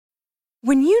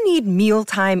When you need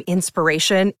mealtime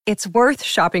inspiration, it's worth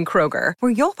shopping Kroger,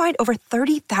 where you'll find over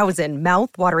 30,000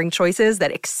 mouth-watering choices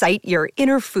that excite your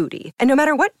inner foodie. And no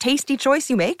matter what tasty choice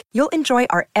you make, you'll enjoy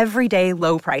our everyday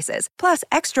low prices, plus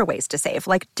extra ways to save,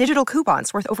 like digital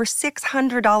coupons worth over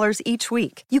 $600 each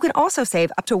week. You can also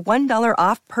save up to $1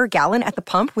 off per gallon at the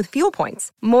pump with fuel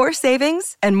points. More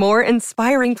savings and more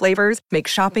inspiring flavors make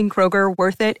shopping Kroger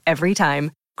worth it every time.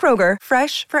 Kroger,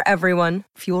 fresh for everyone.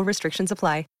 Fuel restrictions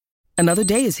apply. Another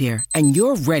day is here, and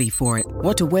you're ready for it.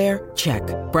 What to wear? Check.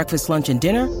 Breakfast, lunch, and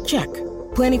dinner? Check.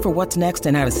 Planning for what's next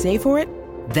and how to save for it?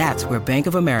 That's where Bank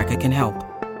of America can help.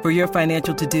 For your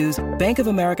financial to-dos, Bank of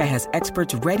America has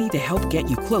experts ready to help get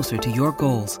you closer to your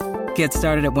goals. Get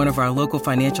started at one of our local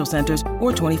financial centers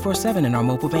or 24/7 in our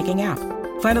mobile banking app.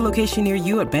 Find a location near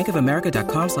you at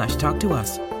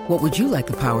bankofamerica.com/talktous. What would you like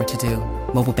the power to do?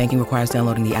 Mobile banking requires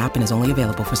downloading the app and is only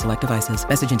available for select devices.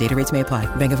 Message and data rates may apply.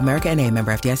 Bank of America N.A.,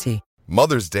 member FDIC.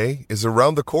 Mother's Day is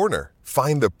around the corner.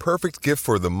 Find the perfect gift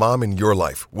for the mom in your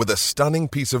life with a stunning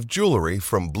piece of jewelry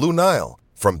from Blue Nile.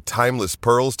 From timeless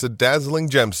pearls to dazzling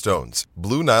gemstones,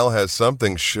 Blue Nile has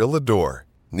something she'll adore.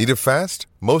 Need it fast?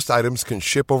 Most items can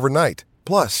ship overnight.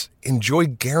 Plus, enjoy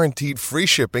guaranteed free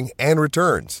shipping and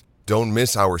returns. Don't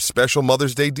miss our special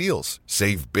Mother's Day deals.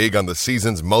 Save big on the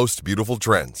season's most beautiful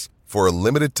trends. For a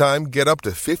limited time, get up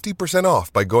to 50%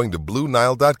 off by going to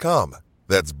BlueNile.com.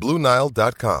 That's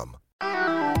BlueNile.com.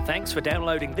 Thanks for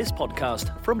downloading this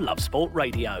podcast from Love Sport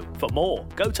Radio. For more,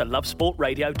 go to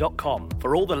lovesportradio.com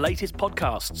for all the latest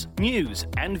podcasts, news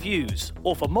and views.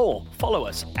 Or for more, follow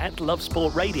us at Love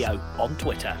Sport Radio on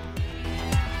Twitter.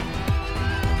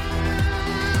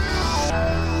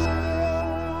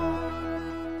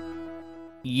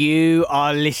 You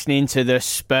are listening to the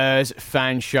Spurs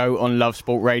Fan Show on Love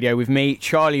Sport Radio with me,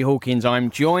 Charlie Hawkins.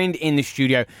 I'm joined in the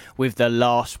studio with the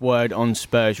last word on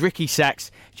Spurs, Ricky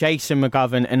Sachs, Jason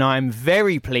McGovern, and I'm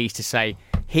very pleased to say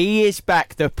he is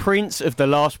back, the prince of the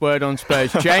last word on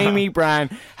Spurs. Jamie Brown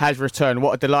has returned.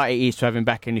 What a delight it is to have him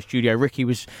back in the studio. Ricky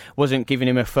wasn't giving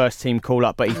him a first-team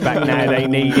call-up, but he's back now. They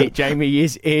need it. Jamie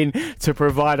is in to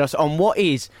provide us on what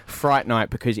is Fright Night,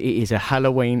 because it is a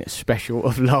Halloween special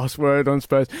of Last Word on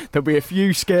Spurs. There'll be a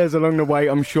few scares along the way,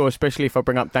 I'm sure, especially if I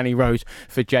bring up Danny Rose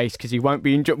for Jace, because he won't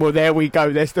be injured. Well, there we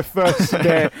go. There's the first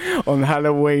scare on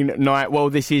Halloween night. Well,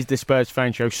 this is the Spurs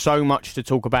Fan Show. So much to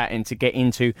talk about and to get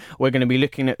into. We're going to be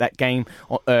looking at that game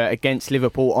against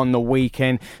Liverpool on the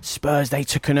weekend. Spurs, they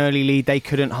took an early lead. They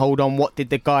couldn't hold on. What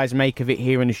did the guys make of it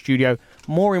here in the studio?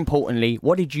 More importantly,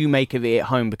 what did you make of it at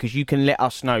home? Because you can let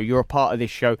us know. You're a part of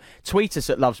this show. Tweet us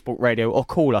at Love Sport Radio or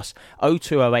call us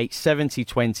 0208 70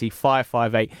 20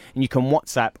 558, and you can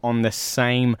WhatsApp on the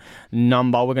same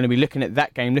number. We're going to be looking at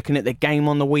that game, looking at the game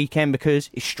on the weekend, because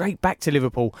it's straight back to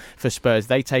Liverpool for Spurs.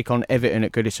 They take on Everton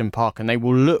at Goodison Park, and they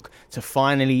will look to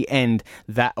finally end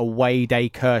that away day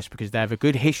curse, because they have a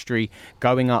good history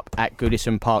going up at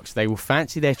Goodison Park. So they will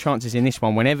fancy their chances in this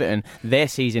one when Everton, their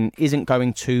season isn't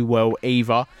going too well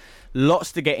either.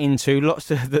 Lots to get into,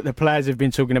 that the players have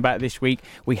been talking about this week.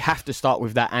 We have to start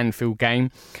with that Anfield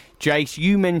game. Jace,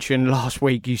 you mentioned last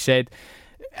week, you said,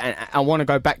 and I want to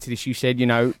go back to this, you said,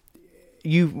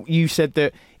 you said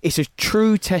that it's a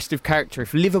true test of character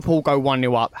if Liverpool go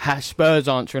 1-0 up, how Spurs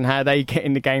answer and how they get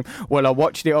in the game. Well, I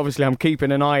watched it, obviously I'm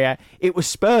keeping an eye out. It was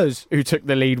Spurs who took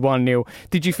the lead 1-0.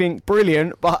 Did you think,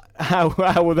 brilliant, but how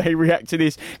will they react to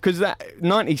this? Because that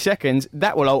 90 seconds,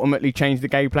 that will ultimately change the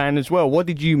game plan as well. What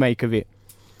did you make of it?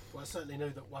 Well, I certainly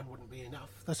knew that one wouldn't be enough,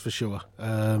 that's for sure.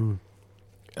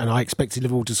 And I expected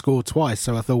Liverpool to score twice,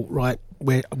 so I thought, right,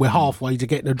 we're halfway to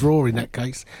getting a draw in that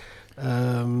case.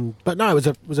 But no,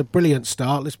 it was a brilliant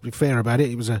start. Let's be fair about it.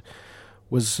 It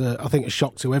was I think a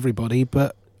shock to everybody.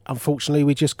 But unfortunately,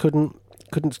 we just couldn't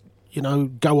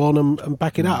go on and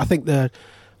back it up. I think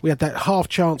we had that half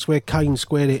chance where Kane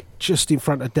squared it just in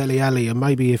front of Dele Alli, and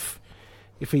maybe if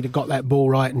he'd have got that ball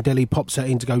right and Dele pops that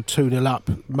in to go 2-0 up,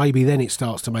 maybe then it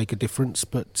starts to make a difference.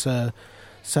 But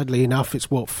sadly enough, it's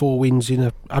 4 wins in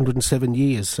 107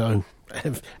 years. So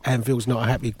Anfield's not a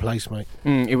happy place, mate.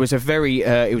 It was a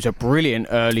brilliant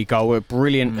early goal, a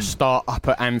brilliant start up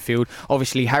at Anfield.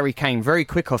 Obviously, Harry Kane, very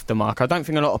quick off the mark. I don't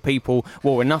think a lot of people,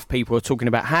 enough people are talking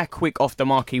about how quick off the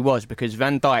mark he was, because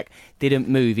Van Dijk didn't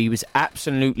move. He was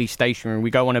absolutely stationary.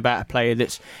 We go on about a player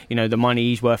that's, the money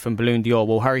he's worth from Ballon d'Or.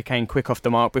 Well, Harry Kane, quick off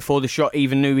the mark. Before the shot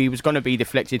even knew he was going to be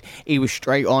deflected, he was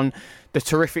straight on. The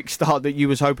terrific start that you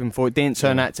was hoping for, it didn't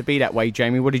turn out to be that way.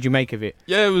 Jamie, what did you make of it?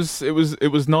 Yeah, it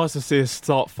was nice to see us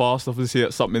start fast. Obviously,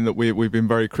 that's something that we've been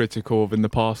very critical of in the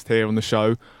past here on the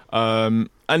show. And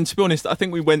to be honest, I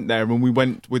think we went there and we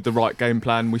went with the right game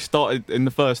plan. We started in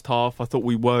the first half. I thought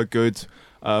we were good.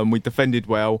 We defended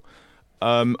well.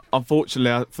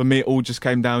 Unfortunately, for me, it all just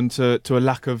came down to a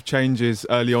lack of changes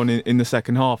early on in the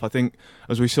second half. I think,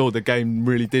 as we saw, the game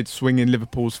really did swing in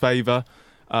Liverpool's favour,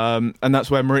 and that's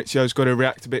where Maurizio's got to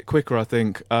react a bit quicker, I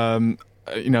think.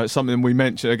 It's something we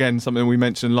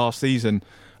mentioned last season.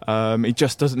 He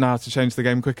just doesn't know how to change the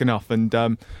game quick enough, and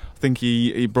I think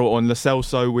he brought on Lo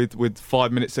Celso with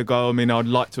 5 minutes to go. I mean, I'd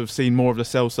like to have seen more of Lo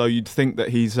Celso. You'd think that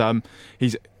he's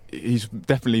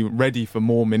definitely ready for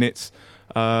more minutes.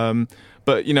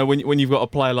 But when you've got a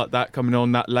player like that coming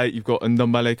on that late, you've got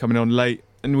Ndombele coming on late,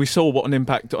 and we saw what an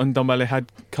impact Ndombele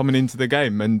had coming into the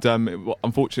game, and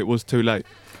unfortunately it was too late.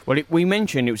 Well, we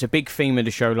mentioned it was a big theme of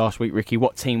the show last week, Ricky.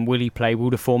 What team will he play? Will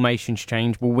the formations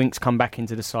change? Will Winks come back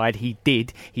into the side? He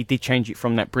did change it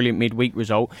from that brilliant midweek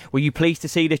result. Were you pleased to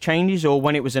see the changes, or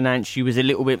when it was announced you was a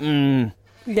little bit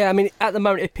Yeah, I mean, at the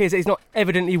moment it appears that he's not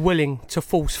evidently willing to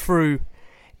force through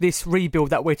this rebuild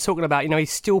that we're talking about.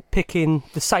 He's still picking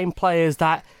the same players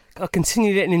that are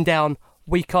continuing letting him down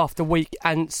week after week,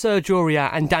 and Sergio Aurier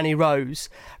and Danny Rose.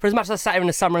 For as much as I sat here in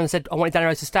the summer and said I wanted Danny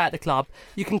Rose to stay at the club,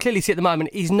 you can clearly see at the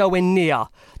moment he's nowhere near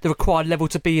the required level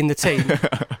to be in the team.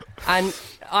 And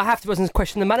I have to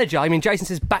question the manager. I mean, Jason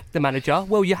says back the manager.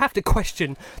 Well, you have to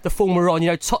question the form we're on.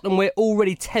 Tottenham, we're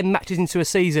already 10 matches into a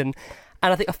season,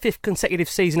 and I think a 5th consecutive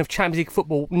season of Champions League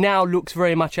football now looks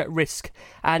very much at risk.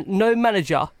 And no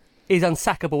manager is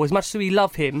unsackable, as much as we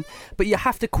love him, but you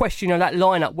have to question that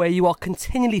lineup where you are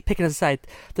continually picking, as I said,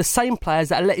 the same players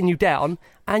that are letting you down,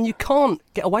 and you can't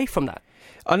get away from that.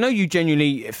 I know you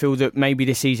genuinely feel that maybe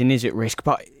this season is at risk,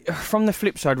 but from the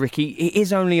flip side, Ricky, it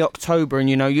is only October, and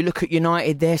you look at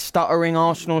United, they're stuttering,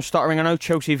 Arsenal stuttering. I know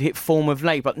Chelsea have hit form of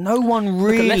late, but no one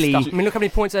really. Look at how many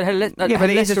points they had. But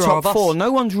it is a top 4.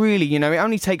 No one's really. It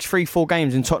only takes 3-4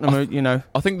 games, and Tottenham.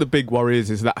 I think the big worry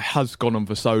is that has gone on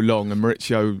for so long, and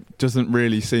Maurizio doesn't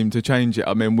really seem to change it.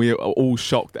 I mean, we are all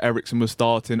shocked that Eriksen was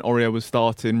starting, Aurier was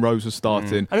starting, Rose was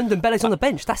starting, and Dembele's on the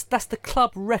bench. That's the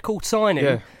club record signing.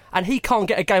 Yeah. And he can't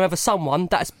get a game over someone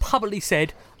that has publicly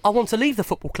said, I want to leave the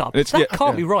football club. That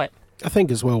can't be right. I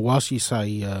think as well, whilst you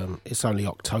say it's only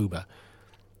October,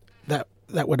 that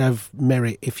would have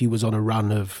merit if he was on a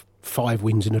run of 5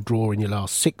 wins and a draw in your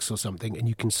last 6 or something, and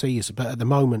you can see it. But at the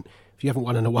moment, if you haven't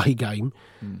won an away game,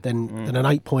 then an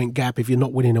 8-point gap, if you're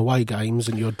not winning away games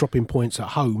and you're dropping points at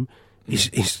home,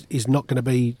 is not going to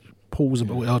be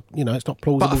plausible. It's not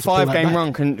plausible. But a 5-game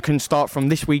run can start from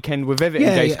this weekend with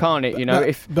Everton, can't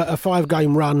it? But a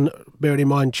 5-game run, bearing in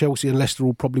mind Chelsea and Leicester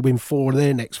will probably win 4 of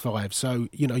their next 5. So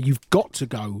you've got to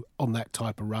go on that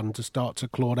type of run to start to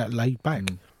claw that lead back.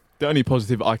 The only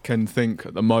positive I can think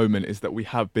at the moment is that we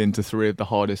have been to 3 of the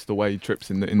hardest away trips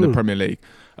in the Premier League,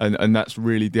 and that's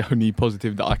really the only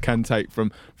positive that I can take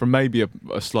from maybe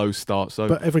a slow start. So,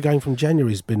 but every game from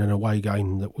January has been an away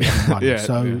game that we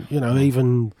haven't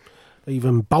won.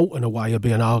 Even Bolton away will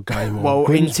be an hard game. Well,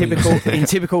 in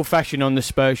typical fashion on the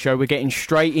Spurs show, we're getting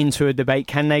straight into a debate.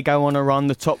 Can they go on a run,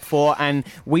 the top 4? And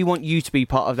we want you to be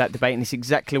part of that debate, and it's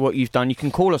exactly what you've done. You can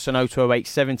call us on 0208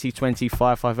 70 20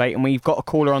 558, and we've got a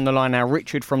caller on the line now,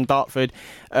 Richard from Dartford.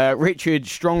 Richard,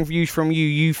 strong views from you.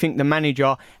 You think the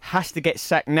manager has to get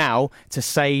sacked now to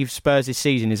save Spurs this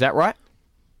season, is that right?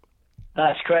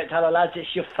 That's correct. Hello, lads.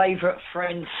 It's your favourite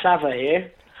friend, Sava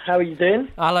here. How are you doing?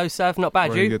 Hello, Sav. Not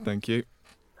bad, Very good, thank you.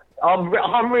 I'm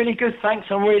really good, thanks.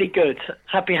 I'm really good.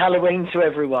 Happy Halloween to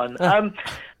everyone.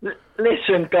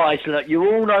 Listen, guys, look, you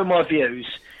all know my views.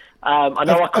 I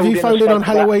know. Have you phoned in on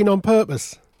Halloween on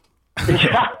purpose?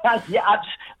 Yeah,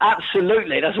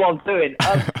 absolutely. That's what I'm doing.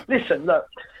 Listen, look,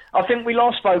 I think we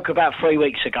last spoke about 3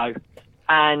 weeks ago,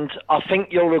 and I think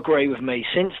you'll agree with me.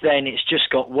 Since then, it's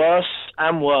just got worse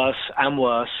and worse and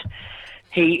worse.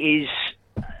 He is...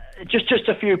 Just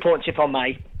a few points, if I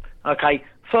may. Okay,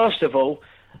 first of all,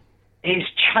 his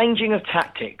changing of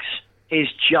tactics is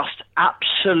just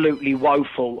absolutely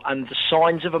woeful, and the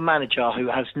signs of a manager who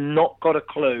has not got a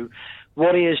clue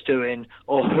what he is doing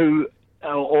or who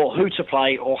to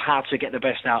play or how to get the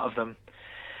best out of them.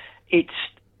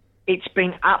 It's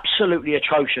been absolutely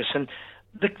atrocious, and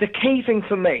the key thing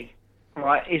for me,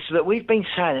 right, is that we've been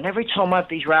saying, and every time I have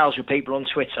these rows with people on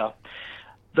Twitter,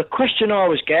 the question I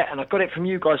always get, and I got it from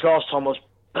you guys last time, was,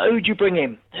 who'd you bring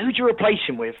in? Who'd you replace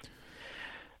him with?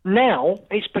 Now,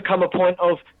 it's become a point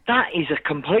of, that is a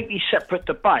completely separate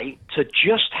debate to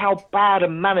just how bad a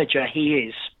manager he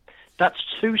is. That's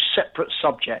 2 separate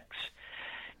subjects.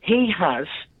 He has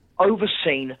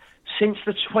overseen, since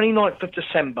the 29th of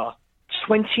December,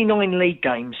 29 league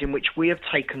games in which we have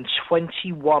taken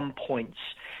 21 points.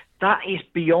 That is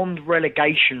beyond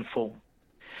relegation form.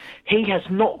 He has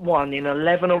not won in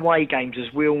 11 away games,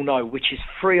 as we all know, which is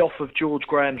 3 off of George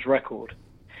Graham's record.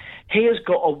 He has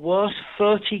got a worse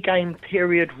 30-game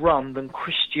period run than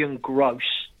Christian Gross.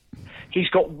 He's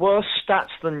got worse stats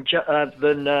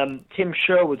than Tim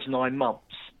Sherwood's 9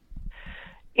 months.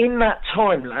 In that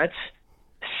time, lads,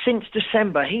 since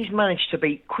December, he's managed to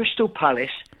beat Crystal Palace,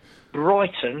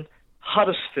 Brighton,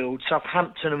 Huddersfield,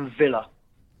 Southampton and Villa.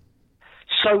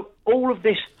 So all of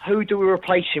this, who do we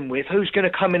replace him with? Who's going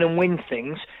to come in and win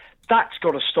things? That's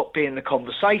got to stop being the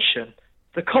conversation.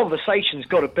 The conversation's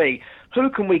got to be, who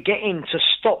can we get in to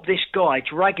stop this guy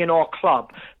dragging our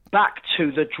club back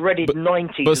to the dreaded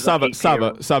 90s? But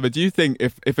Sava, do you think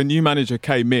if a new manager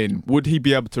came in, would he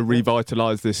be able to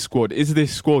revitalise this squad? Is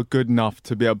this squad good enough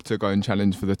to be able to go and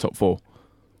challenge for the top 4?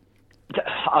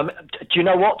 Do you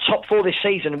know what? Top 4 this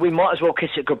season, we might as well kiss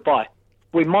it goodbye.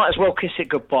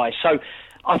 So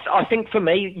I think for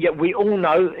me, we all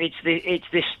know it's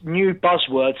this new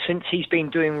buzzword. Since he's been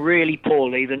doing really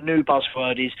poorly, the new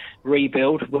buzzword is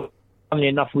rebuild. Well, funnily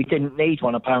enough, we didn't need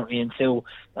one apparently until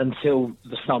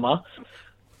the summer.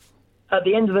 At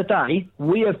the end of the day,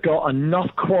 we have got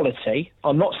enough quality.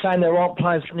 I'm not saying there aren't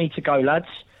players that need to go, lads,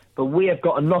 but we have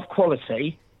got enough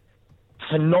quality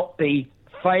to not be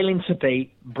failing to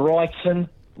beat Brighton,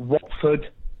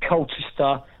 Watford,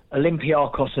 Colchester,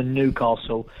 Olympiacos and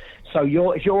Newcastle. So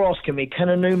if you're asking me, can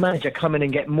a new manager come in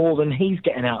and get more than he's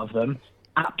getting out of them?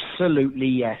 Absolutely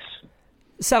yes.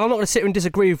 Sam, I'm not going to sit here and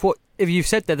disagree with what you've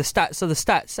said there. The stats are the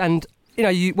stats. And,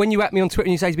 when you at me on Twitter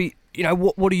and you say to me,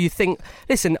 what do you think?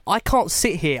 Listen, I can't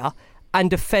sit here and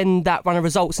defend that run of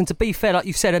results. And to be fair, like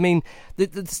you said, I mean, the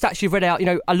stats you've read out,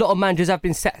 a lot of managers have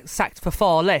been sacked for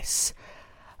far less.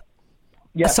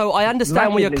 Yeah, so I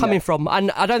understand where you're coming from.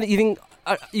 And I don't think you think...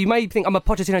 you may think I'm a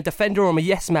Pochettino defender or I'm a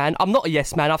yes man. I'm not a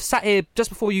yes man. I've sat here just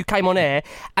before you came on air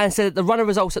and said that the run of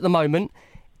results at the moment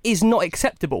is not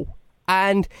acceptable.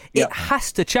 And it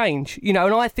has to change, and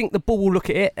I think the ball will look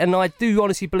at it, and I do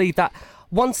honestly believe that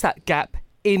once that gap,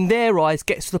 in their eyes,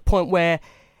 gets to the point where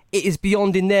it is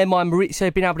beyond, in their mind,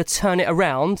 Maurizio being able to turn it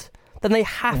around, then they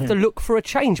have to look for a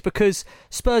change, because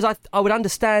Spurs, I would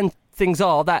understand things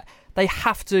are that they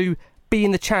have to be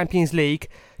in the Champions League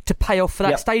to pay off for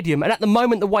that stadium. And at the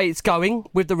moment, the way it's going,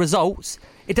 with the results,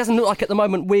 it doesn't look like at the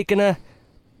moment we're going to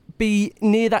be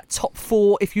near that top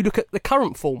 4 if you look at the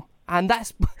current form. And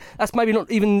that's maybe not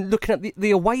even looking at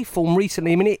the away form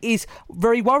recently. I mean, it is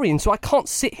very worrying. So I can't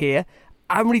sit here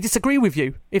and really disagree with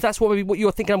you. If that's what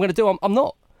you're thinking I'm going to do, I'm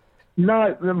not.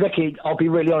 No, Ricky, I'll be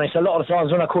really honest. A lot of the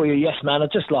times when I call you a yes man, I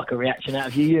just like a reaction out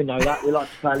of you. You know that. We like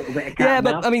to play a little bit of cat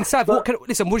but, I mean, Sav,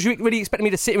 listen, was you really expecting me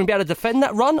to sit here and be able to defend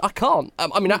that run? I can't.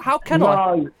 I mean, how can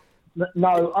I?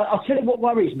 No, I'll tell you what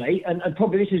worries me, and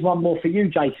probably this is one more for you,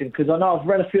 Jason, because I know I've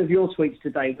read a few of your tweets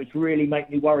today which really make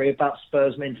me worry about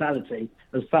Spurs' mentality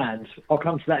as fans. I'll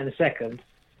come to that in a second.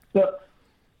 But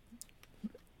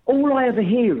all I ever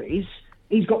hear is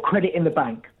he's got credit in the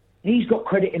bank. He's got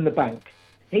credit in the bank.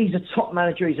 He's a top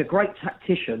manager. He's a great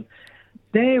tactician.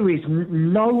 There is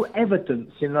no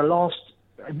evidence in the last...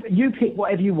 You pick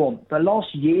whatever you want. The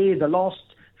last year, the last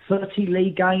 30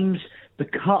 league games, the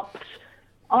cups...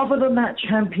 Other than that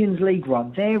Champions League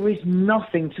run, there is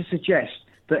nothing to suggest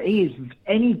that he is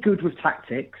any good with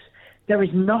tactics. There is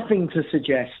nothing to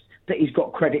suggest that he's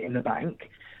got credit in the bank.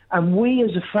 And we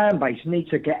as a fan base need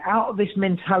to get out of this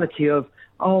mentality of,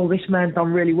 this man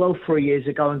done really well 3 years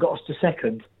ago and got us to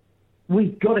second.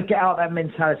 We've got to get out of that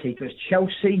mentality, because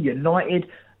Chelsea, United,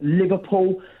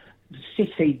 Liverpool,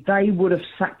 City, they would have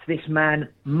sacked this man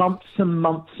months and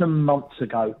months and months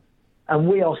ago. And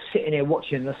we are sitting here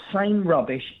watching the same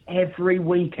rubbish every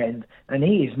weekend, and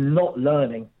he is not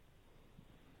learning.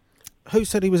 Who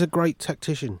said he was a great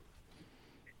tactician?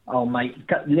 Oh, mate,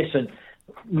 listen,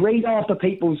 read after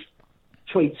people's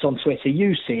tweets on Twitter.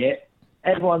 You see it.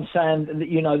 Everyone's saying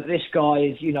that, this guy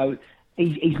is,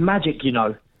 he's magic,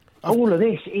 All of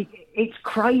this, it's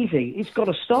crazy. It's got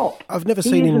to stop. I've never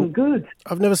seen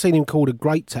him called a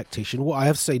great tactician. What I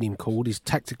have seen him called is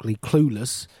tactically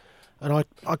clueless. And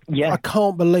I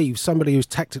can't believe somebody who's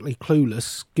tactically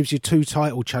clueless gives you 2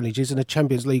 title challenges and a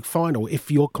Champions League final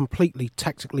if you're completely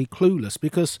tactically clueless.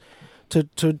 Because to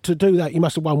do that, you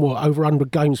must have won, over 100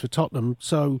 games for Tottenham.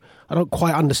 So I don't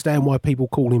quite understand why people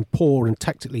call him poor and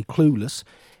tactically clueless.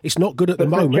 It's not good at the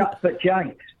moment. But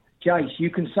Jace, you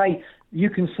can say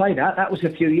that. That was a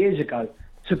few years ago.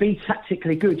 To be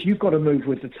tactically good, you've got to move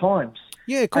with the times.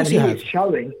 Yeah, of course you have. And he is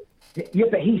showing... Yeah,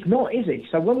 but he's not, is he?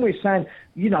 So when we're saying,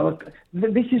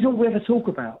 this is all we ever talk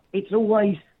about. It's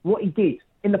always what he did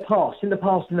in the past.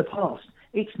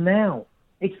 It's now.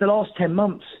 It's the last 10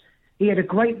 months. He had a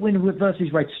great win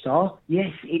versus Red Star.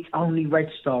 Yes, it's only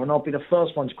Red Star, and I'll be the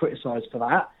first one to criticise for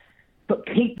that. but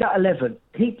keep that 11,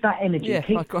 keep that energy. Yeah,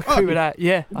 I agree with that.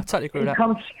 Yeah, I totally agree with that.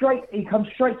 He comes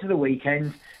straight to the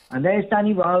weekend, and there's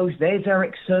Danny Rose, there's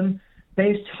Ericsson,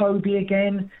 there's Toby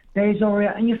again, there's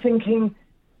Aurier, and you're thinking,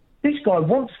 this guy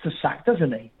wants the sack,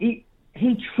 doesn't he?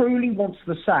 He truly wants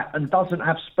the sack and doesn't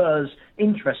have Spurs'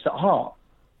 interest at heart.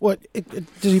 Well,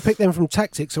 does he pick them from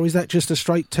tactics, or is that just a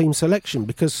straight team selection?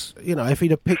 Because, you know, if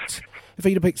he'd have picked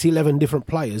 11 different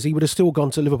players, he would have still gone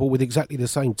to Liverpool with exactly the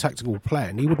same tactical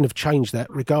plan. He wouldn't have changed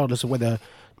that, regardless of whether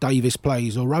Davis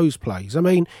plays or Rose plays. I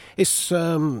mean, it's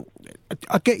I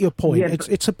get your point. Yeah,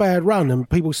 it's a bad run, and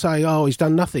people say, oh, he's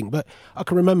done nothing. But I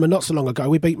can remember not so long ago,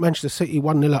 we beat Manchester City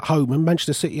 1-0 at home, and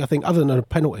Manchester City, I think, other than a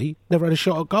penalty, never had a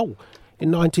shot at goal in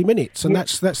 90 minutes, and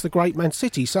that's the great Man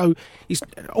City. So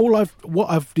what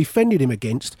I've defended him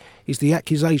against is the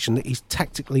accusation that he's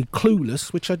tactically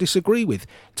clueless, which I disagree with.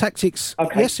 Tactics,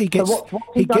 okay. Yes, he gets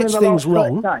he gets things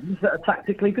wrong. Games that are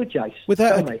tactically good, Jace.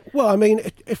 Well, I mean,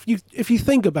 if you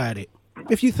think about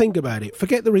it,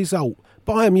 forget the result.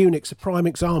 Bayern Munich's a prime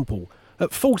example.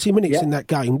 At 40 minutes in that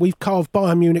game, we've carved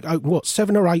Bayern Munich open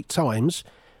 7 or 8 times,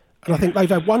 and I think they've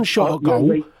had one shot at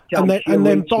goal, and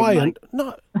then Bayern.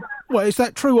 No. Well, is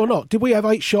that true or not? Did we have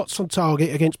 8 shots on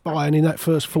target against Bayern in that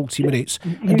first 40 minutes?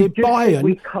 And did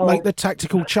Bayern make the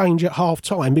tactical change at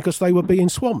half-time because they were being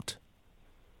swamped?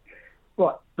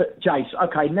 Right, but Jace,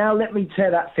 okay, now let me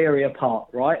tear that theory apart,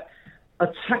 right? A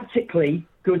tactically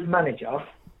good manager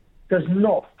does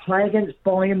not play against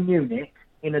Bayern Munich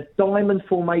in a diamond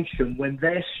formation when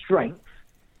their strength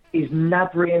is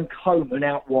Gnabry and Coman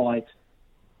out wide.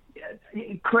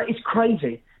 It's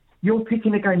crazy. You're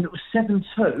picking a game that was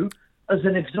 7-2 as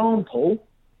an example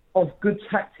of good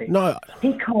tactics. No,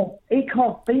 he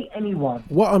can't beat anyone.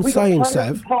 What I'm saying,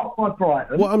 Sav,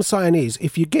 what I'm saying is,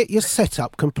 if you get your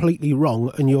setup completely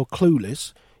wrong and you're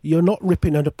clueless, you're not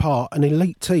ripping it apart an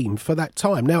elite team for that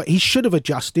time. Now, he should have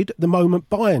adjusted the moment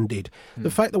Bayern did.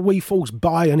 The fact that we forced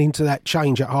Bayern into that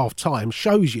change at half-time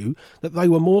shows you that they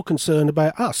were more concerned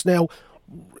about us. Now,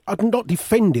 I'm not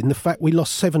defending the fact we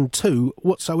lost 7-2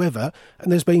 whatsoever,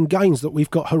 and there's been games that we've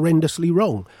got horrendously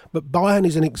wrong. But Bayern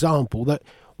is an example that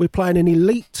we're playing an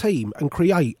elite team and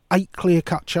create 8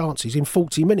 clear-cut chances in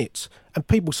 40 minutes, and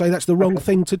people say that's the wrong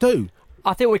thing to do.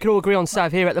 I think we can all agree on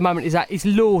Sav here at the moment is that his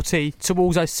loyalty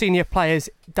towards those senior players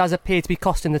does appear to be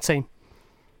costing the team.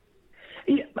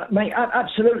 Yeah, mate,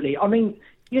 absolutely. I mean,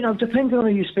 you know, depending on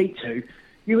who you speak to,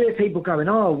 you hear people going,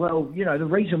 oh, well, you know, the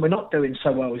reason we're not doing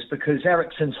so well is because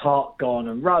Ericsson's heart gone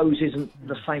and Rose isn't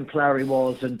the same player he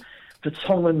was and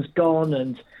Vertonghen's gone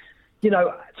and, you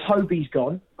know, Toby's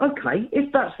gone. Okay,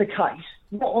 if that's the case,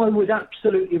 what I would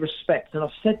absolutely respect, and I've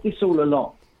said this all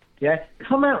along,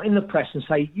 come out in the press and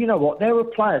say, you know what, there are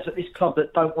players at this club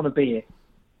that don't want to be here,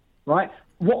 right?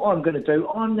 What I'm going to do,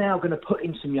 I'm now going to put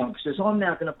in some youngsters, I'm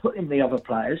now going to put in the other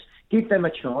players, give them a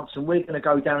chance, and we're going to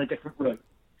go down a different route.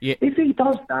 Yeah. If he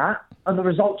does that and the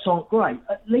results aren't great,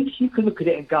 at least you can look at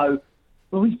it and go,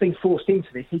 well, he's been forced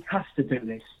into this, he has to do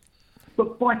this.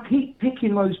 But by keep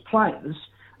picking those players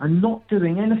and not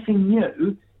doing anything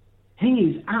new, he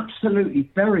is absolutely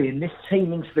burying this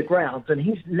team into the ground, and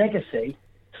his legacy,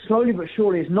 slowly but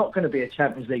surely, is not going to be a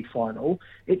Champions League final.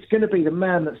 It's going to be the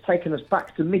man that's taken us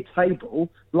back to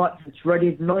mid-table like the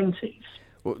dreaded 90s.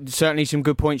 Well, certainly some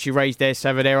good points you raised there,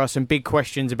 Sava. There are some big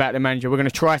questions about the manager. We're going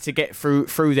to try to get through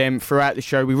them throughout the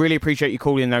show. We really appreciate you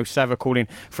calling, though, Sava, calling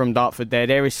from Dartford there.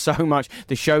 There is so much.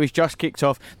 The show is just kicked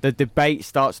off. The debate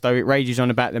starts, though. It rages on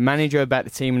about the manager, about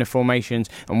the team and the formations,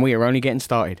 and we are only getting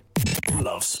started.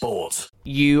 Love Sport.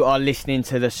 You are listening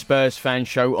to the Spurs Fan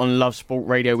Show on Love Sport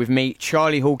Radio with me,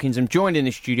 Charlie Hawkins. I'm joined in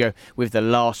the studio with the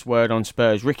last word on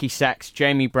Spurs. Ricky Sachs,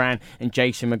 Jamie Brown and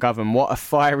Jason McGovern. What a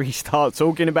fiery start,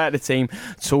 talking about the team,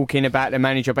 talking about the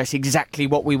manager. But it's exactly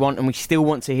what we want, and we still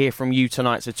want to hear from you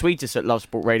tonight. So tweet us at Love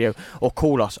Sport Radio or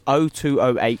call us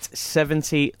 0208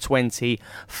 70 20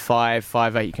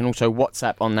 558. You can also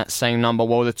WhatsApp on that same number,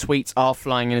 while the tweets are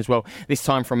flying in as well. This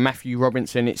time from Matthew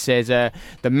Robinson. It says,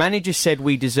 the manager said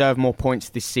we deserve more points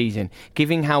this season.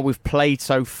 Given how we've played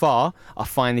so far, I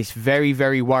find this very,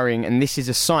 very worrying, and this is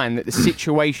a sign that the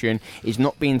situation is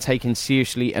not being taken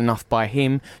seriously enough by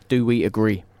him. Do we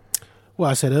agree? Well,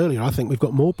 I said earlier, I think we've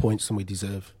got more points than we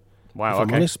deserve. Wow, if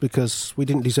I'm honest, because we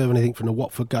didn't deserve anything from the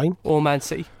Watford game. Or Man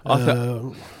City.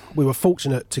 We were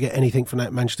fortunate to get anything from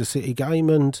that Manchester City game,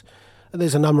 and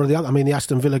there's a number of the other. I mean, the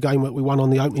Aston Villa game that we won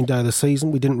on the opening day of the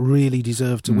season, we didn't really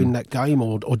deserve to win that game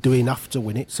or do enough to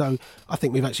win it. So I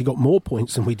think we've actually got more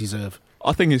points than we deserve.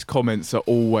 I think his comments are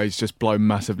always just blown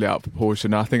massively out of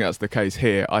proportion. I think that's the case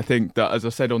here. I think that, as I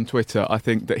said on Twitter, I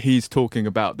think that he's talking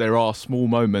about there are small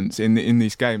moments in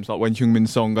these games, like when Heung-min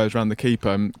Son goes around the keeper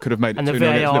and could have made it 2-0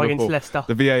 against Liverpool. against Leicester.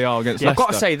 The VAR against Leicester. I've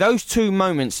got to say, those two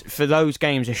moments for those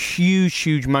games are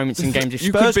huge moments in games. If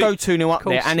Spurs go 2-0 up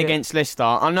there and against Leicester,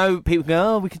 I know people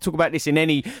go, we could talk about this in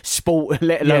any sport,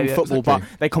 let alone football, but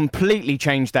they completely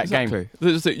changed that game.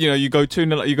 You know, you go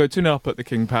 2-0 up at the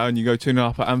King Power and you go 2-0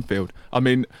 up at Anfield. I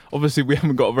mean, obviously we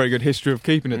haven't got a very good history of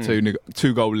keeping a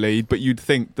 2-goal lead, but you'd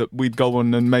think that we'd go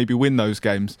on and maybe win those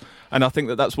games. And I think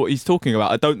that that's what he's talking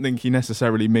about. I don't think he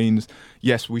necessarily means,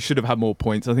 yes, we should have had more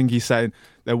points. I think he's saying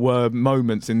there were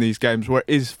moments in these games where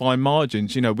it is fine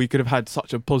margins. You know, we could have had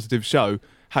such a positive show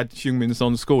had Heung-min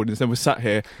Son scored. Instead we're sat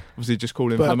here, obviously just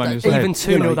calling for the manager's head. Even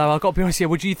 2-0 though, I've got to be honest here,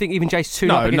 would you think even Jace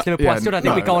 2-0 against Liverpool? I still don't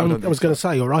think we go on. I was going to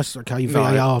say, all right, okay,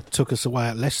 VAR took us away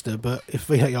at Leicester, but if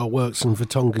VAR works and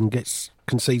Vertonghen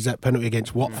concedes that penalty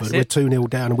against Watford, we're 2-0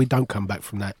 down and we don't come back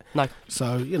from that. No.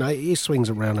 So, you know, it swings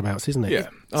and roundabouts, isn't it? Yeah.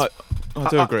 I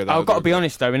do agree with that. I've got to be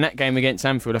honest though, in that game against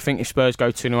Anfield, I think if Spurs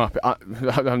go 2-0 up,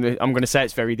 I'm going to say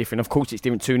it's very different. Of course it's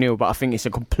different 2-0, but I think it's a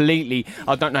completely...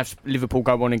 I don't know if Liverpool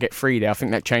go on and get 3 there. I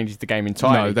think that changes the game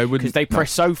entirely. No, they wouldn't. Because they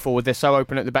press so forward, they're so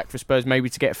open at the back for Spurs maybe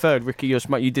to get a third. Ricky,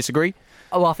 you disagree?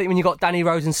 Oh, I think when you've got Danny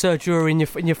Rose and Sergio in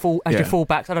your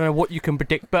full-backs, I don't know what you can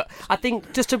predict, but I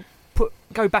think just to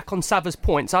go back on Sava's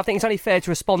points, I think it's only fair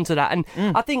to respond to that, and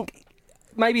I think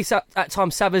maybe at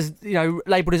times Sava's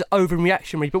labelled as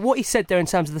overreactionary, but what he said there in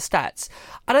terms of the stats,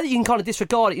 I don't think you can kind of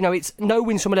disregard it. You know, it's no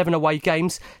wins from 11 away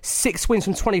games, 6 wins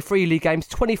from 23 league games,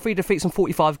 23 defeats from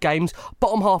 45 games,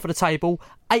 bottom half of the table,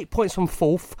 8 points from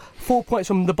 4th, 4 points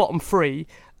from the bottom 3.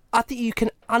 I think you can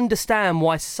understand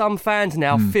why some fans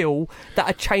now feel that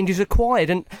a change is required,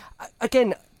 and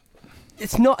again,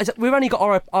 it's not. We've only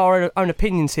got our own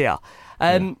opinions here.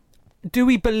 Do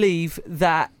we believe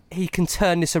that he can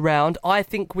turn this around? I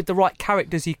think with the right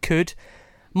characters he could.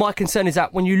 My concern is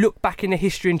that when you look back in the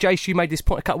history, and Jace, you made this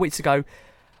point a couple of weeks ago,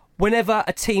 whenever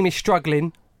a team is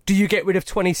struggling, do you get rid of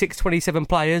 26, 27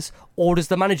 players, or does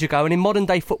the manager go? And in modern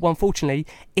day football, unfortunately,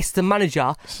 it's the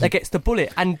manager that gets the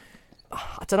bullet. And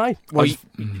I don't know. Well,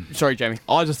 sorry, Jamie.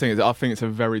 I think it's a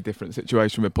very different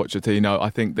situation with Pochettino. I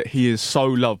think that he is so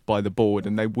loved by the board,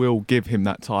 and they will give him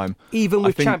that time. Even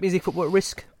with Champions League football at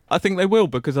risk? I think they will,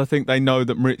 because I think they know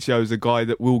that Maurizio is a guy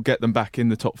that will get them back in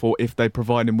the top 4 if they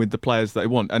provide him with the players they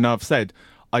want. And I've said,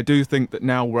 I do think that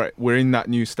now we're in that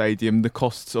new stadium, the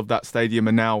costs of that stadium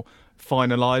are now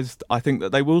finalised. I think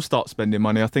that they will start spending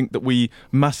money. I think that we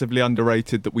massively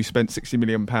underrated that we spent £60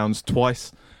 million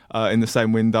twice in the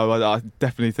same window. I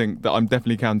definitely think that I'm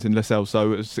definitely counting Lo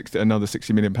Celso as another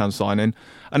 £60 million signing.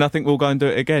 And I think we'll go and do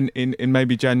it again in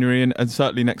maybe January and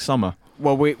certainly next summer.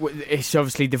 Well, it's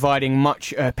obviously dividing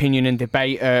much opinion and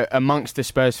debate amongst the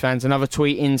Spurs fans. Another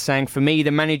tweet in saying, for me, the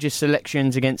manager's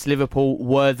selections against Liverpool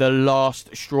were the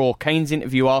last straw. Kane's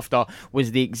interview after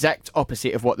was the exact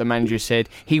opposite of what the manager said.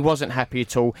 He wasn't happy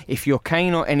at all. If you're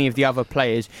Kane or any of the other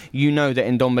players, you know that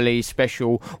Ndombele is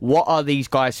special. What are these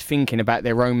guys thinking about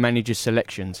their own manager's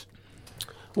selections?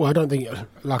 Well, I don't think,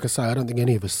 like I say, I don't think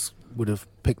any of us would have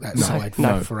picked that side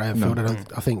for Anfield.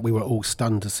 I think we were all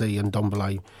stunned to see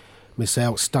Ndombele miss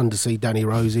out, stunned to see Danny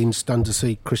Rose in, stunned to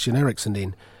see Christian Eriksen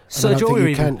in. Sergio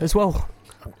Aurier as well.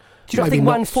 Do you not think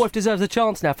 1/4 deserves a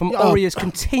chance now from Aurier's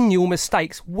continual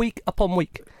mistakes week upon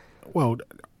week? Well,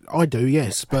 I do,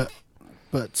 yes, but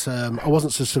I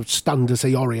wasn't so sort of stunned to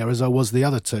see Aurier as I was the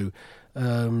other two.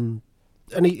 And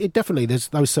it definitely,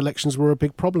 those selections were a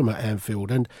big problem at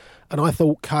Anfield. And I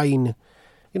thought Kane,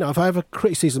 if I have a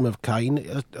criticism of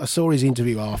Kane, I saw his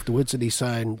interview afterwards, and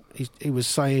he was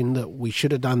saying that we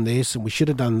should have done this and we should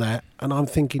have done that. And I'm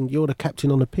thinking, you're the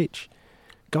captain on the pitch.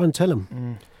 Go and tell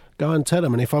him. Go and tell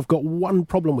him. And if I've got one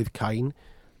problem with Kane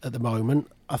at the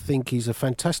moment, I think he's a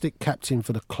fantastic captain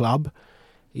for the club.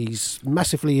 He's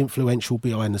massively influential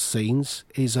behind the scenes.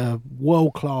 He's a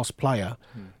world-class player.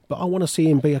 But I want to see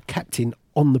him be a captain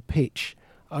on the pitch.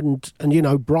 And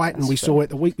Brighton, we saw it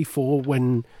the week before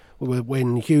when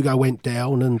Hugo went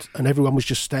down and everyone was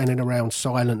just standing around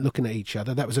silent looking at each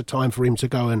other. That was a time for him to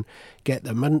go and get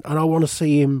them. And I want to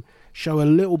see him show a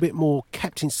little bit more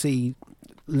captaincy,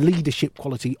 leadership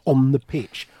quality on the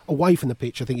pitch. Away from the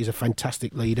pitch, I think he's a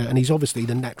fantastic leader, and he's obviously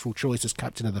the natural choice as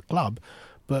captain of the club.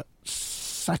 But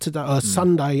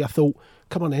Sunday, I thought,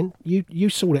 come on then, you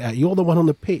sort it out. You're the one on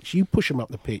the pitch. You push him up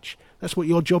the pitch. That's what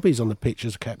your job is on the pitch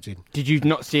as a captain. Did you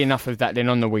not see enough of that then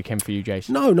on the weekend for you,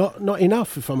 Jason? No, not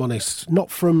enough, if I'm honest.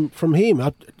 Not from him.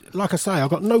 like I say, I've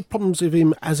got no problems with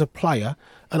him as a player,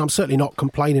 and I'm certainly not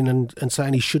complaining and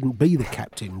saying he shouldn't be the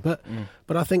captain. But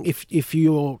I think if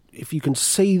you can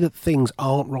see that things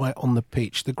aren't right on the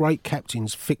pitch, the great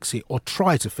captains fix it or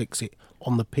try to fix it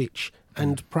on the pitch.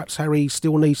 And perhaps Harry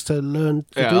still needs to learn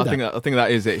to do that. I think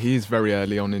that is it. He is very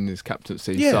early on in his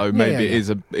captaincy, so maybe it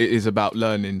is about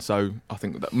learning. So I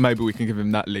think that maybe we can give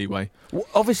him that leeway. Well,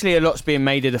 obviously, a lot's being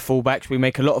made of the fullbacks. We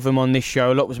make a lot of them on this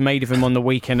show. A lot was made of them on the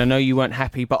weekend. I know you weren't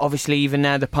happy, but obviously, even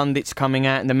now the pundits coming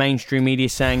out and the mainstream media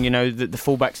saying, that the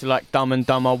fullbacks are like dumb and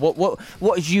dumber.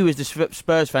 What as you as the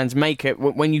Spurs fans make it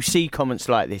when you see comments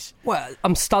like this? Well,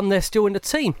 I'm stunned they're still in the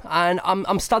team, and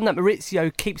I'm stunned that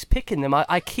Maurizio keeps picking them.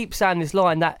 I keep saying this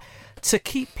line that to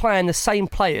keep playing the same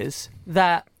players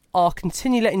that are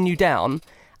continually letting you down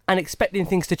and expecting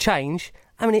things to change,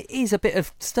 I mean, it is a bit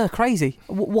of stir crazy.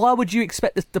 Why would you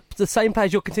expect the same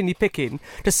players you're continually picking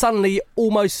to suddenly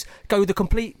almost go the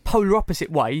complete polar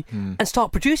opposite way and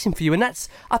start producing for you? And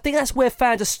I think that's where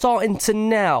fans are starting to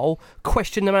now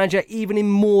question the manager even in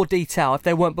more detail if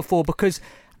they weren't before, because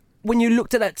when you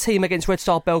looked at that team against Red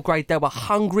Star Belgrade, they were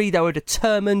hungry, they were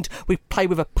determined, we played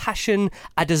with a passion,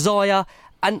 a desire,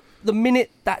 and the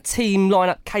minute that team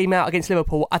lineup came out against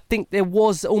Liverpool, I think there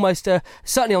was almost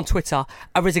certainly on Twitter,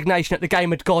 a resignation that the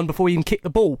game had gone before we even kicked the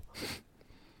ball.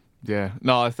 Yeah,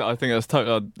 no, I think that's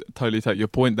I totally take your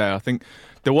point there. I think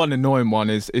the one annoying one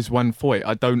is Juan Foyth.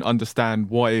 I don't understand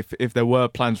why, if there were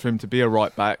plans for him to be a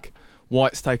right back, why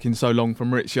it's taking so long for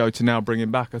Maurizio to now bring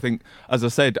him back. I think, as I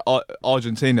said,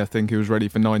 Argentina think he was ready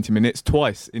for 90 minutes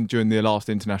twice during the last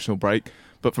international break,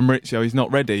 but for Maurizio he's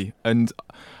not ready. And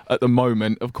at the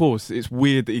moment, of course, it's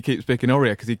weird that he keeps picking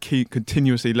Aurier because he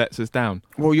continuously lets us down.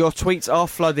 Well, your tweets are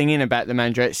flooding in about the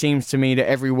manager. It seems to me that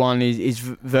everyone is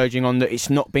verging on that it's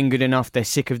not been good enough. They're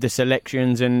sick of the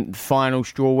selections and the final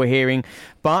straw we're hearing.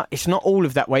 But it's not all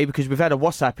of that way, because we've had a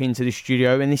WhatsApp into the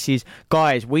studio, and this is,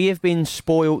 guys, we have been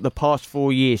spoilt the past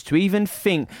 4 years. To even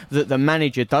think that the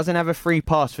manager doesn't have a free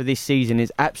pass for this season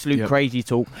is absolute crazy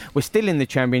talk. We're still in the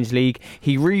Champions League.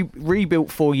 He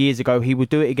rebuilt 4 years ago. He will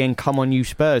do it again. Come on, you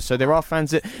Spurs. So there are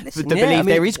fans that believe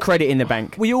there is credit in the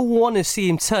bank. We all want to see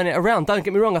him turn it around. Don't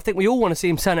get me wrong. I think we all want to see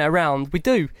him turn it around. We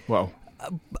do. Well,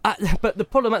 but the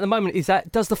problem at the moment is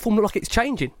that does the form look like it's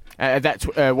changing? That's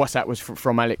WhatsApp was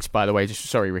from Alex, by the way.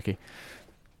 Sorry, Ricky.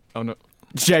 Oh no,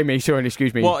 Jamie. Sorry,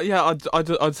 excuse me. Well, yeah, I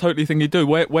totally think you do.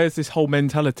 Where's this whole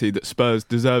mentality that Spurs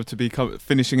deserve to be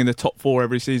finishing in the top 4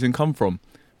 every season come from?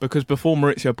 Because before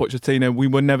Maurizio Pochettino, we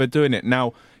were never doing it.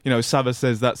 Now, Sava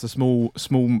says that's a small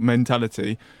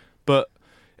mentality, but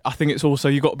I think it's also,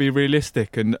 you've got to be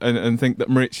realistic and think that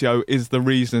Maurizio is the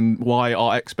reason why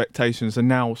our expectations are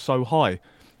now so high.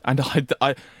 And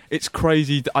it's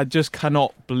crazy. I just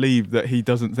cannot believe that he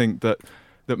doesn't think that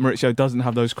Maurizio doesn't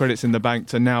have those credits in the bank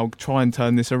to now try and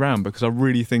turn this around, because I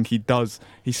really think he does.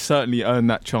 He's certainly earned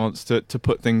that chance to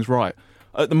put things right.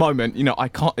 At the moment, I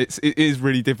can't. It is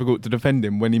really difficult to defend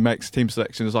him when he makes team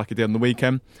selections like he did on the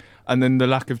weekend, and then the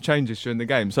lack of changes during the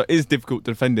game. So it is difficult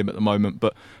to defend him at the moment.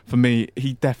 But for me,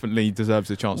 he definitely deserves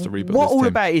a chance to rebuild. What this all team.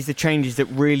 about is the changes that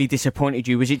really disappointed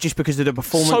you? Was it just because of the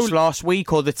performance last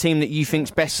week, or the team that you think's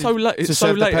best so late, to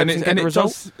serve the purpose and get the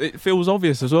result? It feels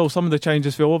obvious as well. Some of the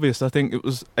changes feel obvious. I think it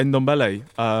was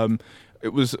Ndombele.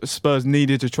 It was Spurs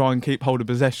needed to try and keep hold of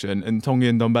possession, and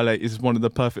Tanguy Ndombele is one of the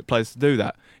perfect players to do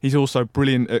that. He's also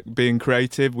brilliant at being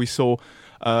creative. We saw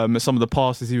some of the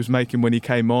passes he was making when he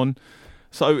came on.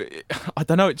 So, I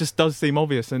don't know, it just does seem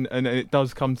obvious, and it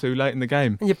does come too late in the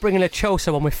game. And you're bringing a Chelsea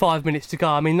on with 5 minutes to go.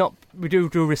 I mean, with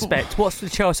due respect, what's the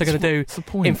Chelsea going to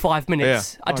do in 5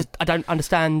 minutes? Yeah. I don't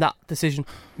understand that decision.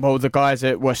 Well, the guys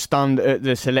that were stunned at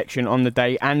the selection on the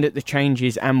day and at the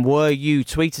changes, and were you,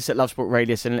 tweet us at Love Sport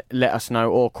Radio and let us know,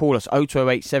 or call us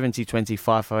 0208 70 20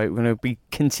 558. We're going to be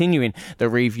continuing the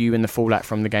review and the fallout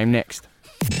from the game next.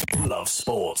 Love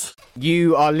Sport.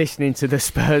 You are listening to the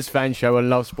Spurs Fan Show on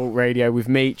Love Sport Radio with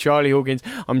me, Charlie Hawkins.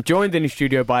 I'm joined in the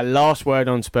studio by Last Word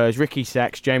on Spurs, Ricky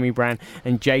Sachs, Jamie Brand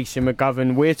and Jason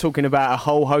McGovern. We're talking about a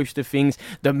whole host of things.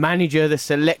 The manager, the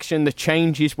selection, the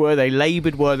changes. Were they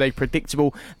laboured? Were they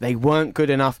predictable? They weren't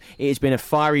good enough. It has been a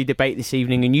fiery debate this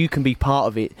evening, and you can be part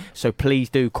of it. So please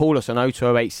do call us on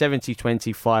 0208 70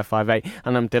 20 558.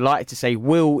 And I'm delighted to say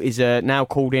Will is now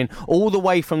called in all the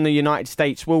way from the United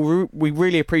States. Will, we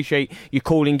really appreciate you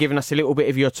calling, giving us a little bit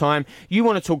of your time. You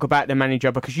want to talk about the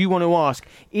manager because you want to ask,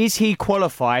 is he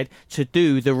qualified to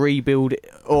do the rebuild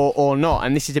or not?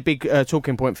 And this is a big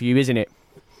talking point for you, isn't it?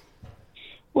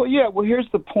 Well, yeah. Well, here's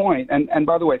the point. And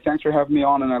by the way, thanks for having me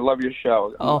on, and I love your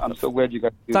show. I'm so glad you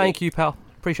guys do Thank this. you, pal.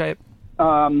 Appreciate it.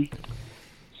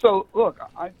 So, look,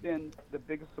 I've been the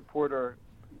biggest supporter,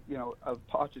 of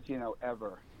Pochettino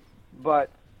ever. But,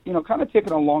 kind of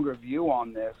taking a longer view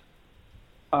on this,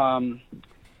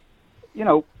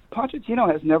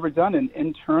 Pochettino has never done an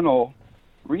internal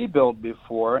rebuild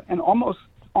before, and almost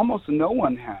no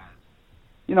one has.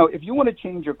 If you want to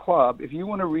change your club, if you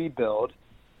want to rebuild,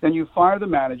 then you fire the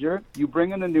manager, you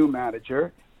bring in a new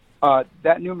manager,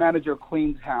 that new manager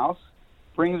cleans house,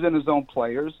 brings in his own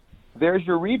players, there's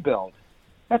your rebuild.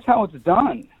 That's how it's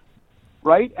done,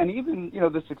 right? And even,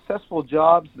 the successful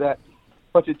jobs that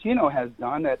Pochettino has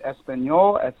done at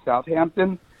Espanyol, at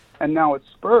Southampton, and now at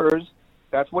Spurs,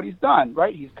 that's what he's done,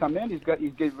 right? He's come in,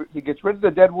 he gets rid of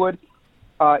the deadwood,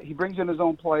 he brings in his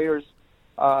own players,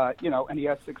 and he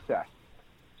has success.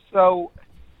 So,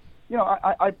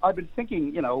 I've been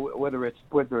thinking, whether it's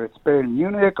Bayern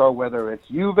Munich or whether it's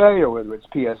Juve or whether it's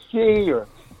PSG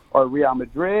or Real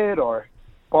Madrid or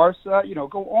Barca,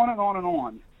 go on and on and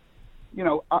on.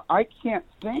 I can't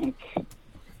think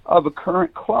of a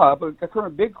current club, a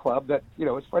current big club that,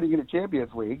 is fighting in the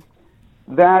Champions League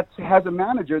that has a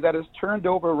manager that has turned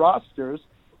over rosters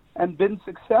and been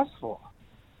successful.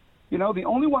 The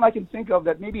only one I can think of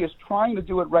that maybe is trying to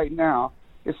do it right now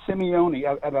is Simeone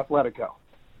at Atletico.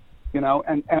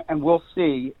 And we'll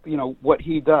see, what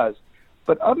he does.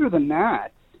 But other than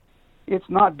that, it's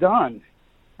not done.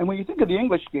 And when you think of the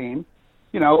English game,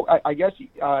 I guess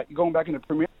going back in the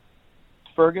Premier League,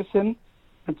 Ferguson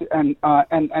and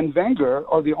Wenger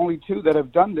are the only two that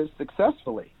have done this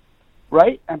successfully,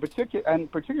 right? And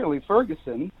particularly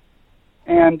Ferguson.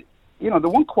 And, the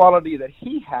one quality that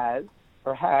he has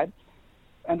or had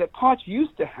and that Poch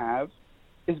used to have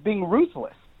is being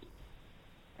ruthless.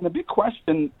 And the big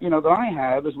question, that I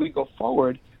have as we go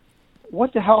forward,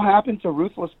 what the hell happened to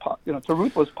ruthless Poch?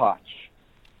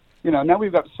 Now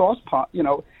we've got Sauce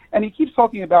Poch, and he keeps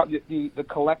talking about the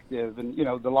collective and,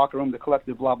 the locker room, the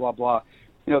collective, blah, blah, blah.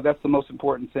 That's the most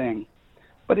important thing.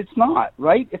 But it's not,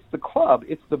 right? It's the club.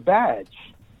 It's the badge.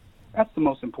 That's the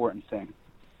most important thing.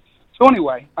 So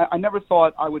anyway, I never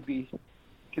thought I would be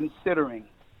considering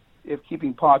if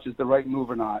keeping Poch is the right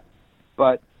move or not.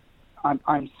 But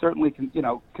I'm certainly,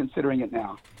 considering it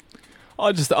now.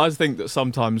 I just think that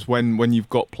sometimes when you've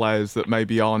got players that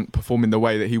maybe aren't performing the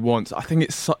way that he wants, I think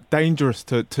it's dangerous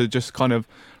to just kind of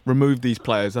remove these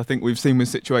players. I think we've seen with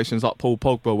situations like Paul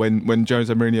Pogba when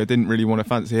Jose Mourinho didn't really want to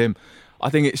fancy him. I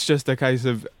think it's just a case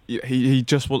of he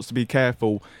just wants to be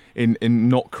careful in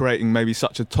not creating maybe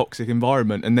such a toxic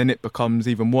environment, and then it becomes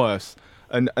even worse.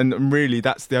 And really,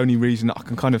 that's the only reason I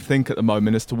can kind of think at the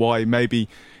moment as to why maybe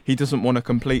he doesn't want to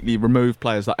completely remove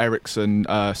players like Eriksen,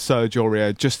 Serge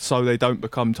Aurier, just so they don't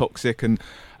become toxic, and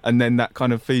then that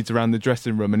kind of feeds around the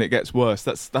dressing room and it gets worse.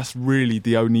 That's really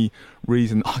the only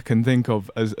reason I can think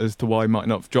of as to why he might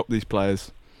not have dropped these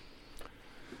players.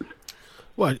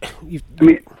 Well,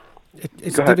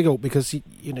 it's difficult because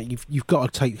you've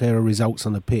got to take care of results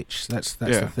on the pitch. That's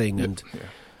the thing,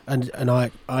 and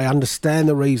I understand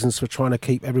the reasons for trying to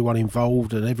keep everyone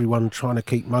involved and everyone trying to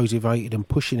keep motivated and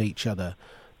pushing each other,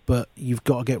 but you've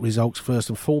got to get results first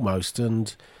and foremost.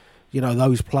 And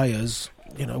those players,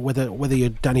 whether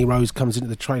Danny Rose comes into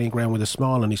the training ground with a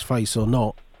smile on his face or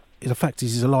not, the fact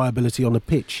is he's a liability on the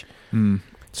pitch.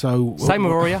 So same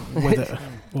with Aurier.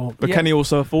 But can he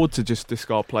also afford to just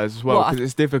discard players as well? Because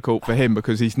it's difficult for him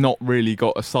because he's not really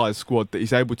got a size squad that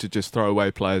he's able to just throw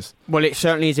away players. Well, it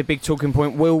certainly is a big talking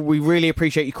point. Will, we really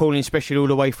appreciate you calling, especially all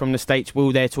the way from the States.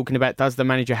 Will, they're talking about, does the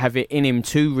manager have it in him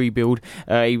to rebuild?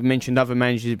 He mentioned other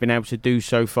managers have been able to do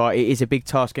so far. It is a big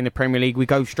task in the Premier League. We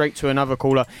go straight to another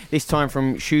caller, this time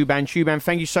from Shuban. Shuban,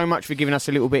 thank you so much for giving us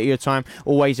a little bit of your time.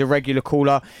 Always a regular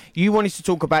caller. You wanted to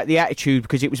talk about the attitude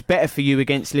because it was better for you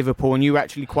against Liverpool, and you were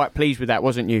actually quite pleased with that,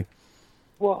 wasn't you?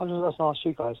 Well, I was just going to ask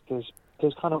you guys, because it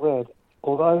was kind of weird.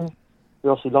 Although we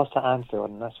obviously lost to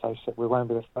Anfield, and let's face it, we won't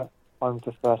be the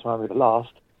first, won't be the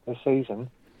last this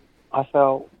season, I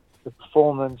felt the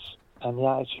performance and the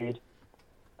attitude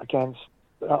against,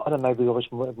 I don't know, maybe I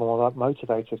was more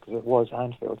motivated because it was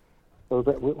Anfield.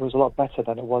 It was a lot better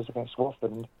than it was against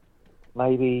Watford. And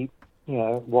maybe,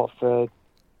 Watford,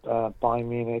 Bayern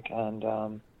Munich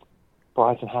and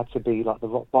Brighton had to be like the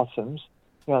rock bottoms.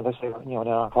 They say, in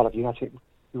our club, you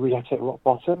really have to hit rock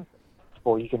bottom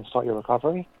before you can start your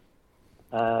recovery.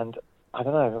 And I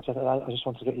don't know. I just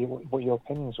wanted to get what your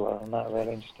opinions were on that,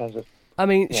 really, in just terms of. I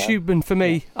mean, Shuban, for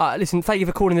me, listen, thank you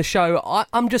for calling the show.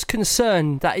 I'm just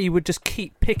concerned that he would just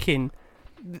keep picking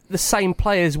the same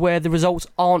players where the results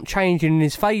aren't changing in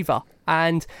his favour.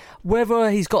 And whether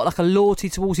he's got like a loyalty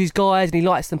towards his guys and he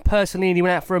likes them personally and he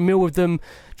went out for a meal with them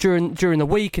during the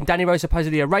week and Danny Rose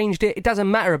supposedly arranged it, it doesn't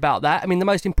matter about that. I mean, the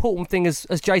most important thing, as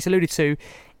Jace alluded to,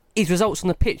 is results on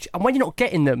the pitch. And when you're not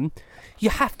getting them, you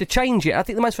have to change it. I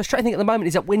think the most frustrating thing at the moment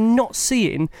is that we're not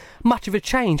seeing much of a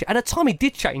change. At the time he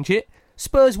did change it,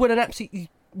 Spurs went and absolutely,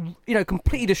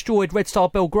 completely destroyed Red Star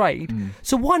Belgrade.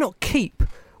 So why not keep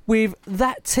with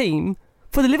that team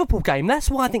for the Liverpool game? That's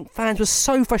why I think fans were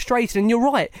so frustrated. And you're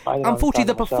right. Unfortunately,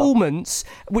 the performance,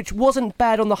 which wasn't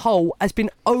bad on the whole, has been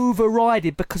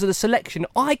overridden because of the selection.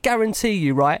 I guarantee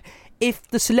you, right, if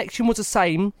the selection was the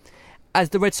same as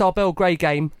the Red Star Belgrade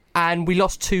game and we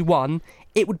lost 2-1,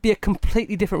 it would be a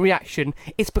completely different reaction.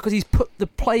 It's because he's put the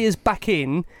players back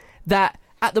in that,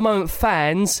 at the moment,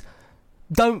 fans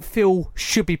don't feel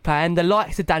should be playing. The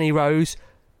likes of Danny Rose,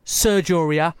 Serge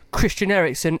Aurier, Christian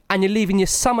Eriksen, and you're leaving your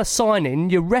summer signing,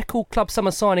 your record club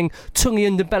summer signing, Tungi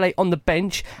Ndombele on the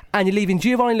bench, and you're leaving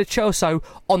Giovanni Lo Celso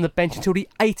on the bench until the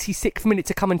 86th minute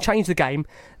to come and change the game.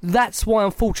 That's why,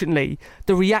 unfortunately,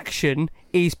 the reaction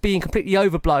is being completely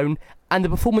overblown, and the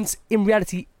performance in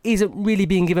reality isn't really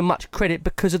being given much credit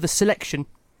because of the selection.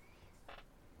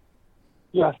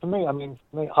 Yeah, for me,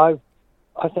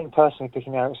 I think personally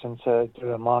picking Eriksen to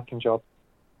do a marking job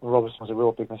with Robertson was a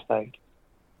real big mistake.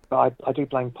 But I do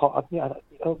blame Potter,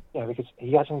 because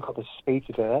he hasn't got the speed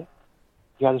to do it.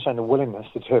 He hasn't shown the willingness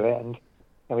to do it, and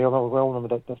we all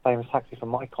remember the famous tactic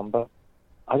from Maicon. But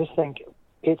I just think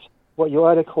it's what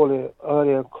your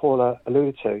earlier caller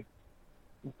alluded to.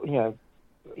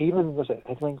 Even was it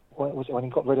when he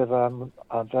got rid of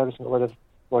Ferguson, got rid of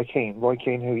Roy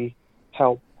Keane, who he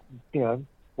helped, win.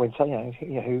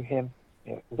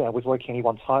 With Roy Keane he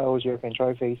won titles, European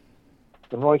trophies.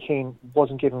 When Roy Keane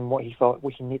wasn't given what he felt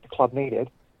the club needed,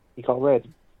 he got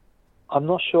rid. I'm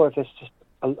not sure if it's just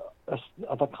a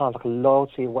kind of like a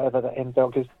loyalty or whatever that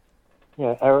inbuilt, because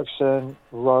Eriksen,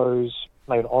 Rose,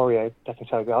 maybe Aurier, definitely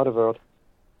Toby Alderweireld,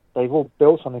 they've all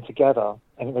built something together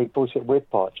and they built it with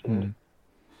Poch. And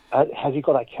has he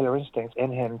got that killer instinct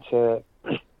in him to,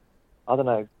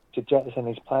 to jettison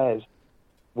these players?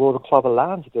 Will the club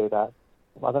allow him to do that?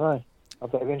 I don't know. I'll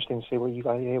be interesting to see what you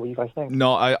guys think.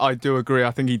 No, I do agree.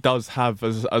 I think he does have,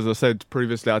 as I said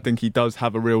previously, I think he does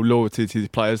have a real loyalty to his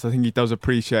players. I think he does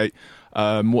appreciate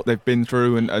what they've been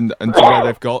through and to where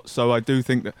they've got. So I do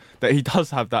think that he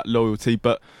does have that loyalty.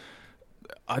 But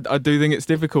I do think it's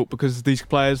difficult because these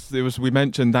players, we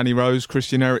mentioned Danny Rose,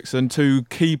 Christian Eriksen, two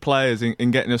key players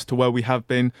in getting us to where we have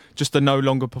been, just are no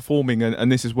longer performing.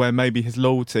 And this is where maybe his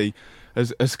loyalty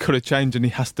has got to change, and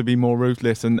he has to be more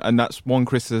ruthless, and that's one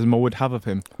criticism I would have of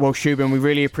him. Well, Shubin, we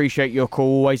really appreciate your call.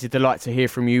 Always a delight to hear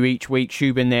from you each week.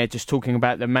 Shubin there just talking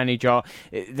about the manager.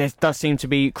 There does seem to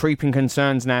be creeping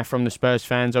concerns now from the Spurs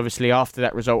fans, obviously, after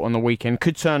that result on the weekend.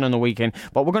 Could turn on the weekend,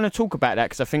 but we're going to talk about that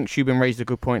because I think Shubin raised a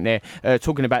good point there,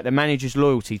 talking about the manager's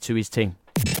loyalty to his team.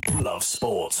 Love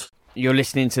Sport. You're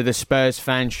listening to the Spurs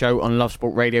Fan Show on Love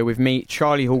Sport Radio with me,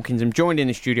 Charlie Hawkins. I'm joined in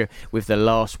the studio with the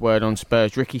last word on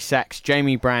Spurs, Ricky Sachs,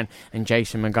 Jamie Brand and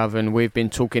Jason McGovern. We've been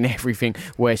talking everything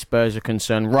where Spurs are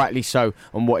concerned, rightly so,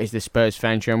 on what is the Spurs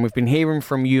Fan Show. And we've been hearing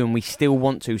from you, and we still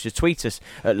want to. So tweet us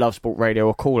at Love Sport Radio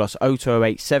or call us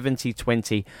 0208 70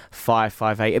 20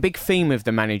 558. A big theme of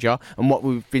the manager and what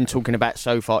we've been talking about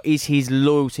so far is his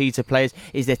loyalty to players.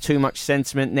 Is there too much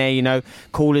sentiment there?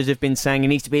 Callers have been saying he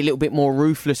needs to be a little bit more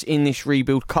ruthless in this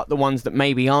rebuild, cut the ones that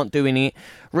maybe aren't doing it.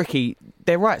 Ricky,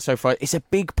 they're right so far. It's a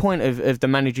big point of the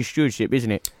manager's stewardship, isn't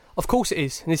it? Of course it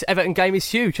is. And this Everton game is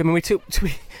huge. I mean,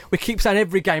 we keep saying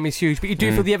every game is huge, but you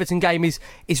do feel the Everton game is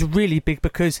really big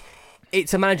because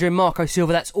it's a manager in Marco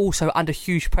Silva that's also under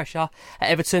huge pressure at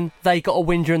Everton. They got a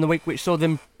win during the week, which saw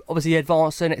them obviously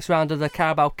advance to the next round of the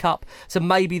Carabao Cup. So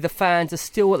maybe the fans are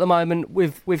still at the moment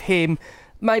with him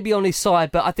maybe on his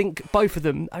side, but I think both of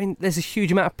them, there's a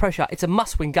huge amount of pressure. It's a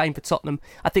must-win game for Tottenham.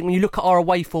 I think when you look at our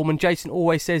away form, and Jason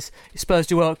always says Spurs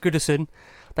do well at Goodison,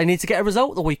 they need to get a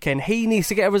result the weekend. He needs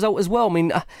to get a result as well.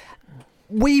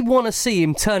 We want to see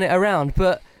him turn it around,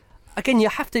 but again, you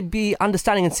have to be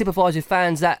understanding and sympathise with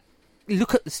fans that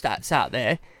look at the stats out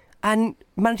there, and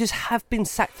managers have been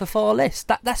sacked for far less.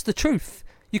 That's the truth.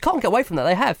 You can't get away from that.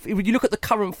 They have. When you look at the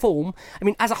current form,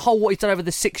 as a whole, what he's done over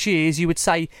the 6 years, you would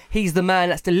say he's the man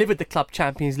that's delivered the club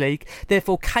Champions League.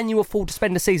 Therefore, can you afford to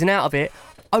spend a season out of it?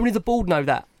 Only the board know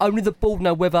that. Only the board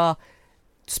know whether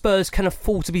Spurs can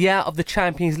afford to be out of the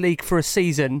Champions League for a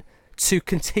season to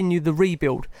continue the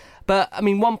rebuild. But,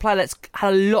 one player that's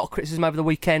had a lot of criticism over the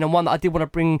weekend, and one that I did want to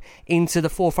bring into the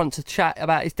forefront to chat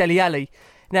about, is Dele Alli.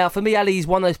 Now, for me, Ali is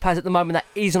one of those players at the moment that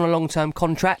is on a long-term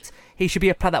contract. He should be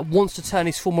a player that wants to turn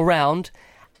his form around,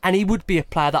 and he would be a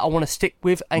player that I want to stick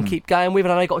with and keep going with.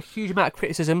 And I know he got a huge amount of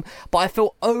criticism, but I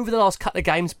felt over the last couple of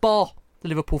games, bar the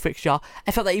Liverpool fixture,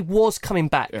 I felt that he was coming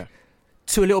back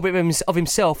to a little bit of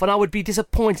himself, and I would be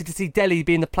disappointed to see Dele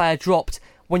being the player dropped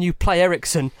when you play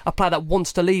Ericsson, a player that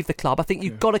wants to leave the club. I think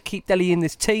you've got to keep Dele in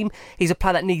this team. He's a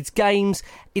player that needs games.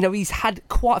 You know, he's had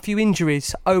quite a few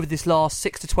injuries over this last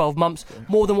 6 to 12 months,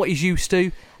 more than what he's used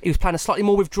to. He was playing a slightly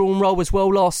more withdrawn role as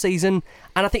well last season,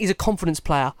 and I think he's a confidence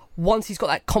player. Once he's got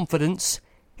that confidence,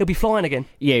 he'll be flying again.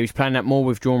 Yeah, he was playing that more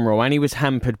withdrawn role, and he was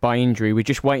hampered by injury. We're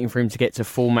just waiting for him to get to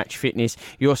full match fitness.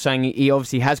 You're saying he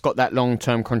obviously has got that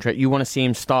long-term contract. You want to see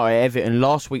him start at Everton.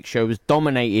 Last week's show was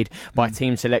dominated by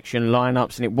team selection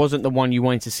lineups, and it wasn't the one you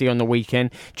wanted to see on the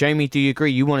weekend. Jamie, do you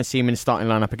agree? You want to see him in the starting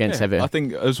lineup against Everton? I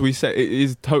think, as we said, it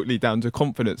is totally down to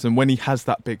confidence, and when he has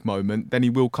that big moment, then he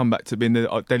will come back to being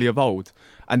the Dele of old.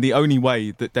 And the only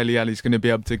way that Dele Alli is going to be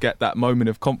able to get that moment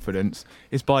of confidence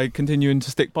is by continuing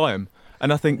to stick by him.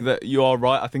 And I think that you are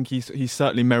right. I think he's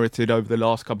certainly merited over the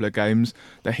last couple of games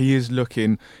that he's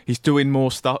doing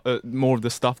more stuff, more of the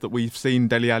stuff that we've seen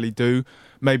Dele Alli do.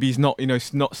 Maybe he's not,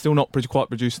 still not quite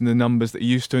producing the numbers that he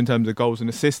used to in terms of goals and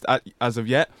assists as of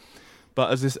yet.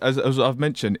 But as I've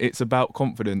mentioned, it's about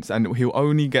confidence, and he'll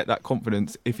only get that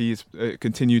confidence if he is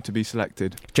continued to be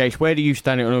selected. Jace, where do you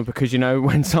stand on it? Because,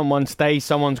 when someone stays,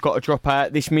 someone's got to drop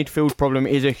out. This midfield problem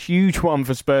is a huge one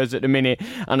for Spurs at the minute,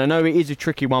 and I know it is a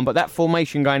tricky one, but that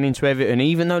formation going into Everton,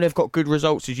 even though they've got good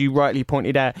results, as you rightly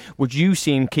pointed out, would you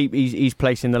see him keep his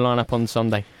place in the lineup on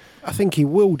Sunday? I think he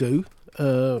will do.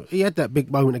 He had that big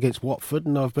moment against Watford,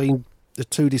 and the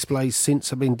two displays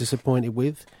since I've been disappointed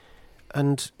with.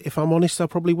 And if I'm honest, I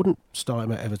probably wouldn't start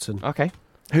him at Everton. Okay.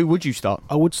 Who would you start?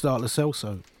 I would start Lo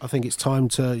Celso. I think it's time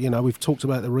to, we've talked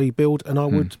about the rebuild, and I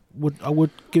would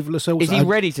give Lo Celso. Is he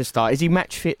ready to start? Is he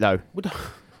match fit though?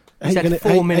 He's had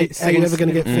 4 minutes. How are you ever going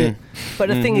to get fit? But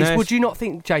the thing is, would you not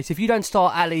think, Jace, if you don't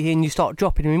start Ali and you start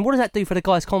dropping him, what does that do for the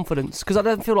guy's confidence? Because I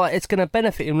don't feel like it's going to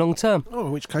benefit him long term. Oh,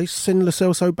 in which case, send Lo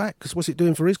Celso back, because what's it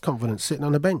doing for his confidence, sitting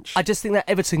on the bench? I just think that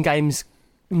Everton game's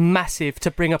massive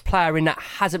to bring a player in that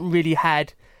hasn't really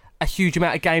had a huge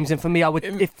amount of games, and for me, I would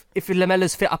if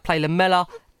Lamella's fit, I'd play Lamella,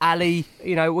 Ali.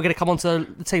 We're going to come on to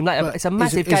the team later, but it's a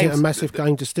massive game. Is it a massive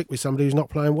game to stick with somebody who's not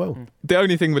playing well? The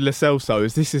only thing with Lo Celso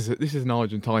is this is an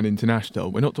Argentine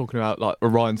international. We're not talking about like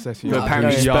Ryan Sessegnon, who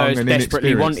apparently Spurs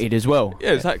desperately wanted as well.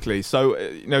 Yeah, exactly. So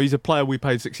he's a player we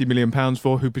paid £60 million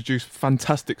for, who produced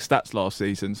fantastic stats last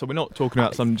season. So we're not talking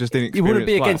about some just inexperienced. You wouldn't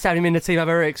be player. against having him in the team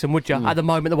over Ericsson, would you? At the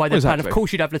moment, the way they're playing, of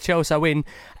course you'd have Lo Celso in.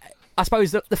 I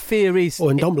suppose that the fear is...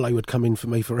 Or Ndombele would come in for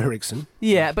me for Ericsson.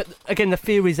 Yeah, but again, the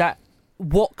fear is that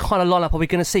what kind of lineup are we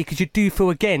going to see? Because you do feel,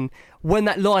 again, when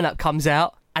that lineup comes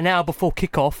out, an hour before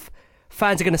kick-off,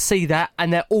 fans are going to see that,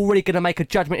 and they're already going to make a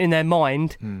judgment in their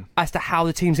mind as to how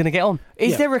the team's going to get on.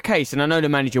 Is there a case, and I know the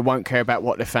manager won't care about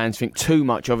what the fans think too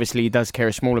much, obviously he does care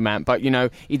a small amount, but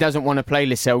he doesn't want to play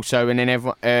Lo Celso, and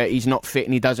then he's not fit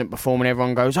and he doesn't perform, and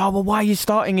everyone goes, oh well, why are you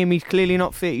starting him? He's clearly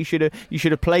not fit. You should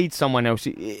have played someone else.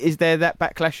 Is there that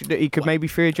backlash that he could maybe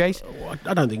fear, Jace?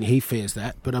 I don't think he fears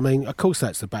that, but I mean, of course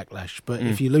that's the backlash, but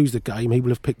if you lose the game, he will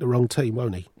have picked the wrong team,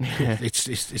 won't he? Yeah. It's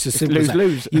as simple as that.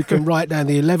 Lose. You can write down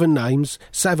the 11 names.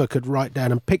 Sava could write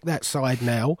down and pick that side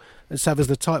now, and Sava's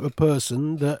the type of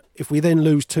person that if we then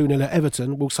lose 2-0 at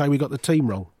Everton, we'll say we got the team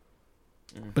wrong.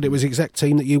 But it was the exact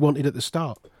team that you wanted at the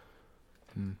start.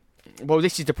 Well,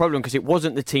 this is the problem, because it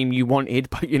wasn't the team you wanted,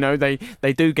 but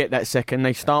they do get that second,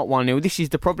 they start 1-0. This is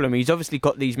the problem. He's obviously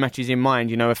got these matches in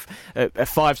mind. A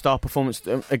 5-star performance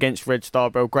against Red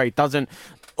Star Belgrade doesn't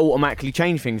automatically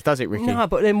change things, does it, Ricky? No,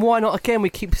 but then why not? Again, we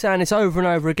keep saying this over and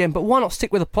over again, but why not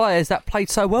stick with the players that played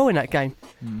so well in that game?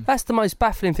 That's the most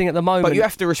baffling thing at the moment. But you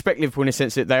have to respect Liverpool in the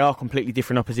sense that they are completely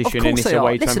different opposition in this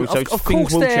away time, so of things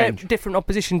course will they're change. Different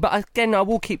opposition, but again, I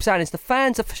will keep saying this. The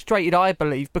fans are frustrated, I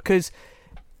believe, because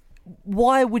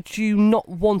why would you not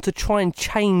want to try and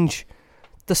change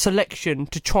the selection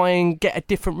to try and get a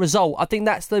different result? I think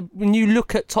that's when you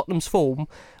look at Tottenham's form,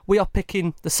 we are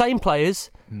picking the same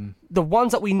players, the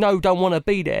ones that we know don't want to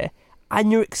be there,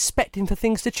 and you're expecting for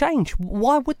things to change.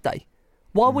 Why would they?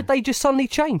 Why would they just suddenly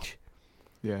change?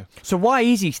 Yeah. So why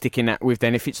is he sticking that with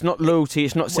then? If it's not loyalty,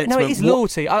 it's not sentiment. No, it is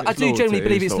loyalty. I do genuinely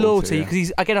believe it's loyalty, because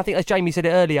he's, again, I think as Jamie said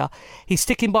it earlier, he's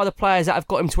sticking by the players that have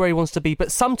got him to where he wants to be.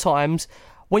 But sometimes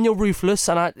when you're ruthless,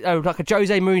 and like a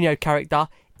Jose Mourinho character,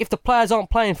 if the players aren't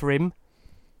playing for him,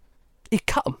 he'd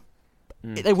cut them.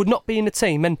 They would not be in the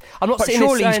team, and I'm not. But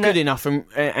surely he's good enough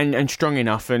and strong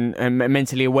enough and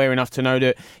mentally aware enough to know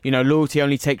that loyalty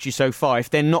only takes you so far. If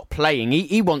they're not playing,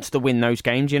 he wants to win those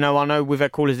games. I know we've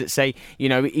had callers that say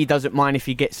he doesn't mind if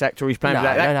he gets sacked or he's playing.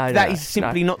 That is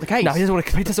simply not the case. No, he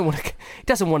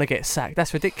doesn't want to get sacked.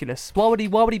 That's ridiculous. Why would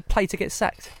he play to get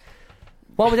sacked?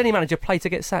 Why would any manager play to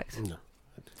get sacked? No.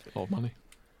 A lot of money.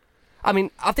 I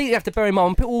mean, I think you have to bear in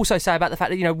mind. People also say about the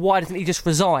fact that why doesn't he just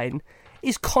resign?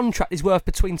 his contract is worth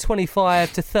between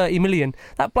 25 to 30 million.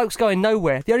 That bloke's going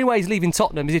nowhere. The only way he's leaving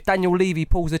Tottenham is if Daniel Levy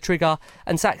pulls the trigger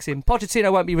and sacks him.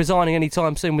 Pochettino won't be resigning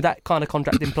anytime soon with that kind of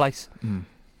contract in place.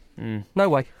 No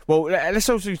way. Well, let's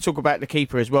also talk about the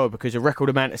keeper as well, because a record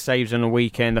amount of saves on the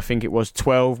weekend. I think it was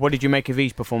 12. What did you make of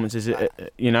his performances?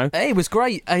 He was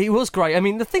great. He was great. I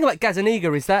mean, the thing about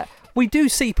Gazzaniga is that we do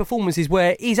see performances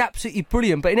where he's absolutely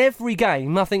brilliant, but in every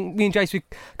game, I think me and Jace, we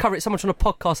cover it so much on a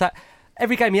podcast, that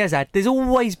every game he has had, there's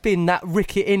always been that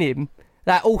ricket in him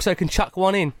that also can chuck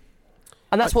one in.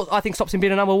 And that's what I think stops him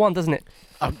being a number one, doesn't it?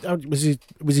 It was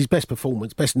his best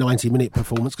performance, best 90-minute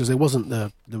performance, because there wasn't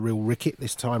the real ricket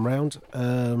this time round.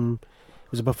 It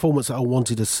was a performance that I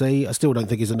wanted to see. I still don't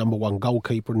think he's a number one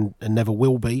goalkeeper and never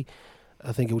will be.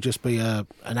 I think it will just be an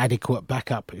adequate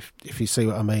backup, if you see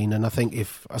what I mean. And I think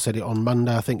I said it on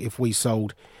Monday, I think if we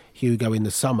sold Hugo in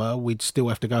the summer, we'd still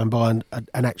have to go and buy an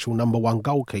actual number one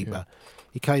goalkeeper.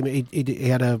 Yeah. He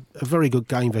had a very good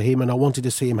game for him, and I wanted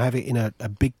to see him have it in a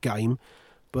big game.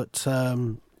 But, I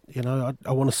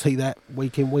want to see that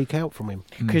week in, week out from him.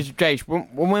 Because, Jace,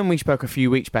 when we spoke a few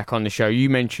weeks back on the show, you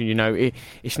mentioned,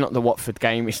 it's not the Watford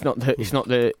game, it is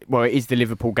the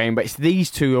Liverpool game, but it's these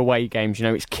two away games,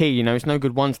 it's key, it's no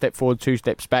good 1 step forward, 2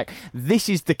 steps back. This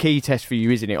is the key test for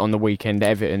you, isn't it, on the weekend,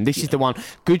 Everton? This is the one.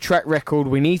 Good track record.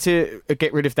 We need to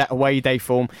get rid of that away day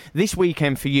form. This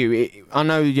weekend for you, I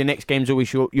know your next game's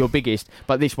always your biggest,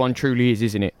 but this one truly is,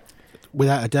 isn't it?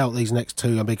 Without a doubt, these next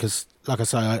two, because, like I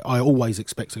say, I always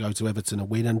expect to go to Everton and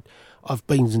win, and I've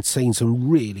been and seen some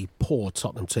really poor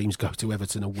Tottenham teams go to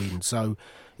Everton and win. So,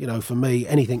 for me,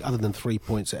 anything other than 3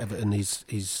 points at Everton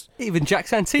is even Jack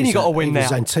Santini got a win now.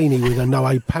 Santini with a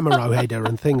Noé Pamaro header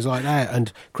and things like that,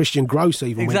 and Christian Gross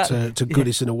even went to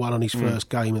Goodison and won on his first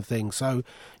game and things. So,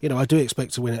 I do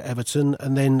expect to win at Everton,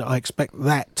 and then I expect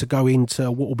that to go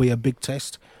into what will be a big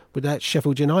test with that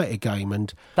Sheffield United game,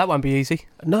 and that won't be easy.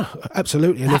 No,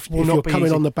 absolutely. And if you're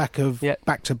coming on the back of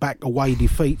back-to-back away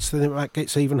defeats, then that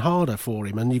gets even harder for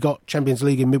him. And you got Champions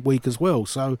League in midweek as well.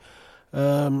 So,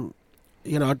 I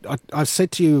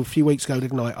said to you a few weeks ago,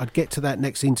 didn't I? I'd get to that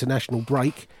next international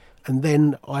break, and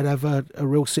then I'd have a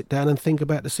real sit down and think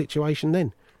about the situation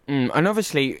then. And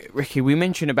obviously, Ricky, we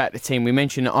mentioned about the team. We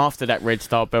mentioned that after that Red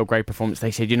Star Belgrade performance, they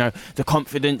said, the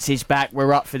confidence is back.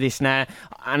 We're up for this now.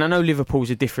 And I know Liverpool's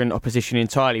a different opposition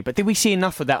entirely, but did we see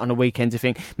enough of that on the weekend to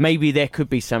think maybe there could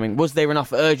be something? Was there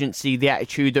enough urgency, the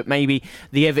attitude that maybe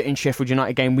the Everton-Sheffield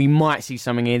United game, we might see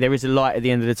something here? There is a light at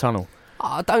the end of the tunnel.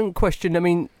 I don't question.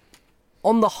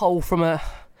 On the whole, from a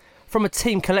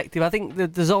team collective, I think the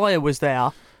desire was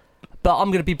there. But I'm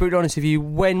going to be brutally honest with you,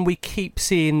 when we keep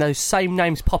seeing those same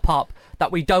names pop up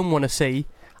that we don't want to see,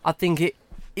 I think it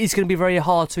is going to be very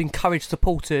hard to encourage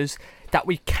supporters that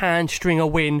we can string a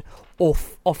win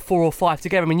off 4 or 5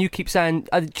 together. You keep saying,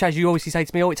 Chaz, you obviously say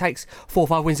to me, it takes 4 or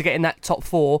 5 wins to get in that top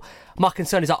 4. My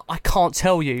concern is that I can't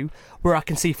tell you where I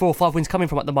can see 4 or 5 wins coming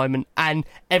from at the moment. And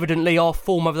evidently our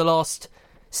form over the last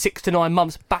 6 to 9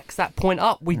 months backs that point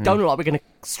up. We don't look like we're going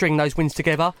to string those wins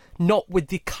together, not with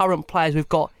the current players we've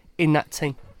got in that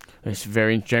team. It's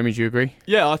very... Jamie, do you agree?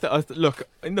 Yeah, look,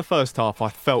 in the first half, I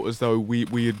felt as though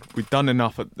we'd done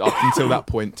enough up until that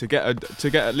point to get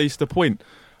at least a point.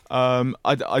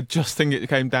 I just think it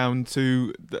came down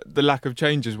to the lack of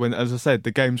changes when, as I said, the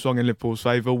game swung in Liverpool's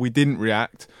favour. We didn't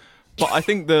react. But I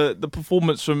think the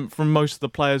performance from most of the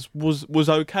players was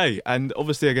okay. And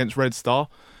obviously against Red Star,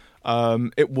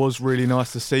 it was really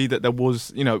nice to see that there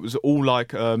was, it was all like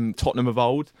Tottenham of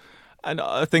old. And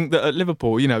I think that at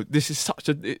Liverpool, this is such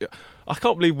a... I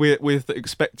can't believe we're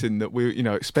expecting that we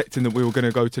were going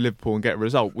to go to Liverpool and get a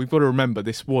result. We've got to remember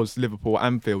this was Liverpool at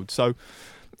Anfield. So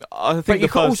I think but you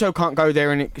also can't go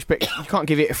there and expect... You can't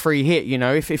give it a free hit,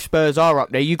 If Spurs are up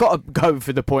there, you've got to go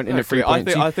for the point in the 3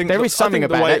 points. I think there is something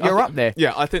about that. You're up there.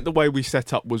 Yeah, I think the way we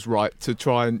set up was right to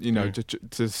try and,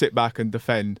 to sit back and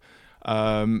defend.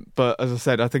 But as I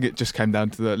said, I think it just came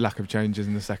down to the lack of changes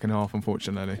in the second half,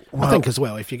 unfortunately. I think as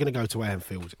well, if you're going to go to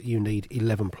Anfield, you need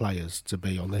 11 players to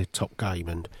be on their top game,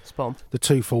 and the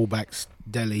 2 fullbacks,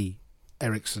 Dele,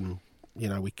 Eriksson,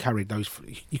 we carried those.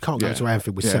 You can't go to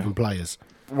Anfield with 7 players.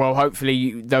 Well,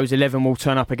 hopefully those 11 will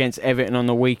turn up against Everton on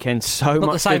the weekend.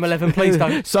 Not the same 11, please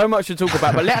don't. So much to talk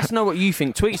about, but let us know what you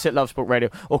think. Tweet us at Love Sport Radio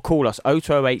or call us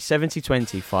 0208 70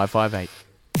 20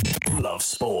 558. Love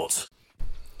Sport.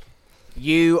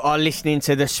 You are listening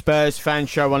to the Spurs Fan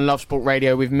Show on Love Sport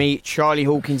Radio with me, Charlie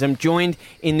Hawkins. I'm joined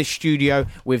in the studio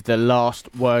with the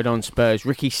last word on Spurs.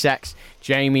 Ricky Sachs,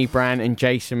 Jamie Brand and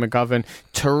Jason McGovern.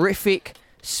 Terrific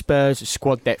Spurs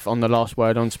squad depth on the last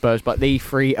word on Spurs, but the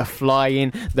three are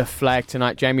flying the flag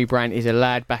tonight. Jamie Brand is a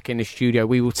lad back in the studio.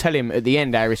 We will tell him at the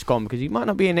end how it's gone, because he might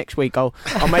not be here next week. I'll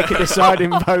make a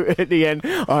deciding vote at the end.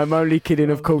 I'm only kidding,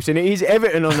 of course. And it is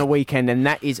Everton on the weekend, and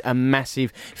that is a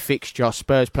massive fixture.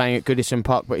 Spurs playing at Goodison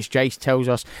Park, but as Jace tells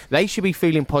us, they should be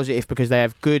feeling positive because they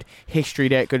have good history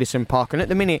there at Goodison Park. And at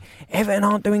the minute, Everton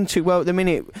aren't doing too well at the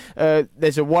minute.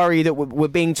 There's a worry that we're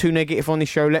being too negative on this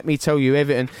show. Let me tell you,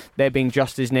 Everton, they're being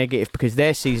just as negative because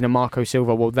their season of Marco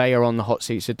Silva, well, they are on the hot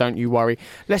seat, so don't you worry.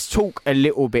 Let's talk a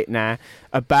little bit now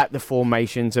about the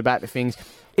formations, about the things.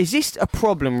 Is this a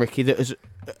problem, Ricky, that has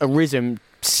arisen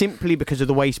simply because of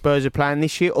the way Spurs are playing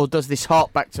this year, or does this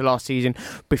hark back to last season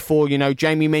before,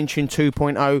 Jamie mentioned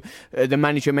 2.0, the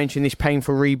manager mentioned this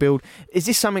painful rebuild? Is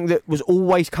this something that was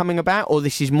always coming about, or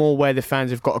this is more where the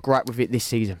fans have got a gripe with it this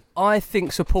season? I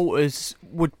think supporters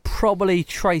would probably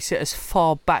trace it as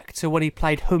far back to when he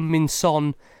played Heung-min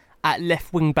Son at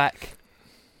left wing back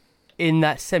in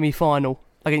that semi-final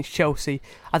against Chelsea.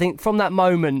 I think from that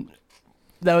moment,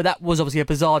 though that was obviously a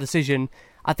bizarre decision,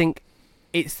 I think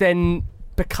it's then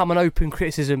become an open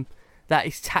criticism that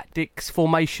his tactics,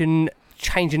 formation,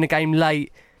 changing the game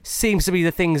late seems to be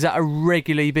the things that are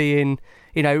regularly being,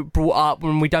 brought up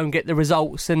when we don't get the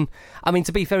results. And I mean,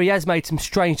 to be fair, he has made some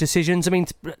strange decisions. I mean,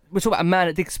 we're talking about a man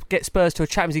that did get Spurs to a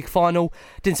Champions League final,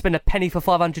 didn't spend a penny for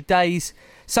 500 days.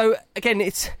 So again,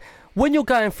 it's when you're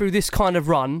going through this kind of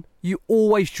run, you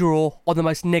always draw on the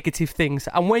most negative things.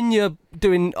 And when you're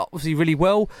doing obviously really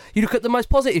well, you look at the most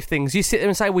positive things. You sit there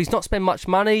and say, well, he's not spent much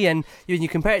money, and you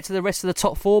compare it to the rest of the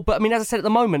top four. But I mean, as I said, at the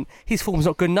moment, his form's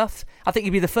not good enough. I think he'd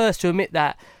be the first to admit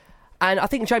that. And I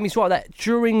think Jamie's right that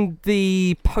during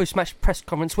the post-match press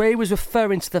conference, where he was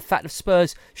referring to the fact that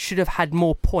Spurs should have had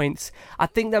more points, I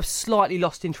think they've slightly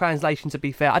lost in translation, to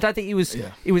be fair. I don't think he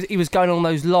was going on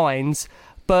those lines,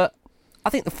 but I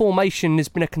think the formation has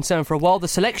been a concern for a while. The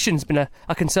selection's been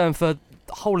a concern for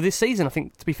the whole of this season, I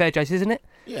think, to be fair, Jace, isn't it?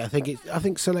 Yeah, I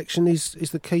think selection is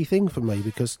the key thing for me,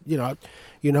 because, you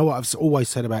know what I've always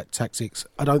said about tactics.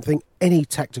 I don't think any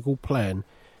tactical plan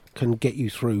can get you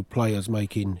through players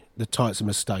making the types of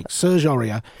mistakes. Serge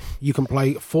Aurier, you can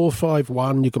play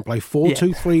 4-5-1, you can play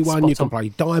 4-2-3-1, you can play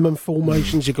diamond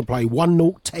formations, you can play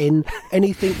 1-0-10,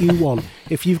 anything you want.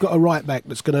 If you've got a right back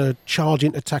that's going to charge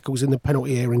into tackles in the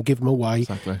penalty area and give them away,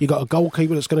 you've got a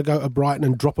goalkeeper that's going to go to Brighton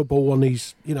and drop a ball on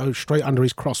his, straight under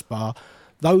his crossbar.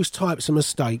 Those types of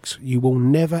mistakes you will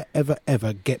never, ever,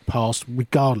 ever get past,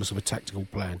 regardless of a tactical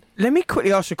plan. Let me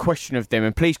quickly ask a question of them,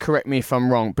 and please correct me if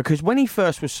I'm wrong, because when he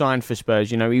first was signed for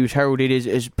Spurs, he was heralded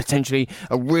as potentially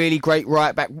a really great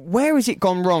right-back. Where has it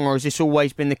gone wrong, or has this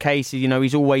always been the case?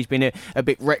 He's always been a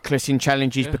bit reckless in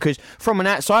challenges, because from an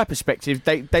outside perspective,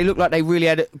 they look like they really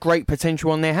had great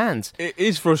potential on their hands. It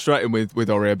is frustrating with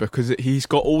Aurier, because he's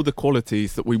got all the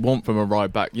qualities that we want from a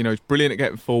right-back. He's brilliant at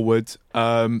getting forward,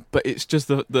 but it's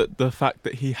just the fact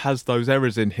that he has those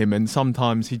errors in him, and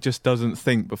sometimes he just doesn't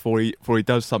think before he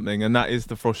does something, and that is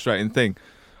the frustrating thing.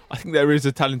 I think there is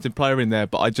a talented player in there,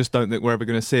 but I just don't think we're ever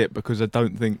going to see it, because I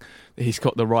don't think he's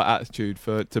got the right attitude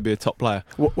to be a top player.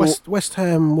 West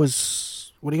Ham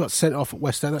was, when he got sent off at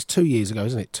West Ham, that's 2 years ago,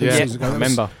 isn't it? 2 years ago. I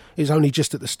remember. He was only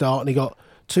just at the start, and he got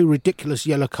 2 ridiculous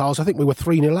yellow cards. I think we were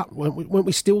 3-0 up. Weren't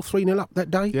we still 3-0 up that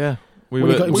day? Yeah. We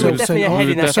were definitely ahead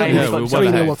in that game.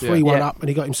 3-0 or 3-1 up, and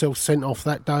he got himself sent off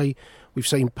that day. We've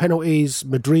seen penalties.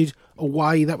 Madrid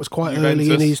away, that was quite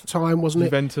early in his time, wasn't it?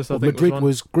 Juventus, I think Madrid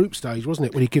was group stage, wasn't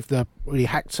it? When he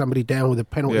hacked somebody down with a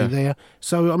penalty there.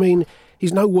 So I mean,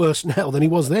 he's no worse now than he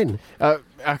was then.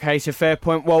 Okay, so fair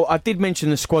point. Well, I did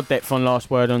mention the squad depth on Last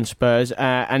Word on Spurs,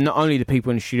 and not only the people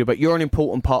in the studio, but you're an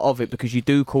important part of it, because you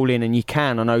do call in, and you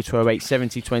can on 0208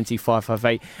 70 20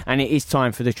 558, and it is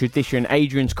time for the tradition,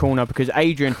 Adrian's Corner, because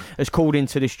Adrian has called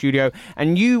into the studio,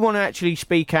 and you want to actually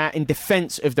speak out in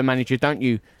defence of the manager, don't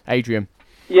you, Adrian?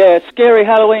 Yeah, scary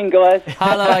Halloween, guys.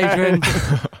 Hello, Adrian.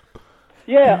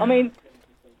 Yeah, I mean,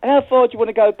 how far do you want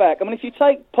to go back? I mean, if you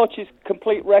take Poch's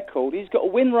complete record, he's got a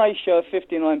win ratio of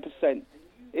 59%.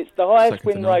 It's the highest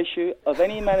win ratio of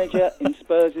any manager in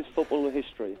Spurs' football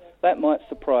history. That might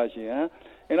surprise you, huh?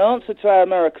 In answer to our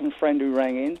American friend who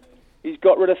rang in, he's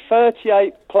got rid of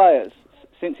 38 players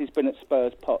since he's been at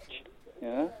Spurs, Poch.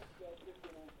 Yeah.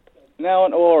 Now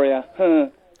on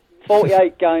Aurier.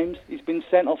 48 games, he's been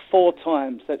sent off 4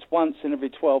 times. That's once in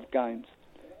every 12 games.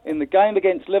 In the game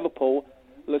against Liverpool,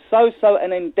 Lo Celso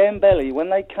and Dembele, when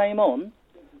they came on,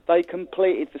 they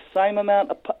completed the same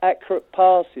amount of accurate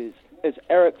passes as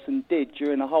Eriksen did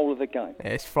during the whole of the game.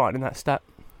 Yeah, it's frightening, that stat.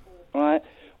 Right.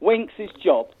 Winks'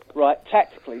 job,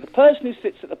 tactically. The person who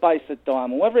sits at the base of the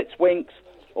diamond, whether it's Winks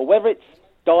or whether it's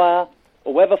Dyer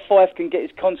or whether Fife can get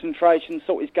his concentration,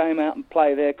 sort his game out and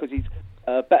play there because he's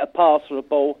a better passer of the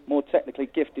ball, more technically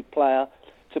gifted player,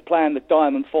 to play in the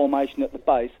diamond formation at the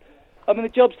base. I mean, the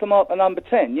job's to mark the number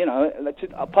 10,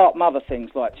 apart from other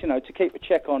things like, to keep a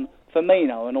check on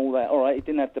Firmino and all that. All right, he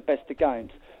didn't have the best of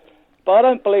games. But I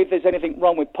don't believe there's anything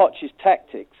wrong with Poch's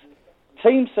tactics.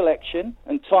 Team selection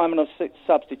and timing of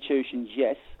substitutions,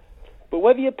 yes. But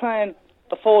whether you're playing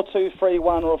a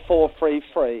 4-2-3-1 or a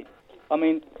 4-3-3, I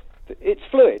mean, it's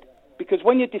fluid. Because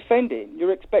when you're defending,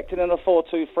 you're expecting in a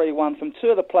 4-2-3-1 from two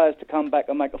of the players to come back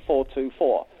and make a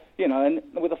 4-2-4. And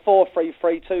with a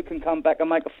 4-3-3-2 can come back and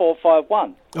make a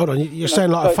 4-5-1. Hold on, you're saying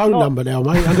like a phone number now,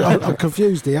 mate. I'm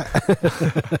confused here.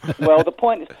 Well, the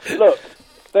point is, look,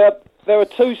 there are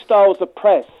two styles of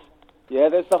press. Yeah,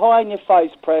 there's the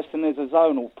high-in-your-face press and there's a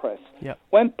zonal press. Yep.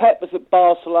 When Pep was at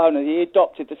Barcelona, he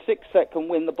adopted the 6-second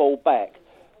win the ball back.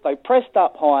 They pressed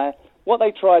up high. What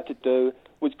they tried to do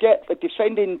was get the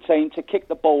defending team to kick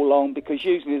the ball long, because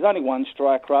usually there's only one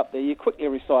striker up there. You quickly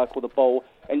recycle the ball,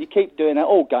 and you keep doing that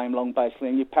all game long, basically,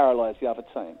 and you paralyse the other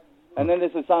team. And then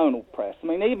there's a zonal press. I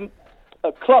mean, even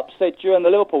Klopp said during the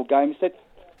Liverpool game, he said,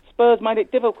 Spurs made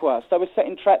it difficult for us. They were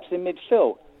setting traps in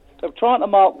midfield. They were trying to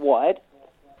mark wide,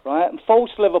 right, and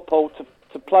force Liverpool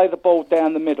to play the ball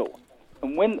down the middle.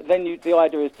 And the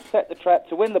idea is to set the trap,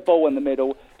 to win the ball in the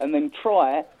middle, and then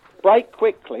break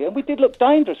quickly. And we did look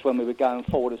dangerous when we were going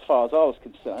forward, as far as I was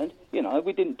concerned.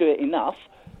 We didn't do it enough.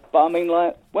 But, I mean,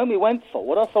 like, when we went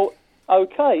forward, I thought,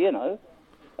 OK, even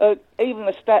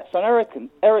the stats on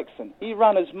Eriksen, he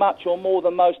ran as much or more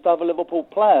than most other Liverpool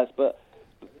players. But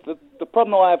the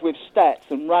problem I have with stats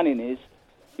and running is,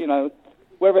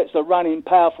 whether it's a running,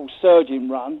 powerful, surging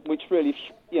run, which really,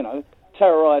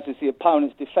 terrorises the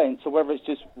opponent's defence, or whether it's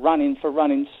just running for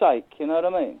running's sake, you know what I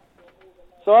mean?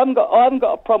 So I haven't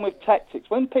got a problem with tactics.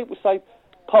 When people say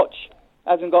Poch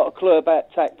hasn't got a clue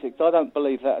about tactics, I don't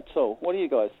believe that at all. What do you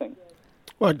guys think?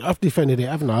 Well, I've defended it,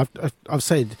 haven't I? I've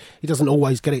said he doesn't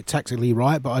always get it tactically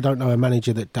right, but I don't know a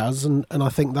manager that does. And I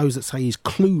think those that say he's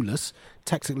clueless,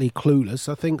 tactically clueless,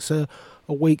 I think's a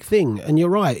weak thing. And you're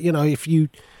right,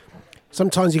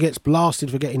 sometimes he gets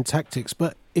blasted for getting tactics,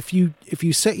 but if you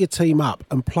set your team up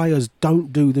and players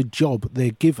don't do the job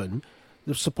they're given,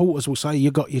 the supporters will say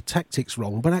you got your tactics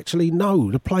wrong, but actually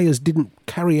no, the players didn't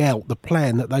carry out the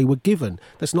plan that they were given.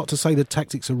 That's not to say the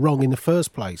tactics are wrong in the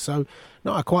first place. So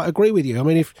no, I quite agree with you. I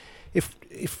mean,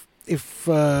 if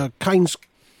Kane's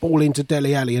ball into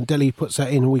Dele Alli and Dele puts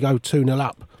that in and we go 2-0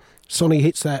 up, Sonny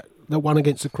hits that one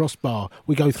against the crossbar,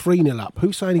 we go 3-0 up.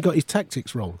 Who's saying he got his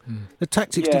tactics wrong? The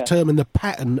tactics determine the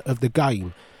pattern of the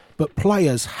game. But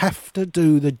players have to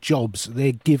do the jobs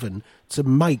they're given to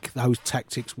make those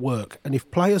tactics work. And if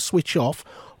players switch off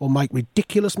or make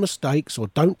ridiculous mistakes or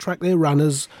don't track their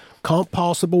runners, can't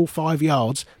pass the ball 5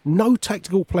 yards, no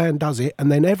tactical plan does it,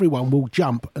 and then everyone will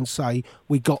jump and say,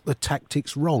 we got the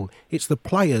tactics wrong. It's the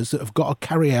players that have got to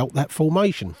carry out that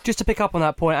formation. Just to pick up on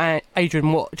that point,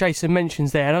 Adrian, what Jason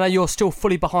mentions there, and I know you're still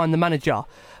fully behind the manager,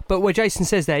 but where Jason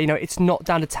says there, it's not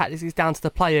down to tactics, it's down to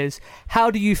the players.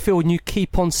 How do you feel when you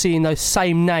keep on seeing those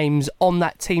same names on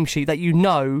that team sheet that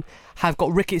have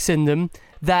got rickets in them,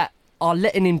 that are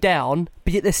letting him down,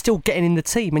 but yet they're still getting in the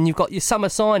team? And you've got your summer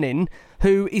signing,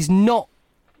 who is not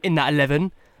in that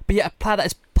 11, but yet a player that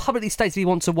has publicly stated he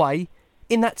wants away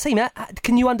in that team.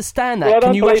 Can you understand that? Well,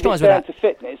 Can you recognise that? I don't believe it's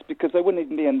down to fitness, because they wouldn't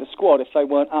even be in the squad if they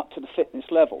weren't up to the fitness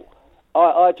level.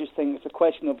 I just think it's a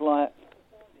question of, like,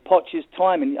 Poch's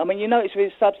timing. I mean, you notice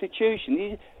with his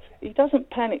substitution, he doesn't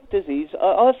panic, does he?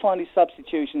 I find his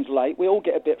substitutions late. We all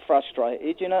get a bit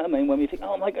frustrated, you know what I mean, when we think,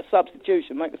 make a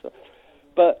substitution,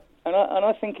 But and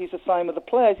I think he's the same with the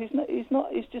players. He's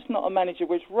just not a manager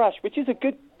with rush, which is a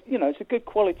good, it's a good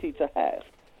quality to have,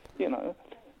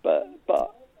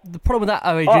 But the problem with that,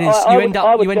 Adrian, is you end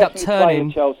up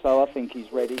turning. Chelsea, I think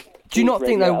he's ready. Do you not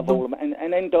think though? And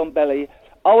then Ndombele,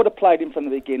 I would have played him from the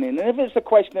beginning. And if it's a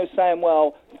question of saying,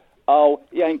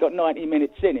 he ain't got 90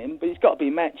 minutes in him, but he's got to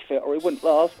be match fit or he wouldn't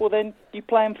last, well then you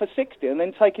play him for 60 and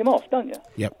then take him off, don't you?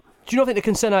 Yep. Do you not think the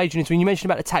concern, Adrian, is when you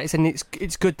mentioned about the tactics and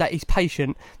it's good that he's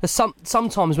patient, that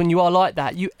sometimes when you are like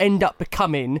that, you end up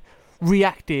becoming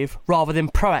reactive rather than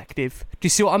proactive. Do you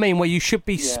see what I mean? Where you should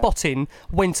be spotting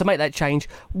when to make that change.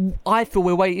 I feel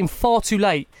we're waiting far too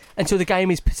late until the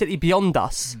game is particularly beyond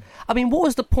us. I mean, what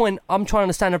was the point, I'm trying to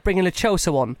understand, of bringing Lo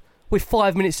Celso on with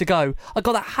 5 minutes to go? A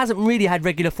guy that hasn't really had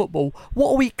regular football.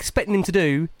 What are we expecting him to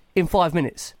do in 5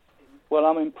 minutes? Well,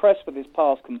 I'm impressed with his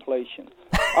pass completion.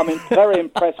 I'm very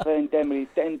impressed with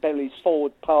Dembele's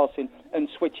forward passing and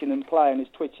switching and playing his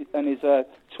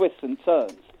twists and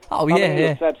turns. Oh, yeah, He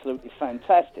looks absolutely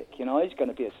fantastic. He's going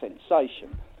to be a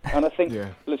sensation. And I think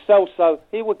Lo Celso,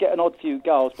 he will get an odd few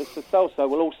goals, but Lo Celso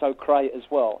will also create as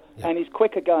well. Yeah. And he's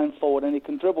quicker going forward and he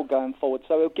can dribble going forward,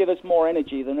 so he'll give us more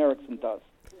energy than Eriksen does.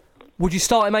 Would you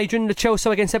start him, Adrian, Lo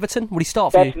Celso against Everton? Would he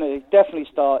start for you? Definitely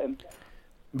start him.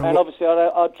 And obviously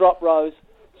I'd drop Rose,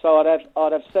 so I'd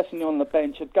have Sessegnon on the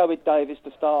bench. I'd go with Davies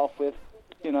to start off with.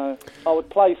 You know, I would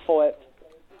play Foyth.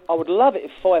 I would love it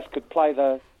if Foyth could play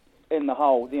in the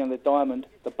hole, the diamond,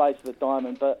 the base of the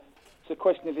diamond, but it's a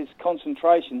question of his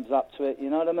concentration's up to it, you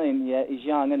know what I mean? Yeah, he's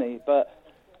young, isn't he? But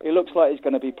it looks like he's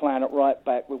going to be playing at right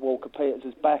back with Walker Peters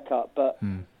as backup, but,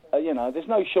 you know, there's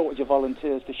no shortage of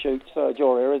volunteers to shoot Serge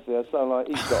Aurier, is there? So, like,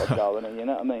 he's got to go, isn't he? You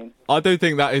know what I mean? I do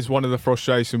think that is one of the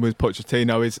frustrations with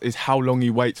Pochettino is how long he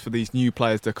waits for these new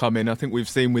players to come in. I think we've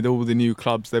seen with all the new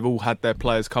clubs, they've all had their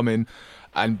players come in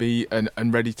and be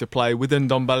and ready to play. With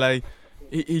Ndombele,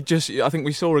 he just, I think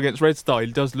we saw against Red Star,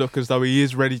 he does look as though he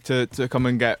is ready to come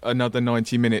and get another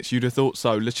 90 minutes. You'd have thought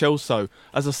so. Lo Celso,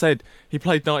 as I said, he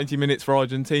played 90 minutes for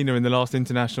Argentina in the last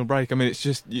international break. I mean, it's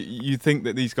just, you think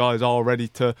that these guys are ready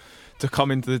to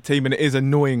come into the team, and it is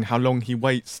annoying how long he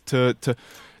waits to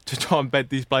try and bed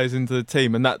these players into the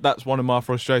team, and that's one of my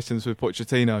frustrations with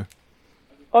Pochettino.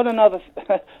 On another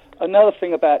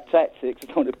thing about tactics, I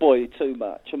don't want to bore you too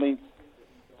much. I mean,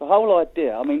 the whole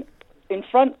idea, I mean, in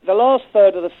front, the last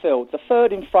third of the field, the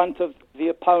third in front of the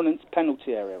opponent's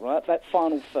penalty area, right? That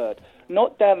final third.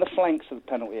 Not down the flanks of the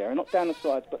penalty area, not down the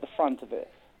sides, but the front of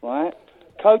it, right?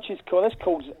 Coaches call, that's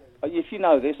called, if you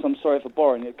know this, I'm sorry for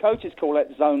boring you, coaches call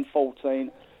that zone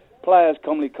 14. Players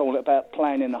commonly call it about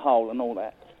playing in the hole and all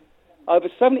that. Over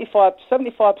 75%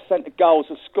 of goals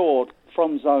are scored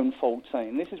from zone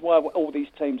 14. This is why all these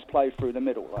teams play through the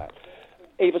middle, right?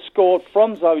 Either scored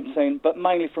from zone 10, but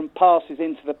mainly from passes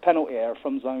into the penalty area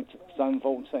from zone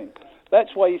 14.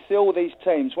 That's why you see all these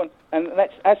teams, and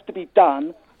that has to be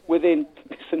done within,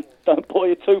 listen, don't bore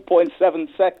you,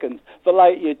 2.7 seconds. The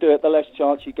later you do it, the less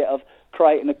chance you get of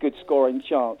creating a good scoring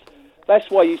chance. That's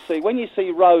why you see, when you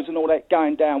see Rose and all that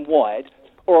going down wide,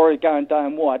 or going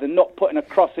down wide and not putting a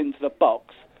cross into the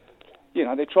box, you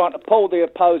know, they're trying to pull the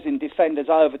opposing defenders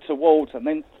over towards them,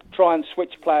 then try and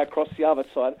switch play across the other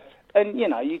side. And, you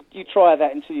know, you try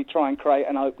that until you try and create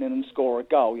an opening and score a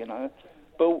goal, you know.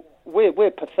 But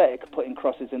we're pathetic at putting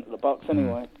crosses into the box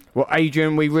anyway. Well,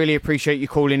 Adrian, we really appreciate you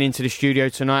calling into the studio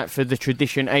tonight for the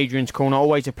tradition Adrian's Corner.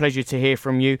 Always a pleasure to hear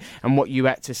from you and what you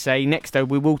had to say. Next, though,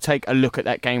 we will take a look at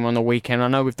that game on the weekend. I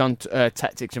know we've done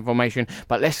tactics and formation,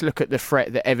 but let's look at the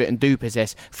threat that Everton do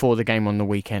possess for the game on the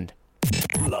weekend.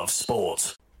 Love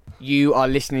Sport. You are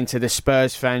listening to the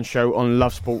Spurs Fan Show on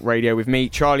Love Sport Radio with me,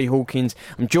 Charlie Hawkins.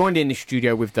 I'm joined in the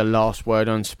studio with the last word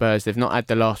on Spurs. They've not had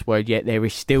the last word yet. There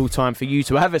is still time for you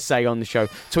to have a say on the show.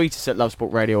 Tweet us at Love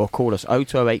Sport Radio or call us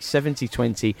 0208 70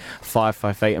 20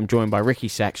 558. I'm joined by Ricky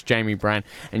Sachs, Jamie Brand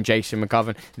and Jason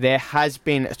McGovern. There has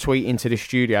been a tweet into the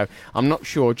studio. I'm not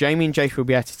sure. Jamie and Jason will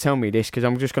be able to tell me this because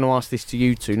I'm just going to ask this to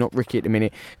you two, not Ricky at the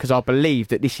minute, because I believe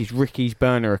that this is Ricky's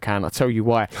burner account. I'll tell you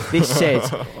why. This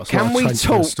says, can we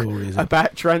talk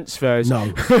about transfers? No.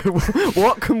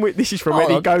 What can we... This is from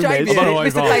Eddie Gomez. Jamie,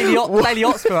 Mr. Daily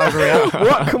Oxford over here.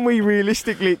 What can we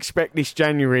realistically expect this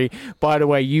January? By the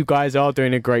way, you guys are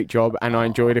doing a great job and I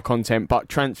enjoy the content, but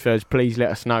transfers, please let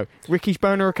us know. Ricky's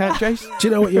burner account, Jace? Do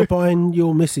you know what you're buying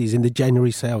your missus in the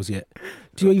January sales yet?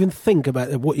 Do you even think about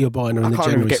what you're buying her in the January sales?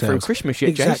 I can't even get through Christmas yet,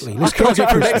 Exactly. Jace. Let's get to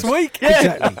Christmas. Next week. Yeah.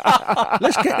 Exactly.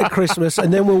 Let's get to Christmas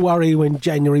and then we'll worry when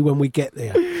January when we get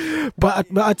there. But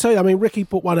I tell you, I mean, Ricky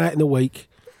put one out in the week.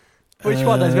 Which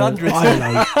one? There's hundreds. I don't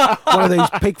know. One of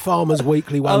these Pig Farmers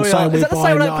Weekly ones saying we're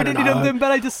buying,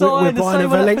 we're buying a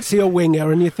Valencia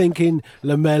winger, and you're thinking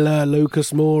Lamella,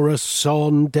 Lucas Moura,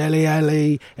 Son, Dele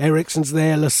Alli, Eriksen's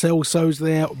there, Lo Celso's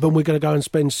there, then we're going to go and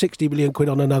spend 60 million quid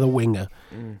on another winger.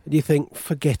 And you think,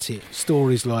 forget it.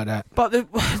 Stories like that.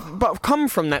 But come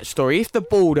from that story, if the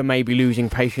board are maybe losing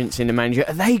patience in the manager,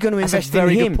 are they going to invest in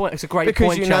him? Good point. It's a great because,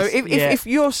 point. Because, you know, if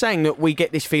you're saying that we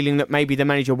get this feeling that maybe the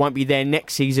manager won't be there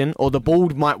next season, or the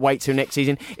board might wait till next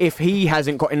season, if he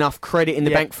hasn't got enough credit in the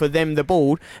bank for them, the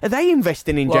board, are they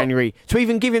investing in January to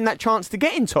even give him that chance to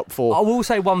get in top four? I will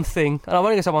say one thing, and I'm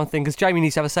only going to say one thing, because Jamie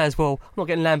needs to have a say as well. I'm not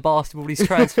getting lambasted with all these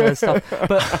transfers and stuff,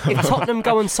 but if Tottenham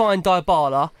go and sign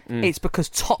Dybala, it's because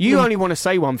Tottenham... You only want to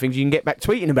say one thing so you can get back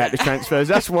tweeting about the transfers,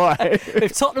 that's why.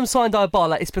 If Tottenham sign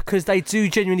Dybala, it's because they do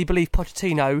genuinely believe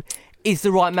Pochettino is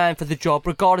the right man for the job,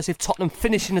 regardless if Tottenham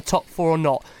finish in the top four or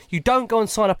not. You don't go and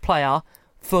sign a player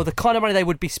for the kind of money they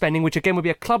would be spending, which again would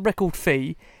be a club record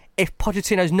fee, if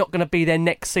Pochettino's not going to be there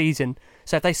next season.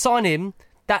 So if they sign him,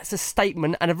 that's a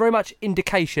statement and a very much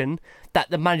indication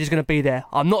that the manager's going to be there.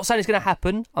 I'm not saying it's going to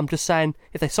happen. I'm just saying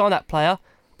if they sign that player,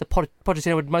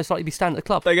 Pochettino would most likely be staying at the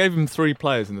club. They gave him 3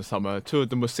 players in the summer. 2 of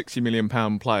them were £60 million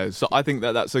players. So I think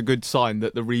that that's a good sign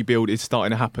that the rebuild is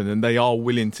starting to happen, and they are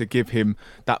willing to give him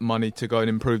that money to go and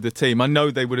improve the team. I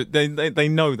know they would. They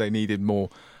know they needed more,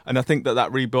 and I think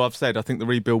that rebuild. I've said I think the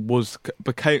rebuild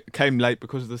came late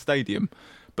because of the stadium.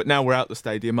 But now we're out the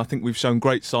stadium. I think we've shown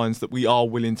great signs that we are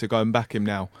willing to go and back him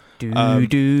now.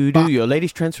 Your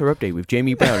latest transfer update with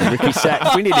Jamie Brown and Ricky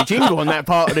Sacks. We need a jingle on that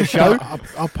part of the show.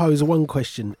 I'll pose one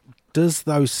question. Does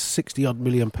those 60-odd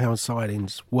million pound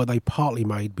signings, were they partly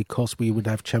made because we would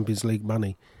have Champions League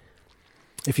money?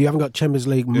 If you haven't got Champions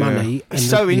League money and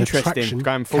so the interesting attraction,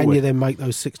 going forward, can you then make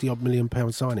those 60-odd million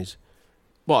pound signings?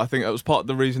 Well, I think that was part of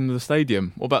the reason of the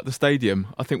stadium. What about the stadium?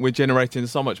 I think we're generating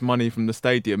so much money from the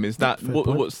stadium. Is that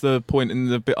what's the point in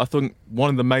the bit? I think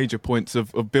one of the major points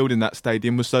of building that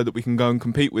stadium was so that we can go and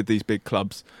compete with these big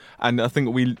clubs. And I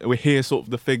think we hear sort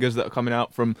of the figures that are coming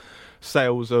out from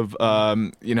sales of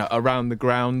around the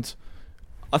ground.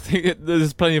 I think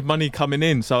there's plenty of money coming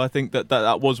in, so I think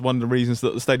that was one of the reasons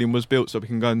that the stadium was built, so we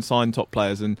can go and sign top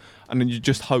players, and then you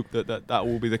just hope that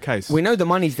will be the case. We know the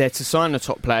money's there to sign the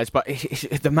top players, but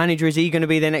the manager, is he going to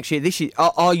be there next year? This year,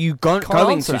 are you going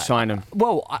to sign them?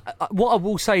 Well, what I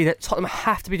will say that Tottenham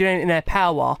have to be doing it in their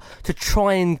power to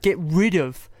try and get rid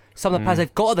of some of the players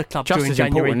they've got at the club during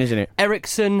January. Important, isn't it?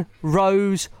 Ericsson,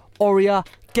 Rose, Aurier.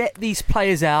 Get these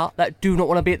players out that do not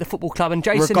want to be at the football club. And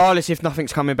Jason, regardless if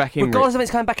nothing's coming back in. Regardless if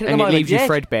it's coming back in at the moment. And it leaves you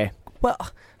Fredbear. Well,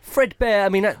 Fredbear, I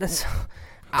mean, that's...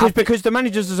 Because the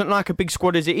manager doesn't like a big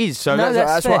squad as it is. So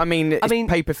that's what I mean. It's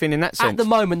paper thin in that sense. At the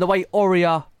moment, the way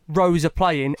Aurier, Rose are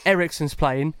playing, Ericsson's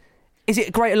playing, is it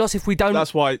a greater loss if we don't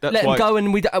let them go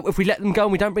and if we let them go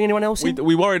and we don't bring anyone else in?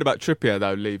 We worried about Trippier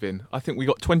though leaving. I think we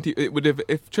got 20. It would have,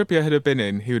 if Trippier had been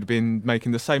in, he would have been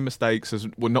making the same mistakes as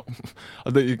not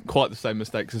quite the same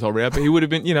mistakes as Aurier, but he would have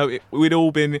been. We'd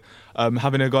all been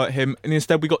having a go at him, and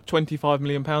instead we got £25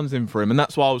 million in for him, and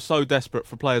that's why I was so desperate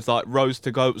for players like Rose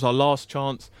to go. It was our last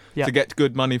chance to get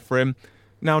good money for him.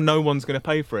 Now no one's going to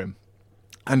pay for him.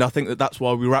 And I think that's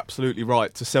why we were absolutely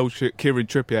right to sell Kieran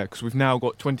Trippier, because we've now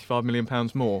got £25 million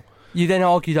more. You then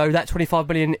argue, though, that £25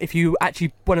 million, if you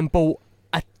actually went and bought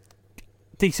a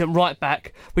decent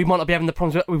right-back, we might not be having the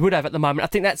problems that we would have at the moment. I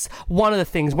think that's one of the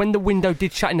things. When the window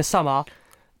did shut in the summer,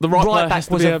 the right player has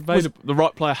to be available. The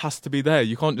right player has to be there.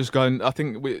 You can't just go and... I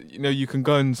think, you can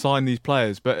go and sign these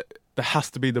players, but... there has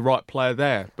to be the right player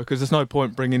there, because there's no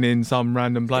point bringing in some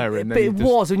random player in. But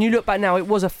when you look back now, it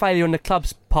was a failure on the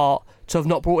club's part to have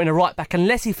not brought in a right back,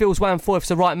 unless he feels Juan Foyth's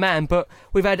the right man. But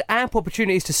we've had ample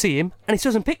opportunities to see him, and he still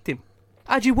hasn't picked him.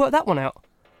 How do you work that one out?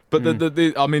 But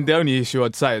the only issue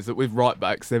I'd say is that with right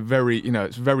backs, they're very,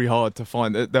 it's very hard to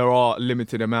find. There are a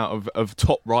limited amount of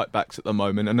top right backs at the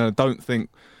moment, and I don't think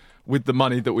with the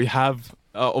money that we have.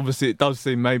 Obviously, it does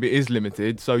seem maybe it is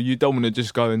limited, so you don't want to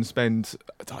just go and spend,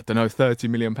 £30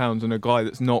 million on a guy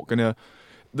that's not going to,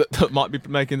 that might be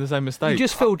making the same mistake. You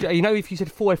just feel, if you said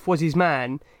Foyth was his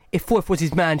man, if Foyth was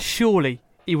his man, surely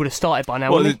he would have started by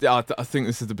now. Well, I think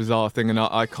this is the bizarre thing, and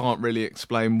I can't really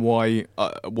explain why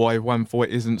Juan Foyth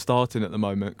isn't starting at the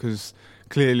moment, because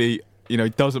clearly, he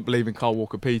doesn't believe in Kyle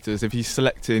Walker-Peters. If he's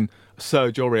selecting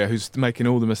Serge Aurier, who's making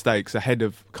all the mistakes ahead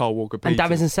of Kyle Walker-Peters, and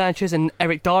Davinson Sanchez and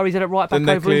Eric Dier's at right back, then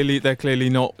they're clearly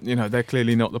not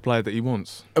the player that he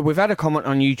wants. We've had a comment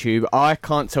on YouTube. I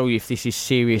can't tell you if this is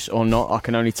serious or not. I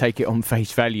can only take it on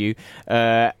face value.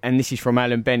 And this is from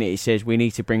Alan Bennett. It says we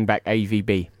need to bring back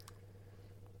AVB.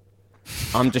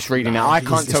 I'm just reading it. I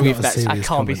can't tell you if that's... That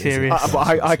can't be serious.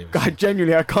 I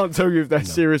genuinely, I can't tell you if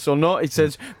that's serious or not. It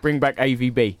says bring back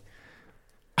AVB.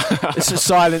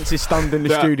 Silence is stunned in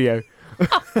the studio.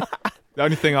 The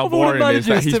only thing I'm worrying is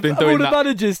that he's been doing that. All the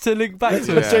managers to link back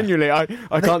to. Genuinely,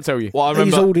 I can't tell you. Well, I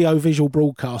remember... These audio-visual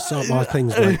broadcasts aren't my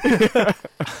things, mate.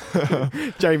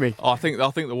 Jamie, I think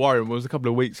the worrying was a couple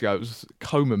of weeks ago. It was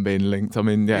Coman being linked. I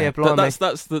mean, that's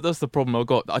the problem I've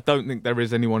got. I don't think there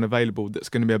is anyone available that's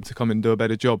going to be able to come and do a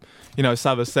better job.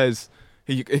 Sava says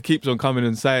he keeps on coming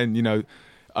and saying,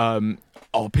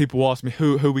 people ask me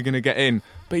who are we going to get in,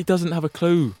 but he doesn't have a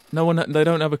clue. They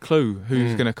don't have a clue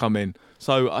who's going to come in.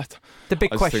 So the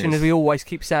big question, as we always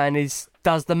keep saying, is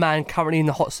does the man currently in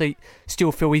the hot seat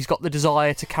still feel he's got the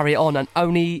desire to carry it on? And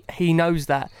only he knows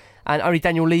that. And only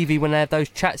Daniel Levy, when they have those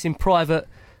chats in private,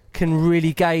 can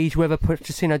really gauge whether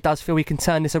Pochettino does feel he can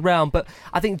turn this around. But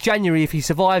I think January, if he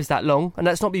survives that long, and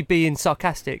that's not me being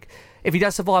sarcastic, if he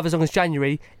does survive as long as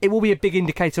January, it will be a big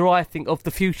indicator, I think, of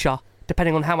the future,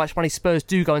 depending on how much money Spurs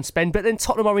do go and spend. But then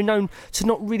Tottenham are known to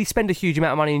not really spend a huge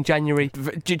amount of money in January.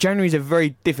 January is a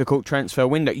very difficult transfer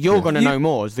window. You're going to know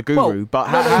more as the guru, but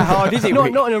how hard is it?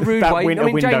 Not in a rude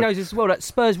way. Jay knows as well that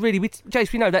Spurs really...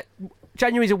 Jace, we know that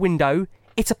January's a window.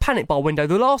 It's a panic bar window.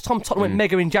 The last time Tottenham went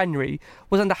mega in January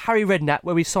was under Harry Redknapp,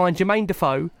 where we signed Jermaine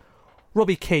Defoe,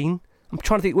 Robbie Keane. I'm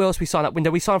trying to think where else we signed that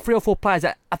window. We signed 3 or 4 players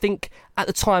that I think at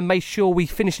the time made sure we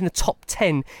finished in the top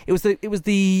 10. It was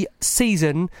the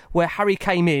season where Harry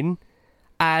came in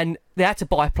and they had to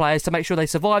buy players to make sure they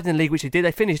survived in the league, which they did.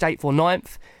 They finished 8th or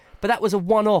 9th. But that was a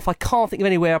one-off. I can't think of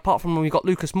anywhere apart from when we got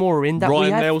Lucas Moura in. That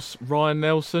Ryan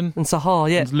Nelson. And Zaha,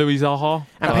 yeah. And Louis Zaha.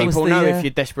 And people know if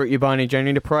you're desperate, you're buying in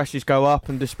January, the prices go up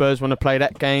and the Spurs want to play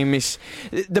that game.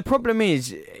 The problem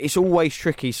is, it's always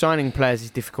tricky. Signing players is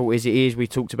difficult as it is. We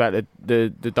talked about the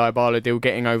Dybala deal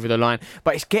getting over the line.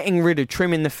 But it's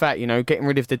trimming the fat, getting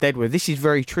rid of the deadwood. This is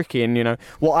very tricky. And,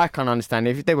 what I can't understand,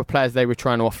 if there were players they were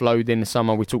trying to offload in the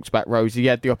summer, we talked about Rose, he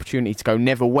had the opportunity to go,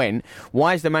 never went.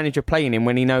 Why is the manager playing him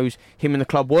when he knows him and the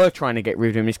club were trying to get rid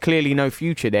of him? There's clearly no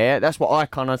future there. That's what I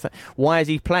can't understand. Why is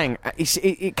he playing?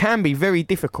 It can be very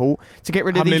difficult to get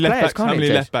rid of these players, can't it? How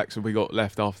many left backs have we got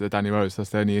left after Danny Rose?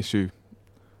 That's the only issue.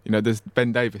 There's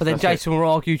Ben Davies. But then Jason will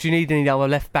argue, do you need any other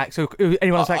left backs? So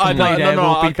anyone that can play there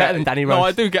will be better than Danny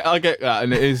Rose. No, I get that,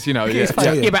 and it is,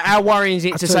 Yeah, but how worrying is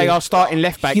it to say our starting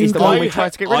left back is the one we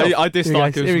tried to get rid of? I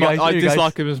dislike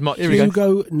him as much.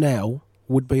 Hugo now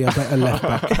would be a better left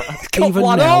back. He's got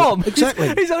one arm.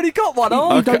 Exactly. He's only got one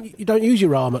arm. You don't use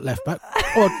your arm at left back.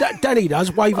 Or Danny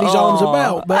does, waving his arms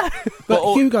about. But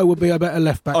Hugo would be a better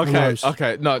left back than Rose.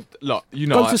 Okay. No, look,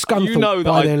 Go to Scunthorpe,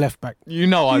 buy their left back.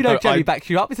 Jamie backs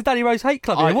you up. It's a Danny Rose hate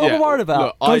club. What am I worried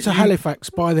about? Go to Halifax,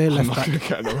 buy their left back.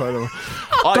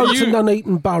 Go to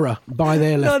Nuneaton Borough, buy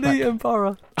their left back. Nuneaton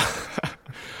Borough.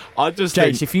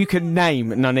 Jace, if you can name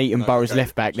Nuneaton Borough's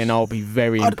left back, then I'll be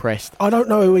very impressed. I don't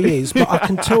know who he is, but I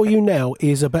can tell you now he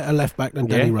is a better left back than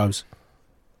Danny Rose.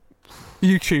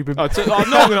 YouTube him. I'm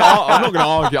not going to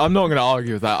argue. I'm not going to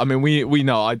argue with that. I mean, we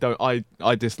know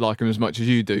I dislike him as much as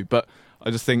you do, but I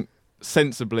just think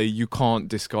sensibly you can't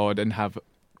discard and have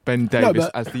Ben Davies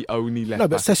as the only left back. No,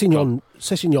 but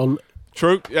Sessegnon.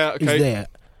 True. Yeah. Okay. Is there.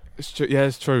 It's true. Yeah,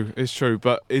 it's true. It's true.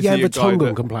 But is Jan he a guy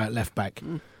that can play at left back?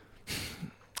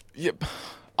 Yep.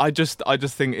 I just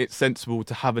think it's sensible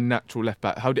to have a natural left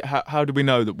back. How do we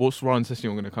know that what's Ryan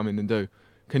Sessegnon going to come in and do?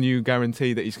 Can you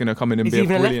guarantee that he's going to come in and be a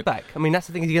brilliant... Is he even a left back? I mean, that's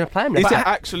the thing. Is he going to play him? Is it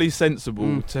actually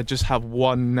sensible to just have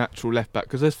one natural left back?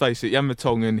 Because let's face it, Jan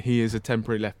Vertonghen, he is a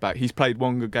temporary left back. He's played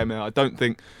one good game now. I don't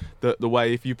think that the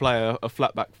way, if you play a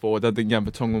flat back forward, I don't think Jan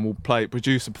Vertonghen will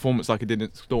produce a performance like he did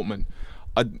at Dortmund.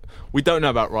 We don't know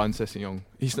about Ryan Sessegnon.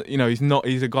 He's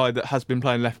a guy that has been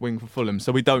playing left wing for Fulham,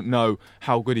 so we don't know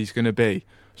how good he's going to be.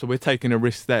 So we're taking a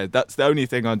risk there. That's the only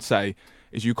thing I'd say,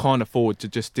 is you can't afford to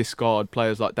just discard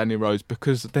players like Danny Rose,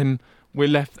 because then we're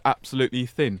left absolutely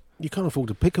thin. You can't afford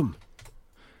to pick them.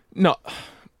 No,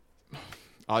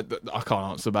 I can't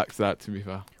answer back to that, to be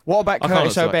fair. What about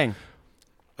Curtis Obeng?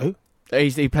 Who?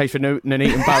 He plays for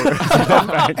Nuneaton Borough.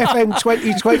 FM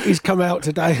 2020's come out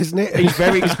today, hasn't it? He's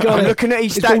I'm looking at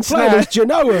his stats now. As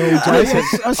Genoa all day.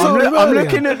 I'm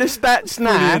looking at the stats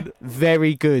now. Brilliant.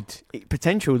 Very good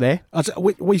potential there.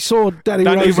 We saw Danny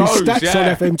Rose's stats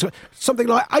on FM 20. Something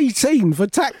like 18 for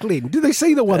tackling. Did they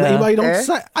see the one that he made on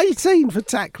set? 18 for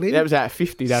tackling. That was out of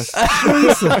 50, though.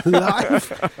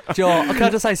 Joe, can I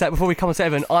just say something before we come on to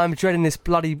Evan? I'm dreading this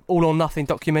bloody All or Nothing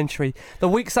documentary. The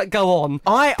weeks that go on,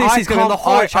 this is going to be the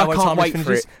horror show. I can't wait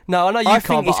for it. No, I know you can't. I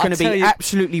think it's going to be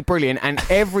absolutely brilliant, and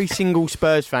every single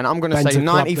Spurs fan, I'm going to say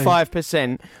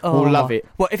 95%, will love it.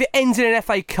 Well, if it ends in an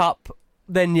FA Cup,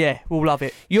 then yeah, we'll love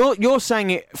it. You're saying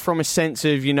it from a sense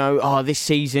of, this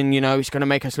season, it's going to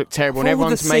make us look terrible, and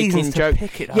everyone's making jokes.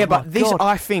 Yeah, but this,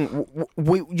 I think,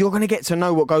 you're going to get to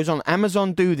know what goes on.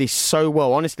 Amazon do this so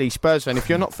well. Honestly, Spurs fan, if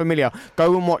you're not familiar,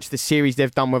 go and watch the series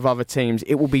they've done with other teams.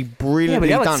 It will be brilliantly done.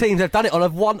 Yeah, but the other teams have done it on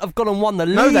have gone and won the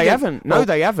league. No, they haven't.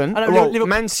 They haven't. Well,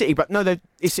 Man City, but no,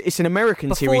 it's an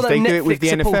American series. They do it with the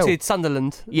NFL. Supported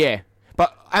Sunderland. Yeah.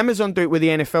 But Amazon do it with the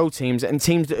NFL teams and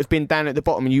teams that have been down at the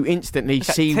bottom, and you instantly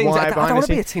see why. I don't want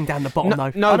to be a team down the bottom,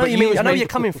 though. No, I know where you're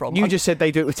coming from. You just said they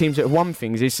do it with teams that have won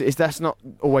things. That's not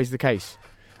always the case.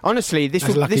 Honestly, this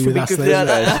will be good for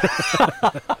Spurs.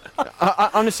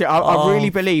 Honestly, I really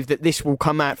believe that this will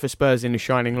come out for Spurs in a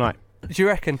shining light. Do you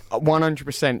reckon?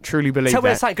 100%, truly believe Tell that.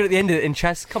 me that's good at the end of it in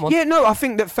chess. Come on. Yeah, no, I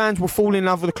think that fans will fall in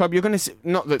love with the club. You're going to see,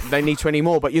 not that they need to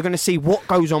anymore, but you're going to see what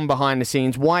goes on behind the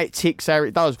scenes, why it ticks how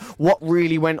it does, what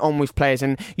really went on with players,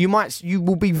 and you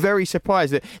will be very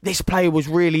surprised that this player was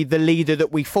really the leader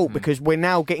that we thought, because we're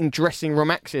now getting dressing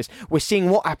room access. We're seeing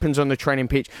what happens on the training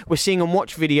pitch. We're seeing them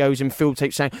watch videos and field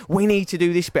tapes saying, we need to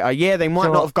do this better. Yeah, they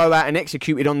might not have go out and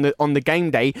executed on the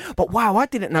game day, but wow, I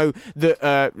didn't know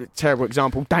that, terrible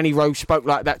example, Danny Rose spoke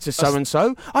like that to so and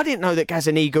so. I didn't know that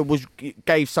Gazzaniga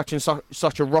gave such and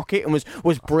such a rocket and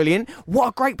was brilliant. What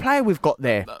a great player we've got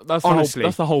there. Honestly,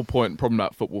 that's the whole point. Problem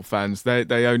about football fans, they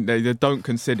don't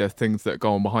consider things that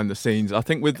go on behind the scenes. I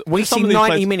think we see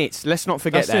 90 minutes. Let's not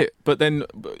forget that. It. But then,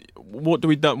 what do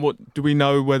we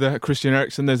know whether Christian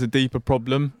Eriksen there's a deeper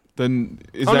problem? Then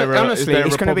honestly,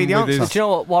 it's going to be the answer. Do you know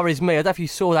what worries me? I don't know if you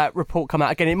saw that report come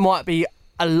out again. It might be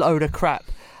a load of crap,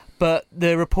 but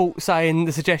the report saying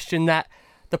the suggestion that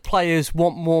the players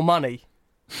want more money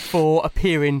for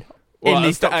appearing in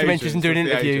these documentaries and doing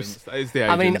interviews.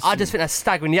 I mean, I just think that's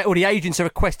staggering. All the agents are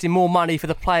requesting more money for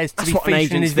the players to be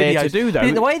featured in these videos. To do,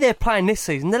 though. The way they're playing this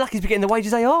season, they're lucky to be getting the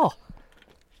wages they are.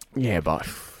 Yeah, but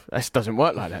that doesn't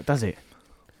work like that, does it?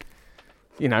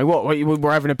 You know what?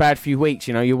 We're having a bad few weeks.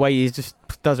 You know, your wages just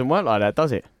doesn't work like that,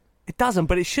 does it? It doesn't,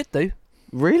 but it should do.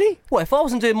 Really? Well, if I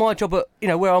wasn't doing my job at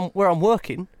where I'm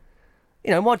working,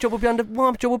 my job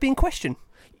would be in question.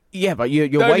 Yeah, but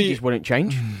your wages wouldn't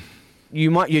change.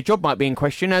 Your job might be in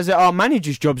question, as our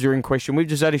managers' jobs are in question. We've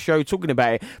just had a show talking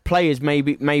about it. Players may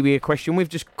be a question. We've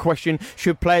just questioned,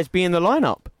 should players be in the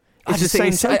lineup? I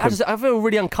feel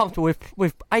really uncomfortable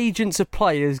with agents of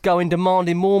players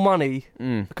demanding more money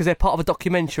because they're part of a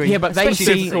documentary. Yeah, but they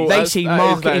see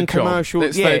marketing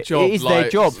commercials. Their job. It is their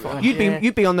job.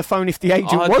 You'd be on the phone if the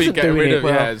agent wasn't doing it.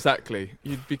 Yeah, exactly.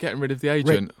 You'd be getting rid of the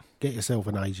agent. Rick, get yourself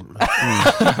an agent, mate.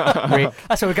 Rick,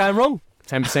 that's where we're going wrong.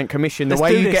 10% commission. The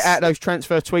way you get out those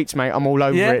transfer tweets, mate, I'm all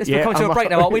over it. We're coming to a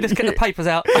break now, aren't we? Let's get the papers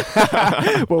out.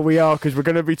 Well, we are, because we're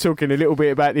going to be talking a little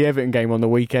bit about the Everton game on the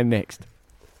weekend next.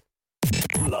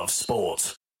 Love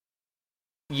Sport.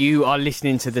 You are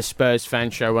listening to the Spurs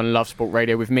Fan Show on Love Sport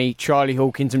Radio with me, Charlie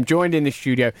Hawkins. I'm joined in the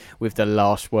studio with the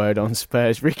last word on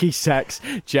Spurs, Ricky Sachs,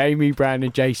 Jamie Brown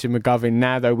and Jason McGovern.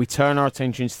 Now, though, we turn our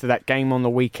attentions to that game on the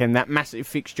weekend, that massive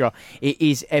fixture. It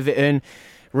is Everton.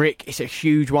 Rick, it's a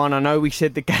huge one. I know we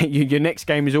said the game, your next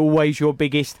game is always your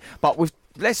biggest, but with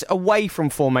less away from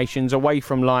formations, away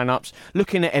from lineups,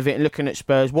 looking at Everton, looking at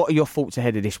Spurs, what are your thoughts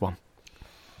ahead of this one?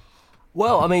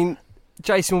 Well, I mean,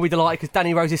 Jason will be delighted because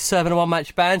Danny Rose is serving a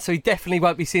one-match ban, so he definitely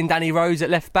won't be seeing Danny Rose at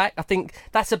left-back. I think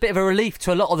that's a bit of a relief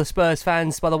to a lot of the Spurs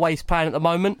fans by the way he's playing at the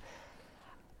moment.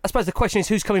 I suppose the question is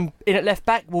who's coming in at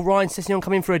left-back? Will Ryan Sessegnon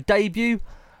come in for a debut?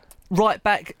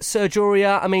 Right-back, Serge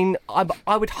Aurier. I mean,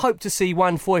 I would hope to see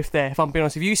Juan Foyth there, if I'm being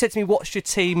honest with you. You said to me, what's your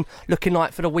team looking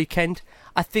like for the weekend?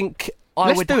 I think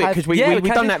Let's do it, because we've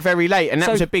done that very late, and that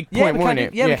was a big point, wasn't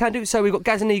it? Yeah, we can do it. So we've got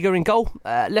Gazzaniga in goal.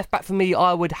 Left back for me,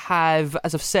 I would have,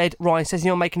 as I've said, Ryan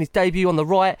Sessegnon making his debut. On the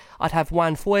right, I'd have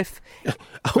Juan Foyth.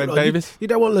 Ben Davies. You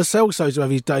don't want Lo Celso to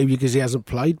have his debut because he hasn't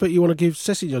played, but you want to give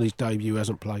Sessegnon his debut who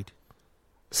hasn't played.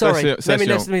 Sorry,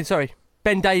 sorry.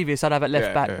 Ben Davies I'd have at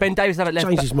left back. Ben Davies I'd have at left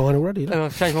back. Changed his mind already, didn't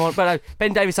I've changed my mind. But no,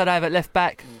 Ben Davies I'd have at left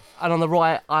back. And on the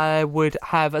right, I would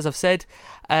have, as I've said,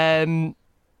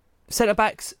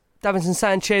 centre-backs, Davinson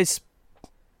Sanchez.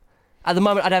 At the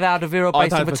moment, I'd have Alderweireld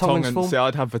based on Vertonghen's form. See,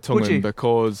 I'd have Vertonghen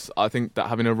because I think that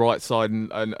having a right side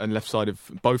and left side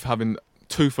of both having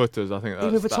two footers, I think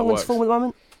that works. Vertonghen's form at the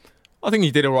moment? I think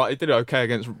he did all right. He did okay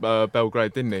against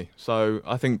Belgrade, didn't he? So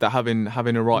I think that having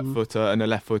a right footer and a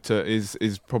left footer is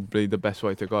probably the best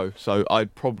way to go. So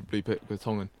I'd probably pick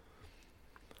Vertonghen.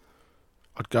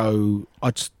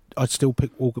 I'd still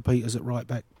pick Walker Peters at right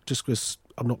back just because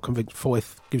I'm not convinced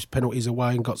Foyth gives penalties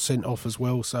away and got sent off as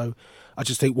well. So I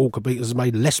just think Walker Peters has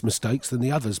made less mistakes than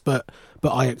the others. But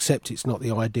I accept it's not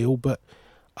the ideal. But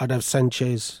I'd have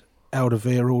Sanchez,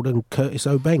 Alderweireld and Curtis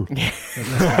Obeng.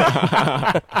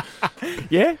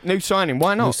 Yeah, new signing.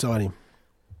 Why not? New signing.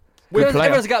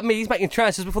 Everyone's got me. He's making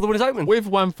transfers before the windows open. With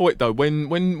Juan Foyth though, when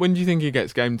do you think he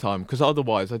gets game time? Because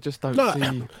otherwise, I just don't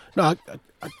see. No,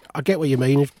 I get what you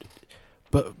mean.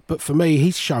 But for me,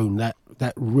 he's shown that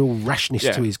real rashness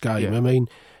to his game. Yeah. I mean,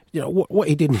 you know what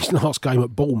he did in his last game at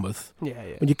Bournemouth. Yeah.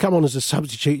 When you come on as a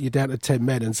substitute, you're down to 10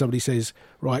 men, and somebody says,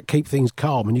 "Right, keep things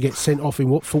calm," and you get sent off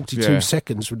in 42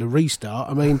 seconds from the restart.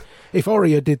 I mean, if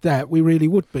Aurier did that, we really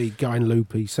would be going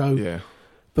loopy. So,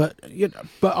 but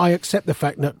I accept the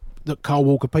fact that Kyle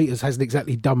Walker-Peters hasn't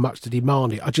exactly done much to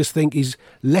demand it. I just think he's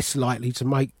less likely to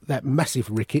make that massive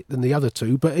ricket than the other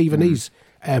two. But even he's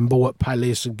handball at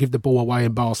Palace and give the ball away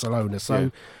in Barcelona.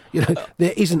 So,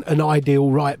 there isn't an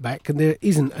ideal right back and there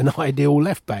isn't an ideal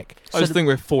left back. I just think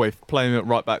with Foyth playing at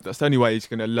right back, that's the only way he's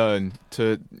going to learn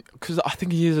to. Because I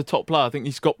think he is a top player. I think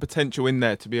he's got potential in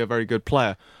there to be a very good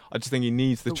player. I just think he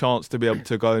needs the chance to be able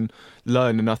to go and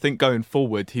learn. And I think going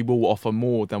forward, he will offer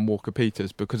more than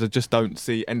Walker-Peters because I just don't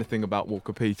see anything about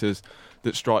Walker-Peters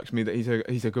that strikes me that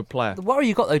he's a good player. The worry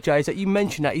you got though, Jay, is that you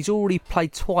mentioned that he's already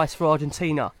played twice for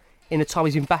Argentina in the time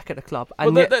he's been back at the club,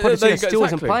 and yet Pochettino still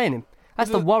isn't playing him. That's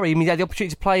the worry. I mean, he had the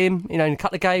opportunity to play him, in a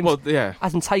couple of games. Well, yeah.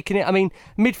 Hasn't taken it. I mean,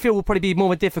 midfield will probably be more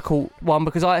of a difficult one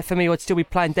because for me, I'd still be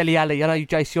playing Dele Alli. I know,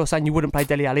 JC, you're saying you wouldn't play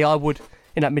Dele Alli. I would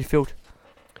in that midfield.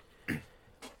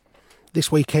 This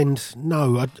weekend,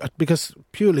 no, because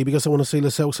I want to see Lo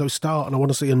Celso start, and I want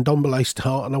to see Ndombele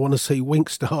start, and I want to see Wink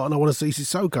start, and I want to see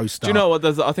Sissoko start. Do you know what?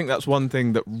 I think that's one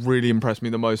thing that really impressed me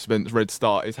the most against Red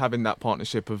Star is having that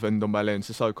partnership of Ndombele and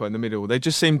Sissoko in the middle. They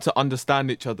just seem to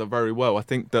understand each other very well. I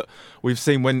think that we've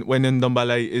seen when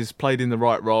Ndombele is played in the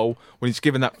right role, when he's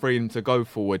given that freedom to go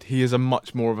forward, he is a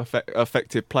much more of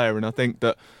effective player, and I think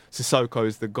that Sissoko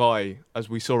is the guy, as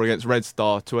we saw against Red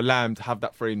Star, to allow him to have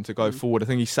that freedom to go forward. I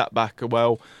think he sat back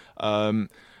well. I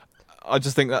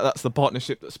just think that's the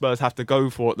partnership that Spurs have to go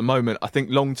for at the moment. I think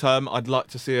long term, I'd like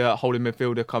to see a holding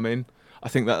midfielder come in. I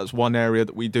think that's one area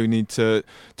that we do need to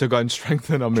go and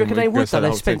strengthen. Do you reckon they would, though?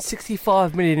 They've spent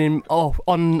 65 million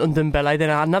on Ndombele,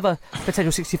 then another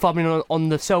potential 65 million on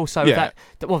the Celso. Yeah.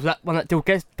 That when that deal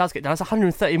does get done, that's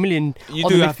 130 million you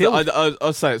on do the have midfield.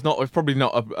 I'd say it's probably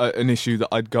not an issue that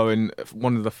I'd go in,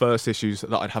 one of the first issues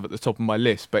that I'd have at the top of my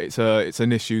list, but it's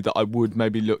an issue that I would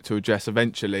maybe look to address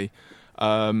eventually.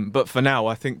 But for now,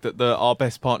 I think that our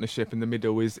best partnership in the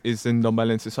middle is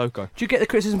Ndombele and Sissoko. Do you get the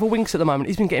criticism for Winks at the moment?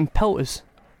 He's been getting pelters.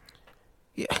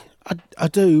 Yeah, I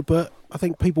do, but I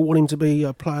think people want him to be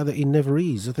a player that he never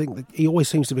is. I think that he always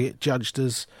seems to be judged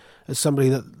as somebody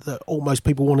that almost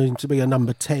people want him to be a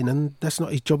number 10, and that's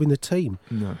not his job in the team.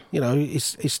 No.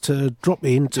 It's to drop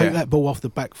in, take that ball off the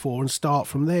back four and start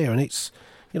from there, and it's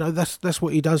that's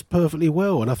what he does perfectly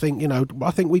well. And I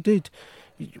think we did.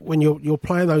 When you're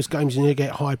playing those games and you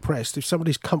get high pressed, if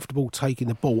somebody's comfortable taking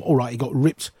the ball, all right, he got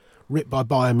ripped by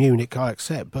Bayern Munich, I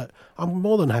accept, but I'm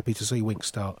more than happy to see Wink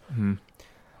start. Mm-hmm.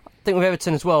 I think with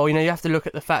Everton as well, you have to look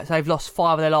at the fact they've lost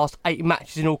 5 of their last 8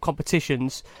 matches in all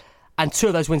competitions, and 2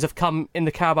 of those wins have come in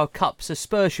the Carabao Cup, so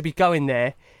Spurs should be going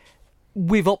there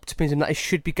with optimism that they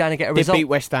should be going to get a result. They beat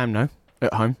West Ham, no,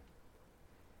 at home.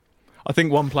 I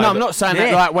think one player... No, I'm not saying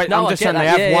that. I'm just saying they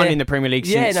have won in the Premier League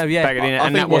since back in,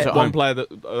 and that was at home. One player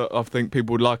that I think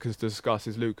people would like us to discuss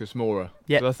is Lucas Moura.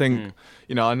 Yeah. I think,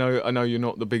 I know you're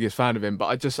not the biggest fan of him, but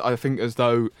I think as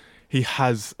though he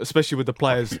has, especially with the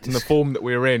players and the form that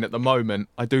we're in at the moment,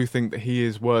 I do think that he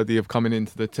is worthy of coming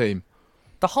into the team.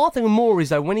 The hard thing with Moura is,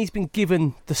 though, when he's been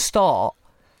given the start,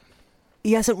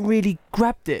 he hasn't really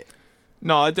grabbed it.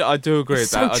 No, I do agree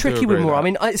with that. It's so tricky with Moura. I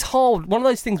mean, it's hard. One of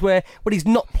those things where when he's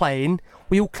not playing,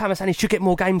 we all clamour saying he should get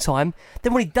more game time.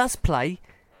 Then when he does play,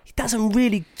 he doesn't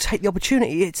really take the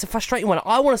opportunity. It's a frustrating one.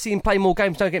 I want to see him play more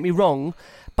games, don't get me wrong,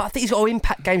 but I think he's got to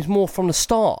impact games more from the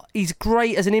start. He's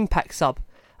great as an impact sub.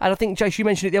 And I think, Jace, you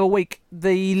mentioned it the other week,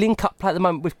 the link-up play at the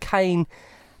moment with Kane,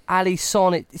 Ali,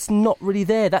 Son, it's not really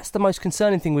there. That's the most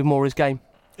concerning thing with Moura's game.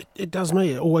 It does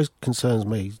me. It always concerns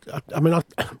me. I mean,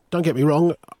 don't get me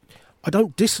wrong, I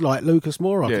don't dislike Lucas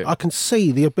Moura. Yeah. I can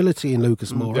see the ability in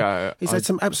Lucas Moura. Yeah, He's had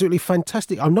some absolutely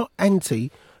fantastic... I'm not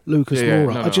anti-Lucas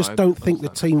Moura. No, I just don't think the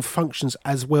team functions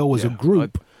as well as a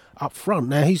group up front.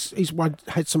 Now, he's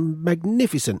had some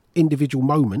magnificent individual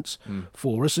moments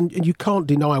for us, and you can't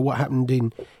deny what happened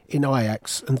in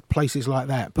Ajax and places like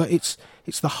that. But it's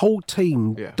the whole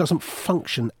team doesn't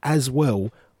function as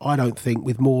well, I don't think,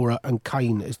 with Moura and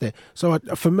Kane is there. So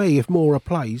for me, if Moura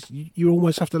plays, you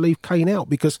almost have to leave Kane out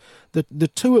because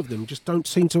the two of them just don't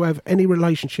seem to have any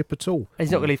relationship at all. He's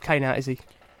not going to leave Kane out, is he?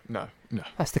 No.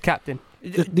 That's the captain.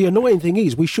 The annoying thing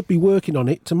is we should be working on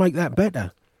it to make that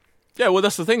better. Yeah, well,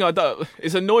 that's the thing.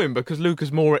 It's annoying because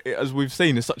Lucas Moura, as we've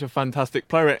seen, is such a fantastic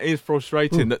player. It is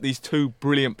frustrating that these two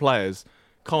brilliant players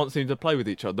can't seem to play with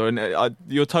each other. And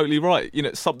you're totally right.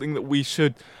 It's something that we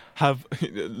should have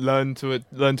learned to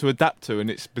adapt to, and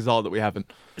it's bizarre that we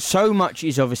haven't. So much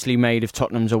is obviously made of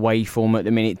Tottenham's away form at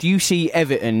the minute. Do you see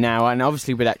Everton now, and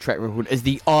obviously with that track record, as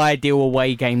the ideal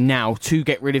away game now to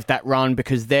get rid of that run,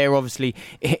 because they're obviously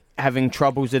having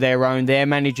troubles of their own, their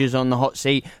manager's on the hot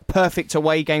seat? Perfect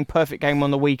away game, perfect game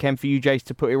on the weekend for you, Jace,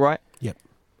 to put it right? Yep.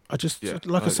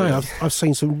 I've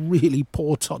seen some really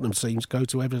poor Tottenham teams go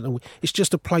to Everton. It's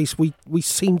just a place we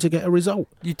seem to get a result.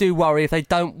 You do worry if they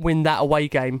don't win that away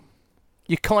game.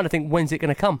 You kind of think, when's it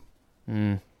going to come?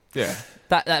 Yeah.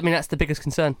 That's the biggest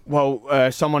concern.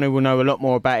 Well, someone who will know a lot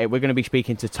more about it, we're going to be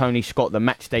speaking to Tony Scott, the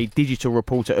Matchday digital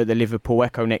reporter at the Liverpool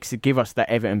Echo next, to give us that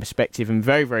Everton perspective. And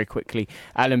very, very quickly,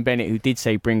 Alan Bennett, who did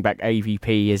say bring back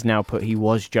AVP, has now put he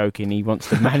was joking. He wants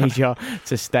the manager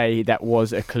to stay. That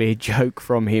was a clear joke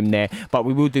from him there. But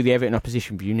we will do the Everton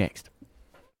opposition view next.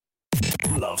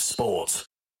 Love Sport.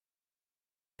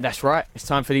 That's right. It's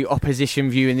time for the opposition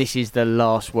view, and this is the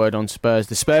last word on Spurs.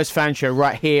 The Spurs Fan Show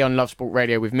right here on Love Sport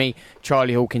Radio with me,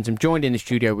 Charlie Hawkins. I'm joined in the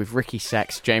studio with Ricky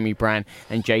Sachs, Jamie Brand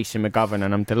and Jason McGovern,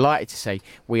 and I'm delighted to say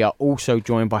we are also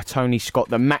joined by Tony Scott,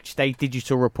 the Matchday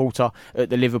digital reporter at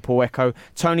the Liverpool Echo.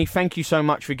 Tony, thank you so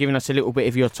much for giving us a little bit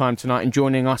of your time tonight and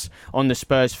joining us on the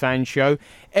Spurs Fan Show.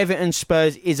 Everton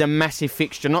Spurs is a massive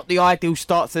fixture. Not the ideal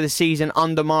start to the season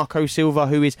under Marco Silva,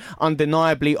 who is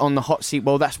undeniably on the hot seat.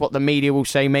 Well, that's what the media will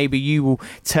say. Maybe you will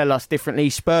tell us differently.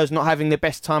 Spurs not having the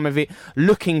best time of it,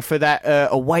 looking for that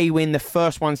away win, the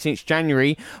first one since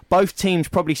January. Both teams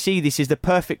probably see this as the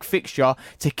perfect fixture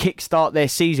to kickstart their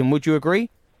season. Would you agree?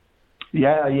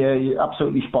 Yeah, you're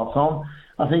absolutely spot on.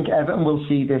 I think Everton will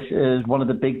see this as one of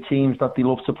the big teams that they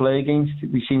love to play against.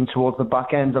 We've seen towards the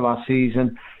back end of last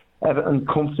season, Everton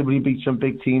comfortably beat some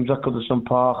big teams at Goodison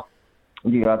Park.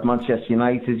 You had Manchester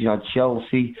United, you had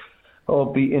Chelsea, all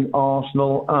beating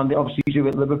Arsenal, and they obviously drew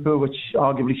at Liverpool, which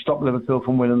arguably stopped Liverpool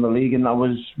from winning the league. And that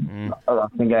was, I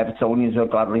think Evertonians are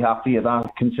gladly happy at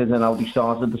that, considering how they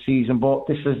started the season. But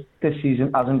this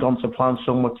season hasn't gone to plan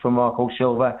so much for Marco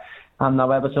Silva. And now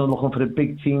Everton are looking for the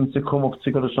big team to come up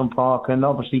to Goodison Park and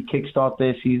obviously kickstart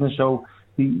their season. So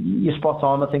you're spot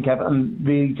on. I think Everton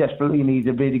really desperately need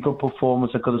a really good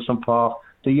performance at Goodison Park.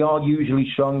 They are usually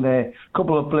strong there. A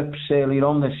couple of blips earlier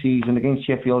on this season against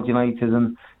Sheffield United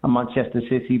and Manchester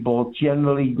City, but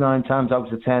generally 9 times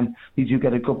out of 10 they do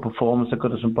get a good performance at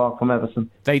Goodison Park from Everton.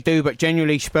 They do, but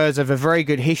generally Spurs have a very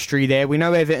good history there. We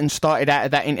know Everton started out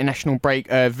of that international break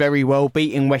very well,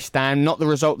 beating West Ham, not the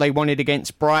result they wanted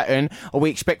against Brighton. Are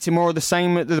we expecting more of the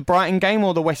same at the Brighton game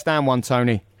or the West Ham one,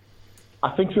 Tony? I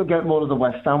think you'll get more of the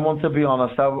West Ham one, to be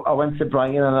honest. I went to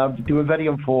Brighton and they were very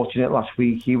unfortunate last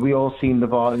week. We all seen the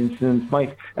VAR incident.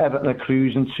 Everton are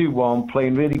cruising 2-1,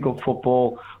 playing really good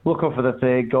football, looking for the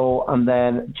third goal, and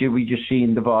then we just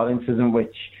seen the VAR incident,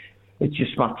 which it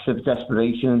just smacks of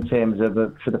desperation in terms of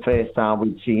for the first time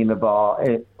we'd seen the VAR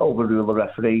overrule the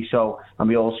referee. And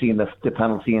we all seen the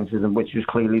penalty incident, which was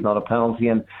clearly not a penalty,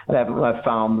 and Everton I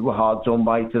found were hard done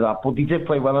by to that. But they did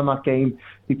play well in that game.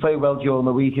 They played well during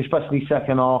the week, especially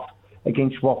second half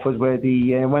against Watford, where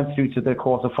they went through to the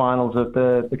quarter-finals of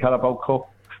the Carabao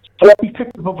Cup. So they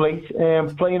picked up late,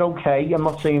 playing okay. I'm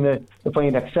not saying that they're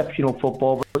playing exceptional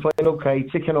football, but they're playing okay,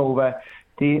 ticking over.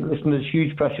 Listen, there's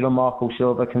huge pressure on Marco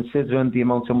Silva, considering the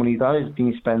amount of money that is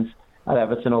being spent at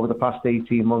Everton over the past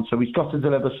 18 months. So he's got to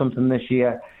deliver something this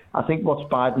year. I think what's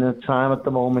biding the time at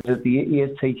the moment is he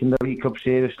is taking the League Cup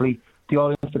seriously. They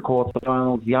are into the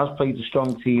quarter-finals. He has played a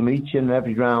strong team each and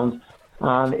every round,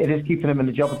 and it is keeping him in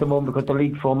the job at the moment because the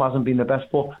league form hasn't been the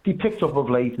best. But he picked up of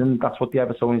late, and that's what the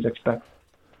Evertonians expect.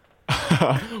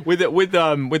 with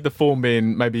the form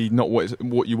being maybe not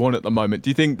what you want at the moment, do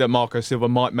you think that Marco Silva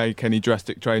might make any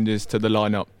drastic changes to the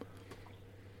lineup?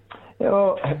 You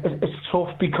know, it's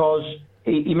tough because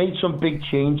he made some big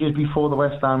changes before the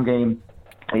West Ham game.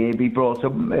 He brought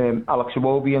up Alex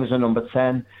Iwobi as a number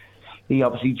 10. He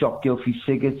obviously dropped Gylfi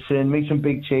Sigurdsson, made some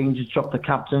big changes, dropped the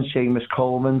captain, Seamus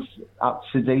Coleman.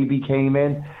 Sidibe came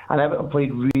in, and Everton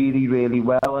played really, really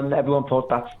well, and everyone thought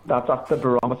that's the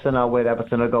barometer now where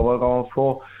Everton are going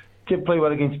for. Did play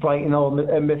well against Brighton,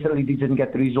 admittedly they didn't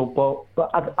get the result, but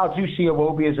I do see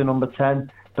Iwobi as a number 10.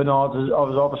 Bernard is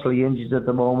obviously injured at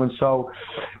the moment, so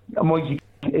Moisey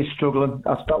is struggling.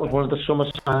 That was one of the summer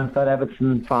signs that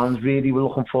Everton fans really were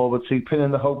looking forward to,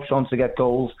 pinning the hopes on to get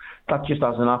goals. That just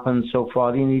hasn't happened so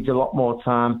far. He needs a lot more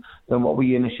time than what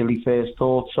we initially first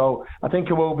thought. So I think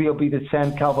Iwobi will be the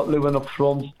 10, Calvert-Lewin up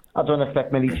front. I don't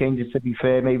expect many changes, to be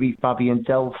fair. Maybe Fabian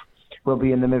Delph will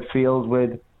be in the midfield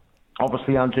with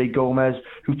obviously Andre Gomez,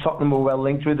 who Tottenham were well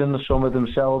linked with in the summer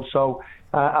themselves. So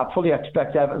I fully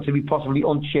expect Everton to be possibly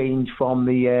unchanged from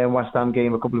the West Ham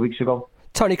game a couple of weeks ago.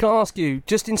 Tony, can I ask you,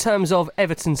 just in terms of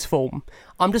Everton's form,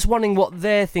 I'm just wondering what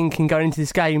they're thinking going into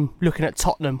this game, looking at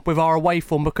Tottenham with our away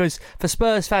form, because for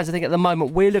Spurs fans, I think at the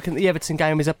moment we're looking at the Everton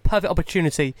game as a perfect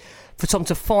opportunity for Tottenham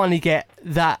to finally get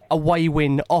that away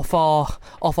win off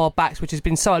our backs, which has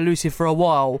been so elusive for a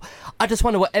while. I just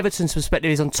wonder what Everton's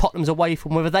perspective is on Tottenham's away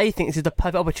form, whether they think this is the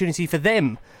perfect opportunity for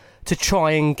them to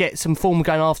try and get some form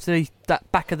going after that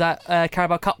back of that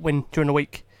Carabao Cup win during the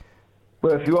week.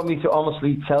 Well, if you want me to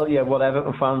honestly tell you what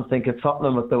Everton fans think of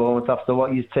Tottenham at the moment after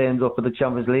what he's turned up at the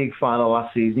Champions League final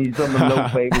last season, he's done them no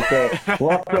favours there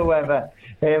whatsoever.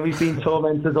 We've been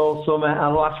tormented all summer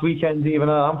and last weekend even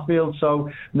at Anfield.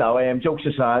 So, no, jokes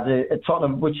aside,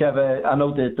 Tottenham, whichever, I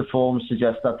know the form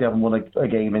suggests that they haven't won a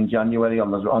game in January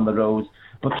on the road,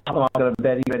 but Tottenham have got a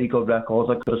very, very good record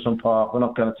at Goodison Park. We're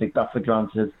not going to take that for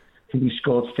granted. I think we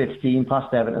scored 15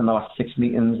 past Everton in the last 6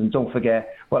 meetings, and don't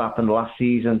forget what happened last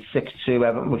season, 6-2,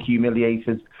 Everton were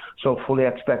humiliated So fully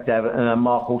expect Everton and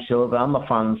Marco Silva and the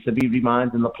fans to be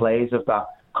reminding the players of that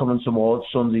coming towards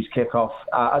Sunday's kickoff.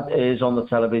 It is on the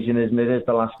television, isn't it? It is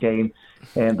the last game.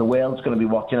 The world's going to be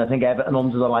watching. I think Everton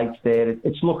under the lights there.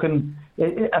 It's looking.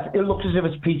 It looks as if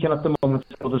it's peaking at the moment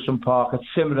at Goodison Park. It's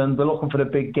simmering. They're looking for a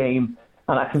big game,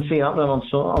 and I can see it happening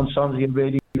on Sunday.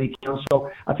 Really, really can.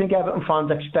 So I think Everton fans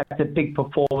expect a big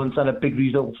performance and a big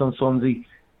result on Sunday.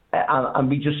 And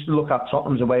we just look at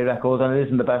Tottenham's away record, and it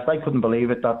isn't the best. I couldn't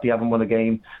believe it that they haven't won a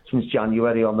game since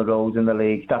January on the road in the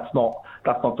league. That's not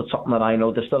the Tottenham that I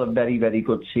know. They're still a very, very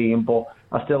good team, but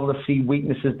I still see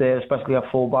weaknesses there, especially at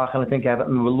full-back, and I think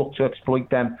Everton will look to exploit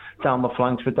them down the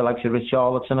flanks with the likes of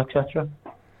Richarlison, etc.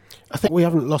 I think we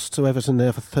haven't lost to Everton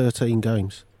there for 13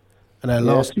 games. And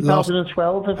our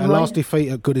 2012, last defeat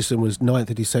at Goodison was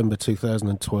 9th of December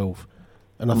 2012.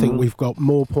 And I think we've got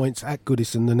more points at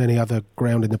Goodison than any other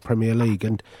ground in the Premier League.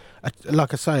 And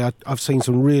like I say, I've seen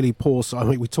some really poor... I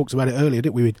mean, we talked about it earlier,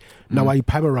 didn't we? With Noé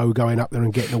Pamero going up there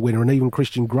and getting a winner, and even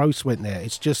Christian Gross went there.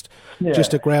 It's just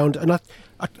a ground. And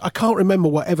I can't remember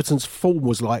what Everton's form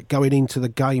was like going into the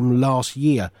game last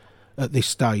year at this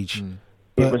stage.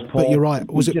 But you're right.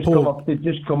 Was it poor? They'd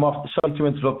just come off. Sorry to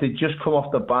interrupt. They'd just come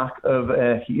off the back of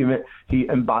the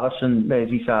embarrassing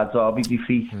Merseyside derby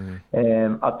defeat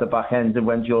at the back end, and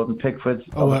when Jordan Pickford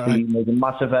made a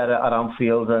massive error at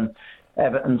Anfield, and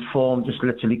Everton's form just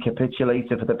literally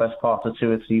capitulated for the best part of 2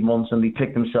 or 3 months, and they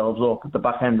picked themselves up at the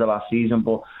back end of last season.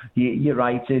 But you're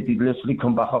right. They'd literally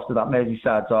come back after that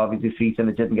Merseyside derby defeat, and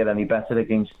it didn't get any better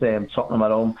against Tottenham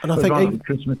at home. And I think around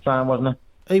Christmas time, wasn't it?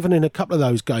 Even in a couple of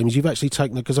those games, you've actually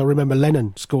taken it, because I remember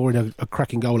Lennon scoring a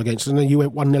cracking goal against them, and then you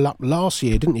went 1-0 up last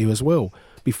year, didn't you, as well,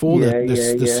 before the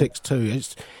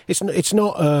 6-2. It's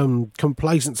not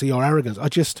complacency or arrogance. I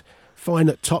just find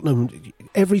that Tottenham,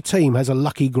 every team has a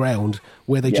lucky ground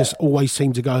where they just always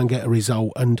seem to go and get a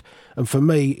result, and for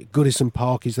me, Goodison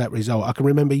Park is that result. I can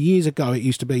remember years ago it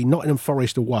used to be Nottingham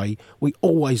Forest away, we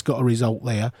always got a result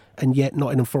there, and yet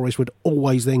Nottingham Forest would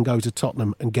always then go to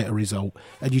Tottenham and get a result,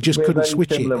 and you just couldn't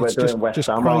switch it. It's just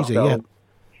crazy,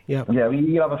 Yeah,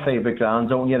 you have a favourite ground,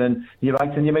 don't you? And you're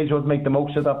right, and you may as well make the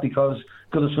most of that, because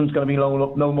Goodison's going to be loaned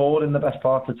up no more in the best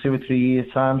part of 2 or 3 years'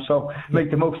 time. So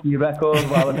make the most of your record.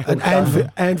 And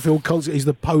Anfield constantly is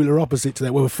the polar opposite to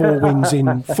that. We were 4 wins in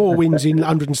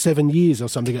 107 years or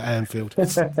something at Anfield.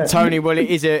 Tony, well, it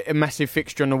is a massive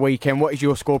fixture on the weekend. What is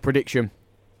your score prediction?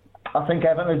 I think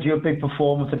Everton will do a big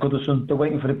performance at Goodison. They're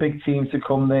waiting for the big teams to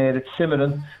come there. It's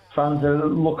simmering. Fans are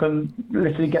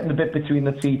literally getting a bit between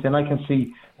the teeth, and I can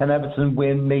see an Everton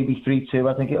win, maybe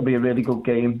 3-2. I think it'll be a really good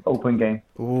game, open game.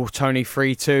 Oh, Tony,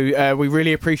 3-2. We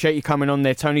really appreciate you coming on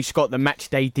there. Tony Scott, the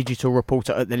Matchday digital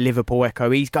reporter at the Liverpool Echo.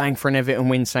 He's going for an Everton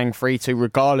win, saying 3-2,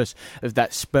 regardless of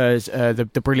that Spurs,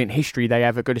 the brilliant history they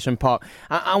have at Goodison Park.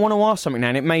 I want to ask something now,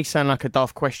 and it may sound like a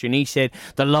daft question. He said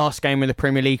the last game of the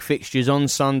Premier League fixtures on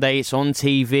Sunday. It's on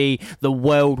TV. The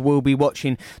world will be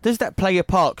watching. Does that play a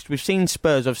part? Because we've seen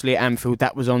Spurs, obviously, at Anfield.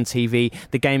 That was on TV.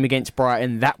 The game against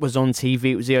Brighton, that was on TV.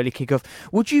 It was the early kickoff.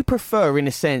 Would you prefer, in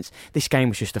a sense, this game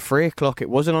was just a 3 o'clock, it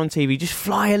wasn't on TV, just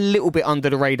fly a little bit under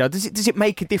the radar? Does it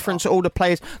make a difference that all the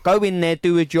players go in there,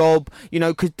 do a job? You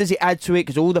know, cause does it add to it?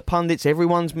 Because all the pundits,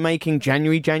 everyone's making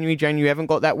January, haven't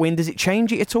got that win. Does it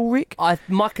change it at all, Rick?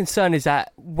 My concern is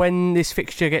that when this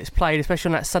fixture gets played, especially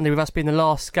on that Sunday, with us being the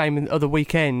last game of the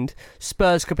weekend,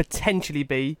 Spurs could potentially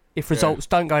be, if results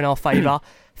don't go in our favour,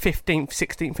 15th,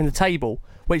 16th in the table,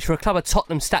 which for a club of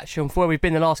Tottenham stature and for where we've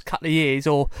been the last couple of years,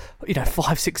 or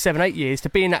 5, 6, 7, 8 years, to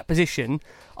be in that position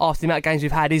after the amount of games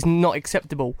we've had is not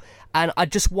acceptable. And I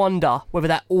just wonder whether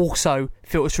that also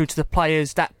filters through to the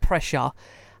players, that pressure.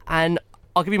 And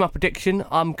I'll give you my prediction.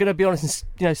 I'm going to be honest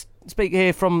and speak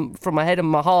here from my head and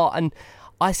my heart, and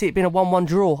I see it being a 1-1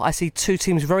 draw. I see two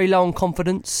teams very low on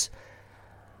confidence.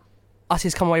 I see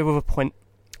us come away with a point.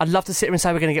 I'd love to sit here and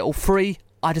say we're going to get all 3.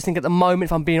 I just think at the moment,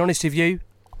 if I'm being honest with you,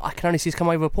 I can only see us come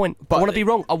away with a point. But I want to be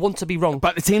wrong. I want to be wrong.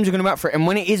 But the teams are going to be up for it. And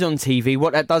when it is on TV,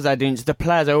 what that does add is the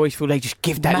players, I always feel they just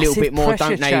give that little bit more,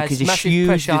 pressure, don't they? Because it's huge.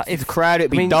 Pressure. The crowd, it'd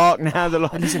be dark now.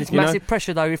 Listen, it's massive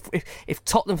pressure, though. If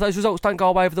Tottenham, if those results don't go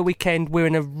away over the weekend, we're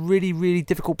in a really, really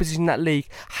difficult position in that league.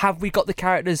 Have we got the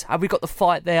characters? Have we got the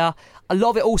fight there? A lot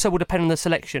of it also will depend on the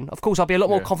selection. Of course, I'll be a lot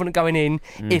more confident going in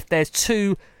if there's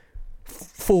 2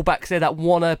 fullbacks there that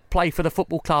want to play for the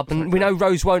football club, and we know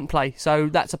Rose won't play, so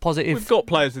that's a positive. We've got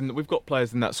players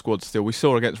in that squad still. We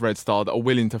saw against Red Star that are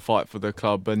willing to fight for the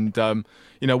club, and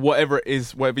whatever it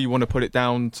is, whatever you want to put it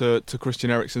down to Christian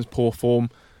Eriksen's poor form,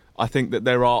 I think that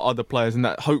there are other players in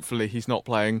that. Hopefully he's not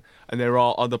playing, and there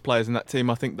are other players in that team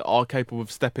I think that are capable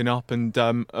of stepping up and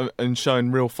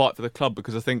showing real fight for the club,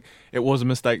 because I think it was a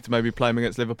mistake to maybe play him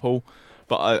against Liverpool.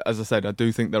 But as I said, I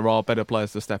do think there are better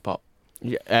players to step up.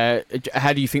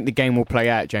 How do you think the game will play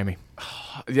out, Jamie?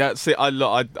 Yeah, see, I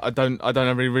don't have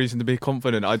any reason to be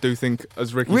confident. I do think,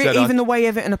 as Ricky said, even the way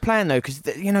Everton are playing though, because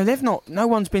they've not. No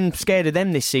one's been scared of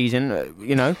them this season.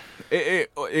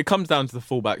 It comes down to the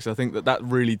fullbacks. I think that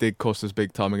really did cost us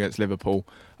big time against Liverpool.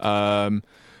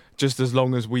 Just as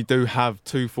long as we do have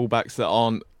two fullbacks that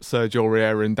aren't Sergio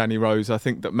Aurier and Danny Rose, I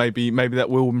think that maybe that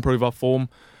will improve our form.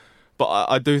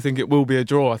 But I do think it will be a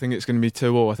draw. I think it's going to be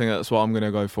 2-2. I think that's what I'm going to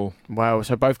go for. Wow,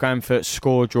 so both going for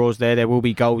score draws there. There will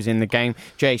be goals in the game.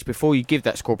 Jace, before you give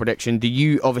that score prediction,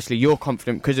 obviously you're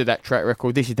confident because of that track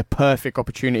record. This is the perfect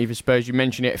opportunity for Spurs. You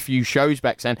mentioned it a few shows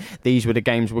back, saying these were the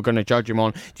games we're going to judge them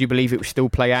on. Do you believe it will still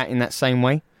play out in that same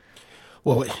way?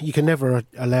 Well, you can never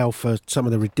allow for some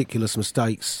of the ridiculous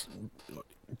mistakes.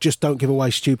 Just don't give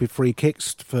away stupid free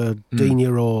kicks for Digne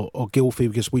or Gylfi,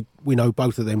 because we know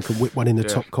both of them can whip one in the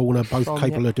top corner, both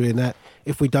capable of doing that.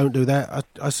 If we don't do that,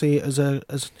 I see it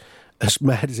as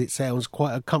mad as it sounds,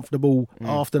 quite a comfortable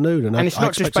afternoon. And it's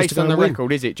not just based on the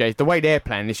record, is it, Jay? The way they're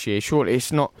playing this year, surely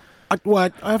it's not... I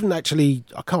haven't actually...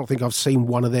 I can't think I've seen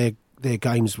one of their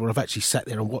games where I've actually sat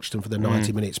there and watched them for the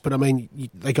 90 minutes. But, I mean,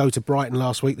 they go to Brighton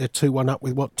last week, they're 2-1 up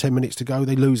with, 10 minutes to go,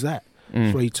 they lose that.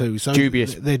 3-2. So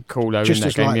dubious they're call over just in that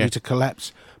as game, likely to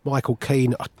collapse. Michael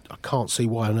Keane, I can't see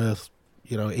why on earth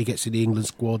he gets in the England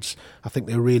squads. I think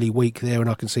they're really weak there, and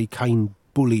I can see Kane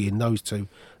bullying those two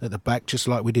at the back, just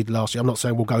like we did last year. I'm not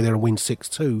saying we'll go there and win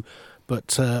 6-2,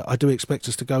 but I do expect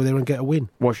us to go there and get a win.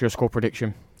 What's your score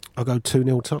prediction? I'll go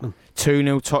 2-0 Tottenham.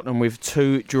 2-0 Tottenham with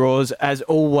 2 draws. As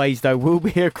always, though, we'll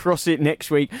be across it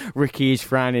next week. Ricky is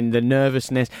frowning. The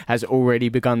nervousness has already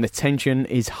begun. The tension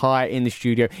is high in the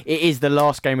studio. It is the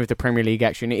last game of the Premier League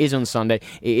action. It is on Sunday.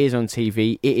 It is on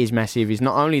TV. It is massive. It's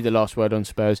not only the last word on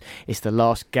Spurs, it's the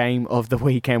last game of the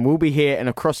weekend. We'll be here and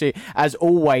across it, as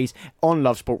always, on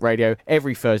Love Sport Radio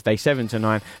every Thursday, 7 to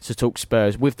 9, to talk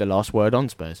Spurs with the last word on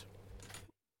Spurs.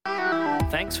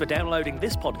 Thanks for downloading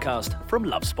this podcast from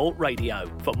Love Sport Radio.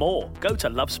 For more, go to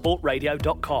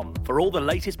lovesportradio.com for all the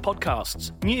latest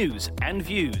podcasts, news and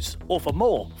views. Or for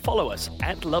more, follow us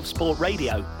at Love Sport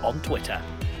Radio on Twitter.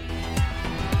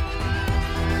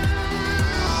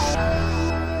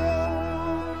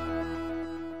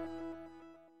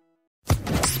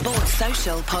 Sports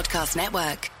Social Podcast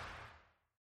Network.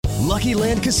 Lucky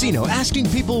Land Casino, asking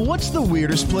people, what's the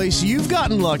weirdest place you've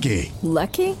gotten lucky?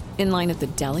 Lucky? In line at the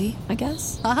deli, I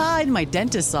guess? Aha, in my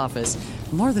dentist's office.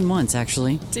 More than once,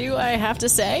 actually. Do I have to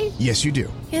say? Yes, you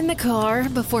do. In the car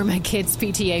before my kids'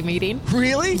 PTA meeting.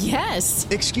 Really? Yes.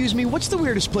 Excuse me, what's the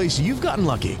weirdest place you've gotten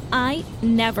lucky? I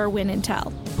never win and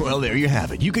tell. Well, there you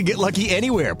have it. You can get lucky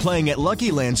anywhere, playing at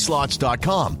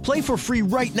LuckyLandSlots.com. Play for free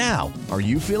right now. Are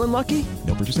you feeling lucky?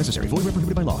 No purchase necessary. Void where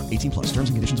prohibited by law. 18+. Terms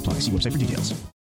and conditions apply. See website for details.